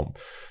Lucasfilm.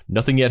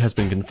 Nothing yet has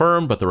been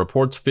confirmed, but the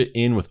reports fit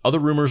in with other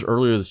rumors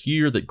earlier this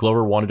year that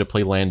Glover wanted to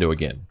play Lando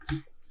again.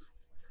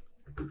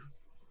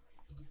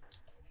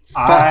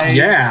 Fuck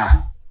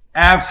yeah.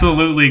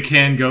 Absolutely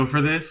can go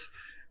for this.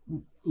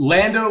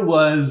 Lando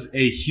was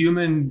a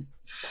human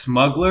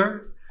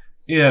smuggler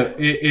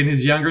in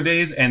his younger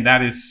days, and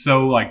that is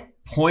so like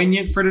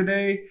poignant for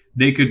today.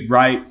 They could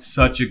write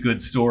such a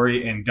good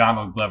story, and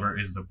Donald Glover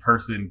is the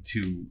person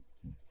to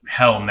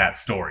helm that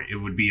story. It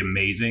would be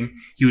amazing.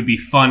 He would be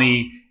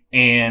funny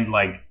and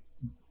like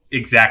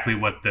exactly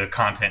what the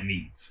content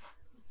needs.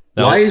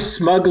 Why is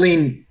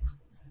smuggling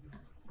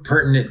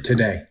pertinent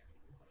today?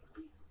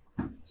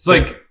 It's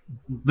like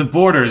the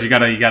borders. You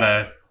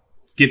gotta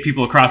get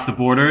people across the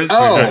borders.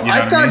 Oh, you know I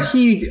what thought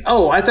mean?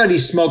 I thought he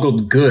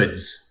smuggled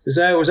goods. Was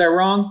I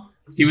wrong?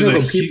 He was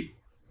smuggled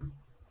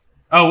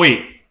Oh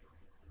wait,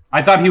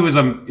 I thought he was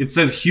it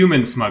says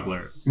human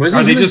smuggler. Was he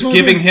Are they human just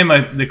smuggler? giving him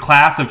the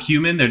class of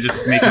human? They're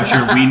just making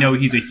sure we know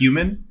he's a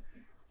human.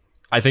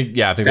 I think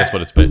that's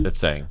what it's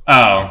saying.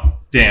 Oh,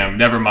 damn!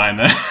 Never mind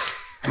that.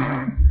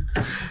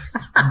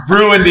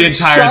 Ruined the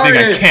entire thing.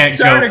 I can't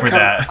go for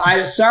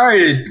that.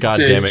 Sorry God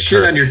to damn it, shit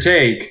Kirk. on your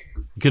take.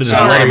 You could have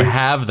just let him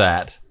have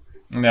that.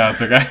 No,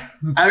 it's okay.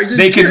 I was just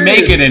They can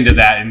make curious. it into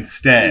that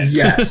instead.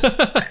 Yes.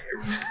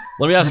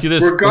 Let me ask you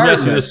this. Let me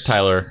ask you this,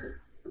 Tyler.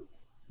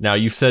 Now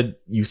you said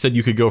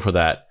you could go for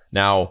that.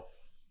 Now,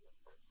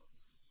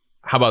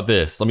 how about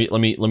this? Let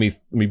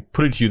me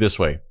put it to you this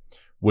way.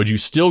 Would you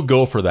still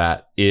go for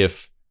that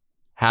if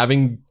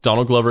having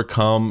Donald Glover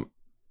come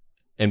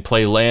and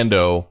play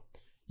Lando,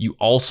 you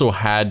also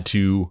had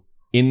to,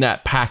 in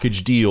that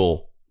package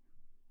deal,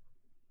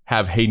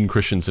 have Hayden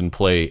Christensen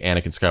play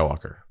Anakin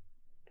Skywalker?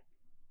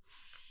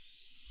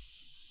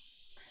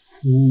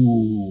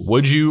 Ooh.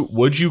 Would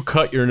you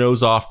cut your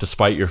nose off to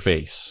spite your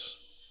face?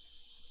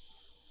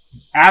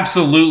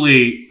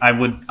 Absolutely, I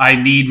would. I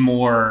need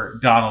more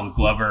Donald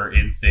Glover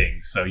in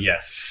things. So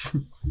yes.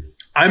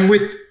 I'm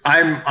with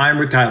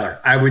Tyler.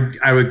 I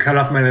would cut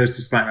off my nose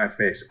to spite my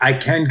face. I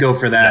can go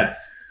for that.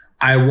 Yes.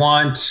 I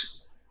want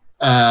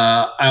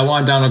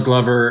Donald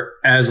Glover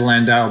as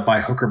Landau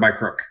by hook or by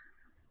crook.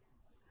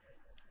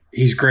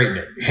 He's great in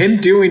it.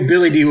 Him doing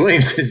Billy D.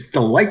 Williams is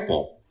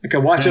delightful. I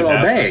can watch it all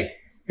Fantastic. day.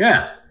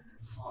 Yeah.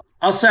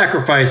 I'll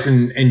sacrifice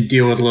and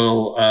deal with a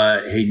little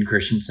Hayden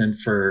Christensen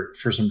for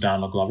some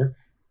Donald Glover.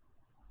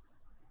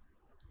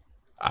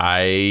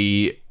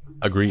 I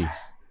agree.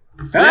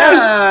 Look at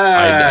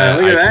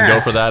I that. can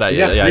go for that.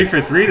 Yeah, 3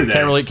 for 3 today.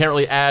 Can't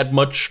really add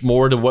much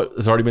more to what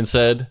has already been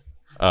said.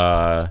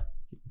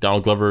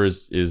 Donald Glover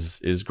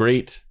is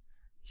great.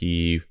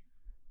 He,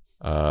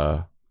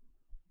 I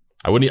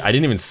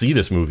didn't even see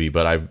this movie,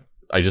 but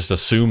I just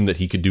assumed that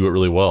he could do it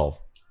really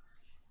well.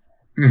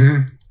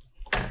 Mm-hmm.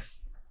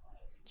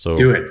 So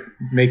Do it.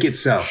 Make it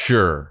so.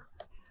 Sure.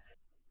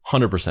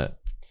 100%.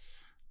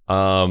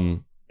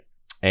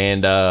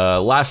 And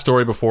last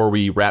story before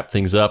we wrap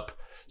things up.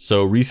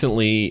 So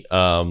recently,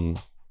 Paul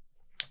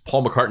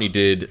McCartney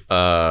did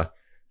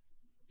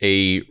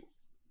a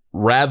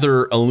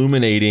rather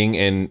illuminating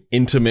and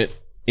intimate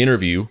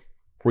interview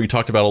where he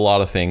talked about a lot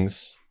of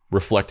things,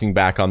 reflecting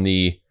back on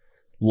the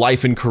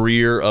life and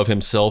career of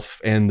himself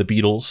and the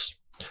Beatles.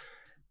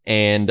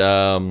 And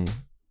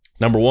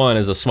number one,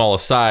 as a small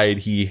aside,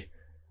 he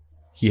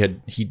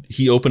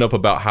opened up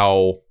about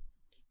how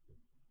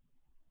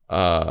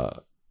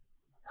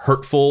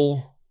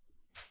hurtful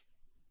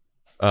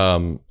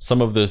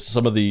some of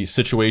the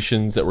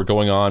situations that were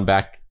going on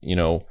back, in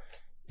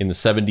the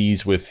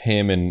 70s with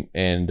him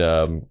and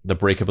the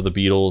breakup of the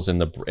Beatles and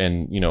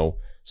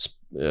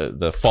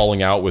the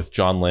falling out with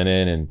John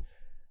Lennon,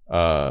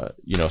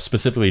 and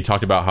specifically he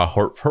talked about how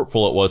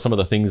hurtful it was, some of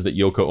the things that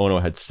Yoko Ono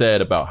had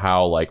said about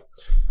how like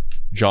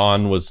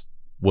John was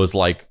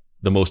like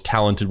the most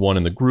talented one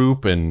in the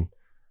group, and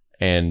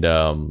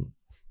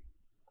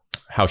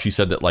how she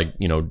said that, like,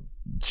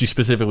 she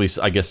specifically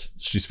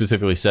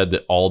said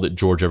that all that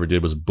George ever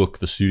did was book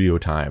the studio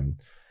time,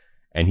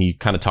 and he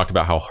kind of talked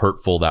about how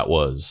hurtful that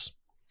was.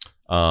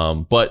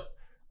 But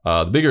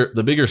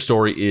the bigger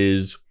story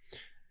is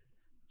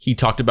he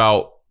talked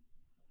about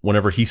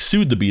whenever he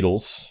sued the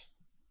Beatles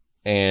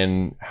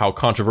and how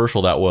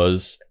controversial that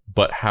was,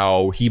 but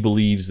how he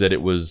believes that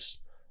it was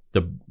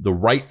the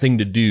right thing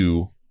to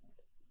do,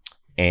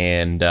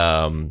 and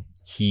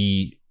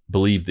he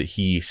believed that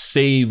he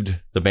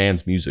saved the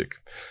band's music.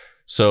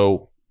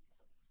 So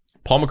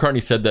Paul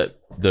McCartney said that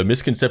the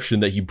misconception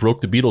that he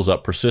broke the Beatles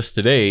up persists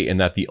today, and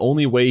that the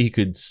only way he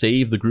could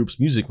save the group's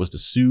music was to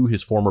sue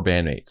his former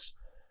bandmates.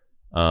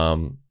 I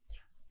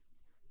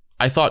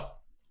was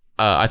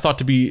thought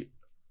to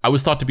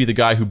be the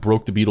guy who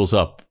broke the Beatles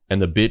up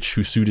and the bitch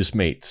who sued his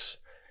mates.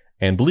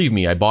 And believe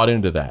me, I bought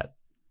into that,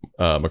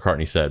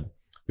 McCartney said.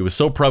 It was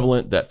so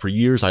prevalent that for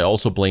years I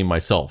also blamed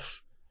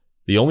myself.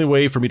 The only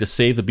way for me to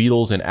save the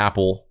Beatles and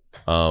Apple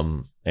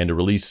and to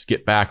release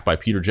Get Back by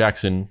Peter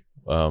Jackson,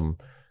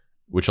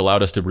 which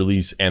allowed us to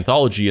release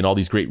Anthology and all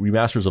these great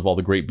remasters of all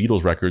the great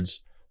Beatles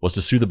records, was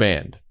to sue the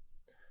band.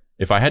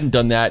 If I hadn't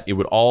done that, it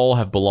would all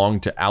have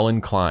belonged to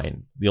Alan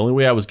Klein. The only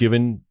way I was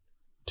given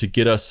to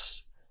get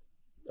us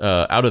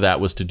out of that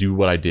was to do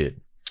what I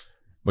did.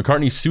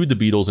 McCartney sued the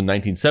Beatles in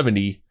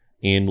 1970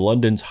 in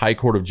London's High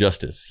Court of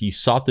Justice. He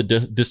sought the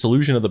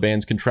dissolution of the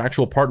band's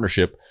contractual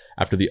partnership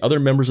after the other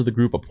members of the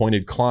group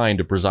appointed Klein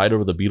to preside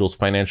over the Beatles'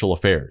 financial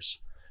affairs.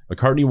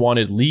 McCartney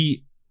wanted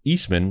Lee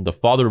Eastman, the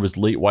father of his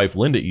late wife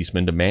Linda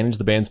Eastman, to manage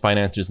the band's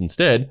finances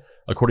instead,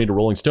 according to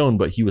Rolling Stone,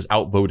 but he was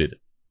outvoted.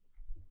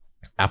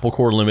 Apple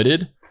Corps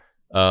Limited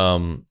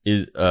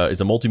is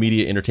a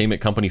multimedia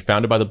entertainment company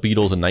founded by the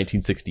Beatles in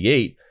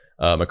 1968.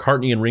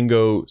 McCartney and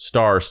Ringo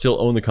Starr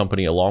still own the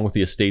company along with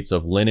the estates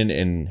of Lennon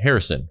and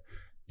Harrison.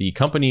 The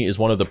company is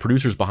one of the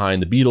producers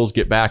behind The Beatles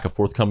Get Back, a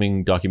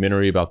forthcoming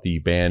documentary about the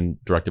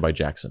band directed by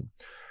Jackson.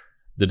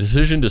 The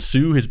decision to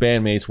sue his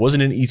bandmates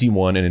wasn't an easy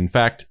one, and in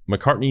fact,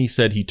 McCartney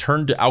said he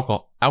turned to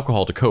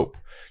alcohol to cope,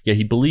 yet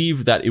he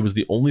believed that it was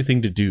the only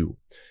thing to do.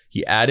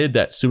 He added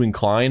that suing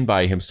Klein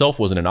by himself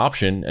wasn't an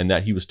option, and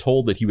that he was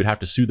told that he would have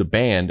to sue the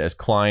band as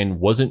Klein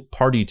wasn't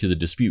party to the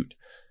dispute.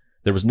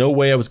 There was no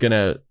way I was going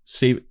to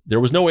save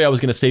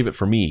it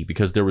for me,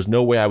 because there was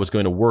no way I was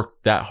going to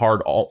work that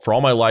hard for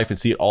all my life and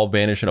see it all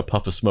vanish in a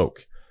puff of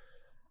smoke.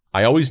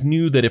 I always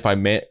knew that if I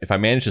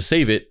managed to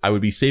save it, I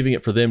would be saving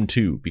it for them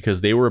too,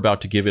 because they were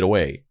about to give it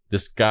away.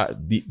 This guy,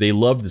 they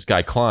loved this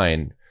guy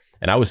Klein,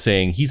 and I was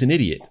saying he's an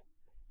idiot.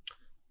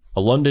 A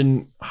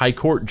London High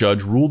Court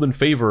judge ruled in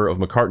favor of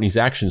McCartney's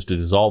actions to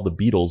dissolve the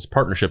Beatles'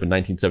 partnership in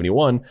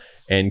 1971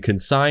 and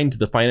consigned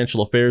the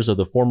financial affairs of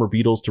the former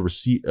Beatles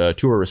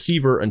to a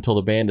receiver until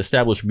the band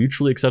established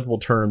mutually acceptable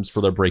terms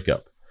for their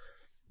breakup.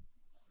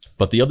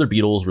 But the other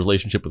Beatles'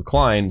 relationship with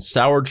Klein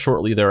soured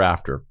shortly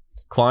thereafter.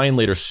 Klein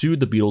later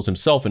sued the Beatles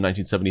himself in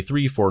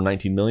 1973 for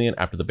 $19 million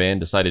after the band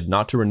decided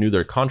not to renew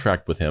their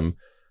contract with him,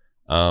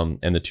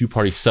 and the two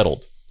parties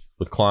settled,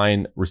 with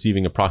Klein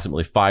receiving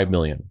approximately $5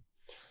 million.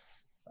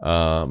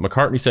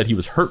 McCartney said he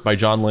was hurt by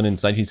John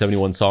Lennon's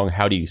 1971 song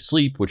How Do You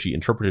Sleep, which he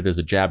interpreted as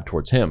a jab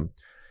towards him.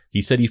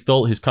 He said he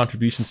felt his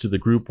contributions to the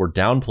group were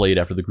downplayed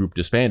after the group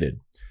disbanded.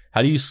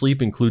 How Do You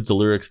Sleep includes the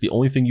lyrics, "The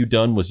only thing you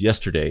done was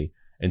yesterday,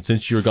 and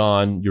since you're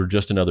gone, you're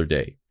just another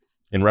day,"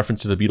 in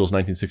reference to the Beatles'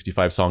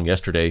 1965 song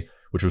Yesterday,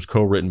 which was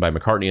co-written by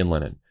McCartney and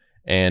Lennon,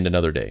 and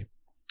Another Day.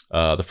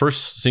 The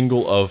first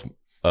single of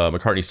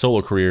McCartney's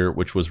solo career,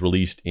 which was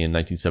released in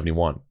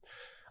 1971.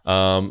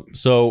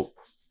 So,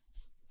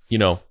 you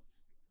know,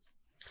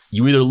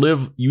 you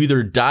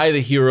either die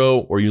the hero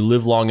or you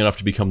live long enough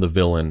to become the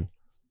villain,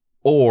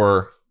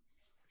 or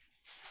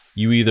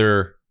you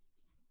either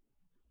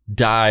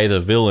die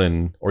the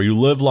villain or you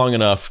live long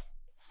enough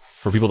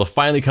for people to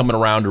finally come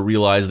around to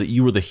realize that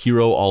you were the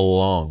hero all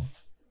along.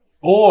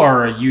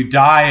 Or you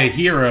die a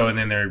hero and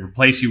then they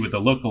replace you with a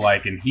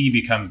lookalike and he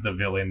becomes the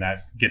villain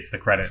that gets the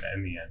credit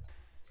in the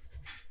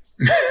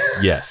end.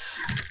 Yes.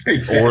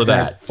 Or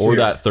that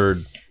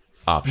third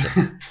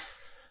option.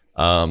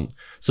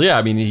 So yeah,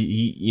 I mean,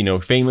 he you know,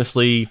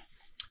 famously,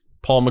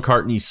 Paul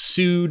McCartney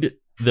sued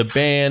the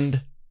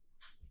band,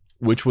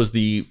 which was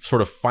the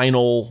sort of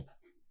final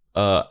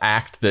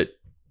act that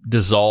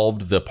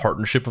dissolved the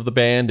partnership of the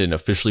band and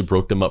officially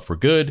broke them up for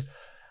good.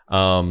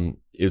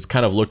 It was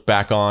kind of looked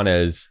back on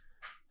as,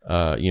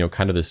 you know,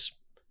 kind of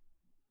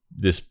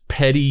this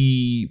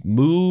petty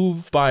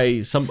move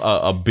by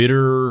a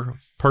bitter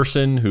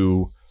person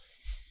who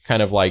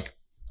kind of like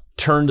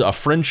turned a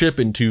friendship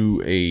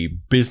into a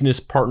business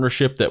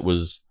partnership that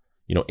was,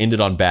 you know, ended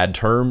on bad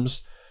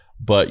terms.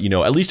 But, you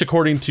know, at least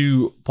according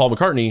to Paul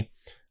McCartney,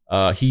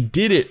 he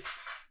did it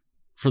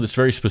for this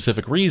very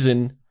specific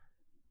reason,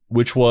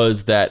 which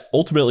was that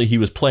ultimately he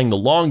was playing the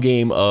long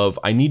game of,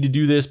 I need to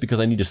do this because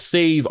I need to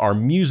save our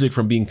music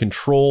from being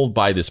controlled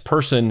by this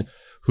person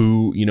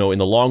who, you know, in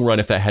the long run,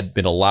 if that had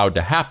been allowed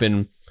to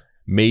happen,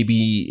 maybe,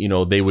 you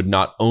know, they would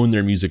not own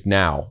their music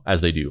now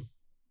as they do.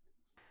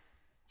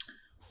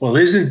 Well,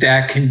 isn't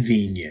that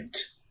convenient?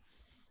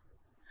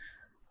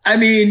 I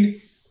mean,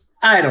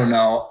 I don't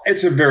know.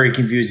 It's a very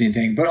confusing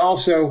thing, but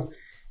also,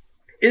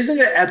 isn't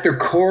it at the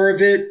core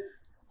of it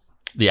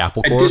the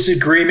Apple a Core?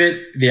 disagreement?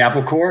 The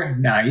Apple Core,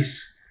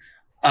 nice.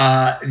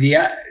 At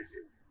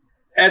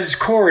its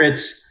core,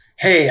 it's,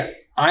 hey,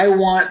 I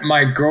want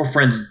my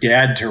girlfriend's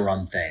dad to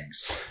run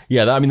things.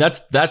 Yeah, I mean,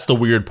 that's the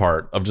weird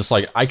part of just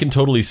like, I can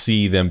totally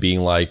see them being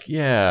like,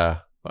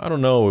 yeah, I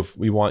don't know if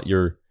we want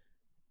your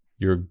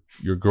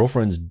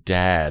girlfriend's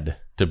dad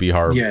to be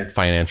our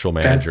financial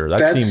manager.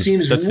 That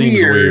seems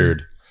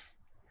weird.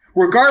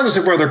 regardless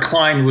of whether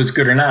Klein was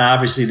good or not,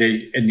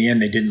 obviously in the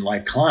end they didn't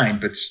like Klein,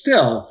 but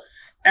still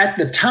at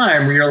the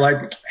time where you're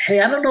like,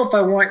 hey, I don't know if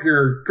I want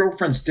your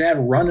girlfriend's dad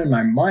running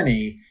my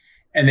money.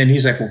 And then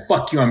he's like, well,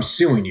 fuck you, I'm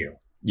suing you.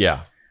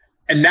 Yeah.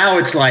 And now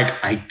it's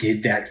like, I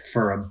did that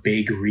for a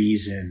big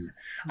reason.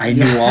 I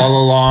knew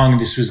all along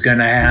this was going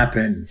to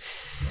happen.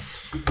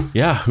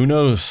 Yeah, who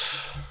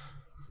knows?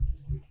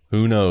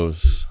 Who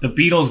knows? The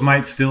Beatles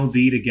might still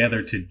be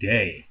together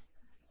today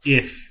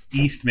if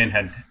Eastman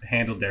had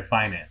handled their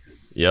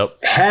finances.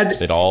 Yep.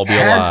 They'd all be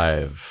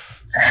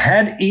alive.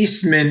 Had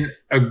Eastman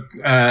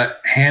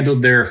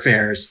handled their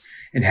affairs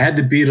and had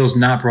the Beatles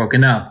not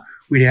broken up,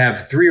 we'd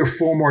have 3 or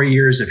 4 more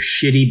years of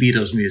shitty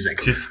Beatles music.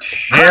 Just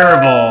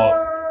terrible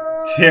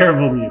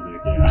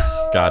music.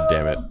 Yeah. God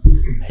damn it.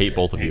 Hate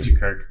both of Hate you. you,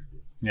 Kirk.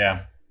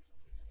 Yeah.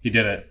 He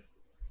did it.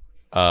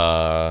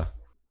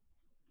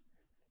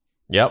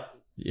 Yep.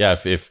 Yeah,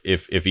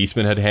 if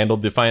Eastman had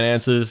handled the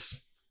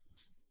finances,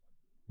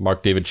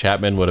 Mark David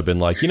Chapman would have been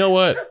like, you know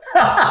what?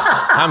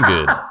 I'm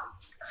good.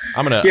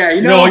 I'm gonna.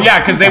 Yeah,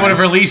 because they would have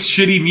released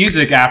shitty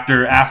music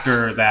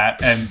after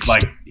that, and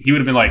like he would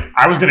have been like,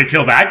 I was gonna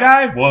kill that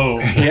guy. Whoa.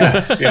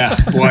 Yeah.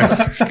 Boy.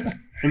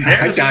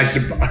 I dodged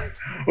a bullet.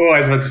 Oh, I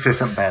was about to say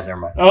something bad.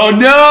 Never mind. Oh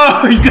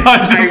no, he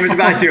dodged. I was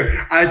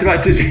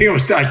about to say he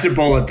almost dodged a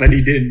bullet, but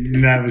he didn't.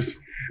 And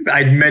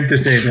I meant to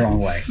say it the wrong way.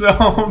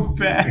 So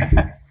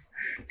bad.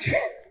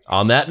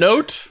 On that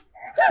note,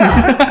 we're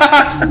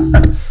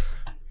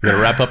gonna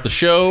wrap up the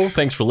show.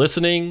 Thanks for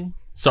listening.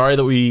 Sorry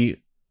that we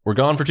were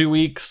gone for 2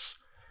 weeks.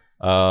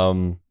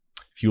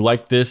 If you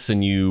like this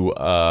and you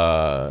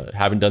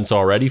haven't done so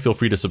already, feel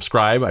free to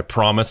subscribe. I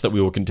promise that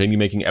we will continue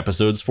making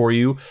episodes for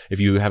you. If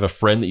you have a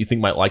friend that you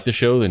think might like the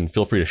show, then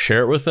feel free to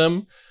share it with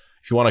them.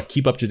 If you want to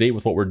keep up to date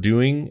with what we're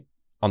doing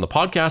on the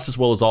podcast, as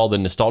well as all the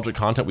nostalgic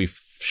content we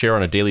share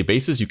on a daily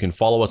basis, you can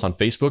follow us on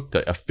Facebook,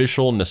 the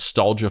official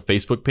Nostalgia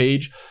Facebook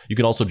page. You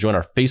can also join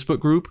our Facebook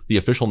group, the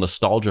official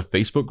Nostalgia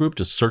Facebook group.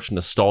 Just search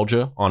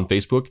Nostalgia on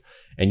Facebook,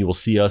 and you will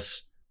see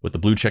us with the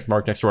blue check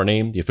mark next to our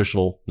name, the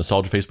official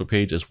Nostalgia Facebook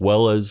page, as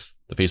well as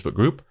the Facebook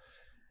group.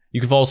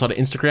 You can follow us on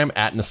Instagram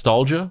at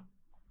Nostalgia.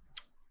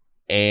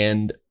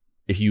 And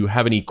if you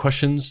have any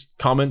questions,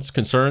 comments,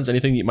 concerns,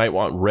 anything that you might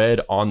want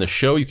read on the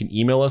show, you can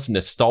email us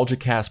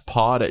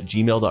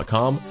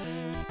nostalgicastpod@gmail.com.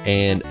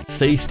 And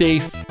stay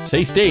safe,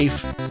 stay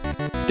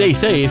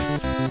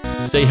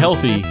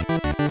healthy.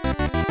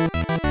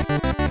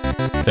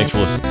 Thanks for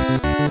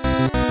listening.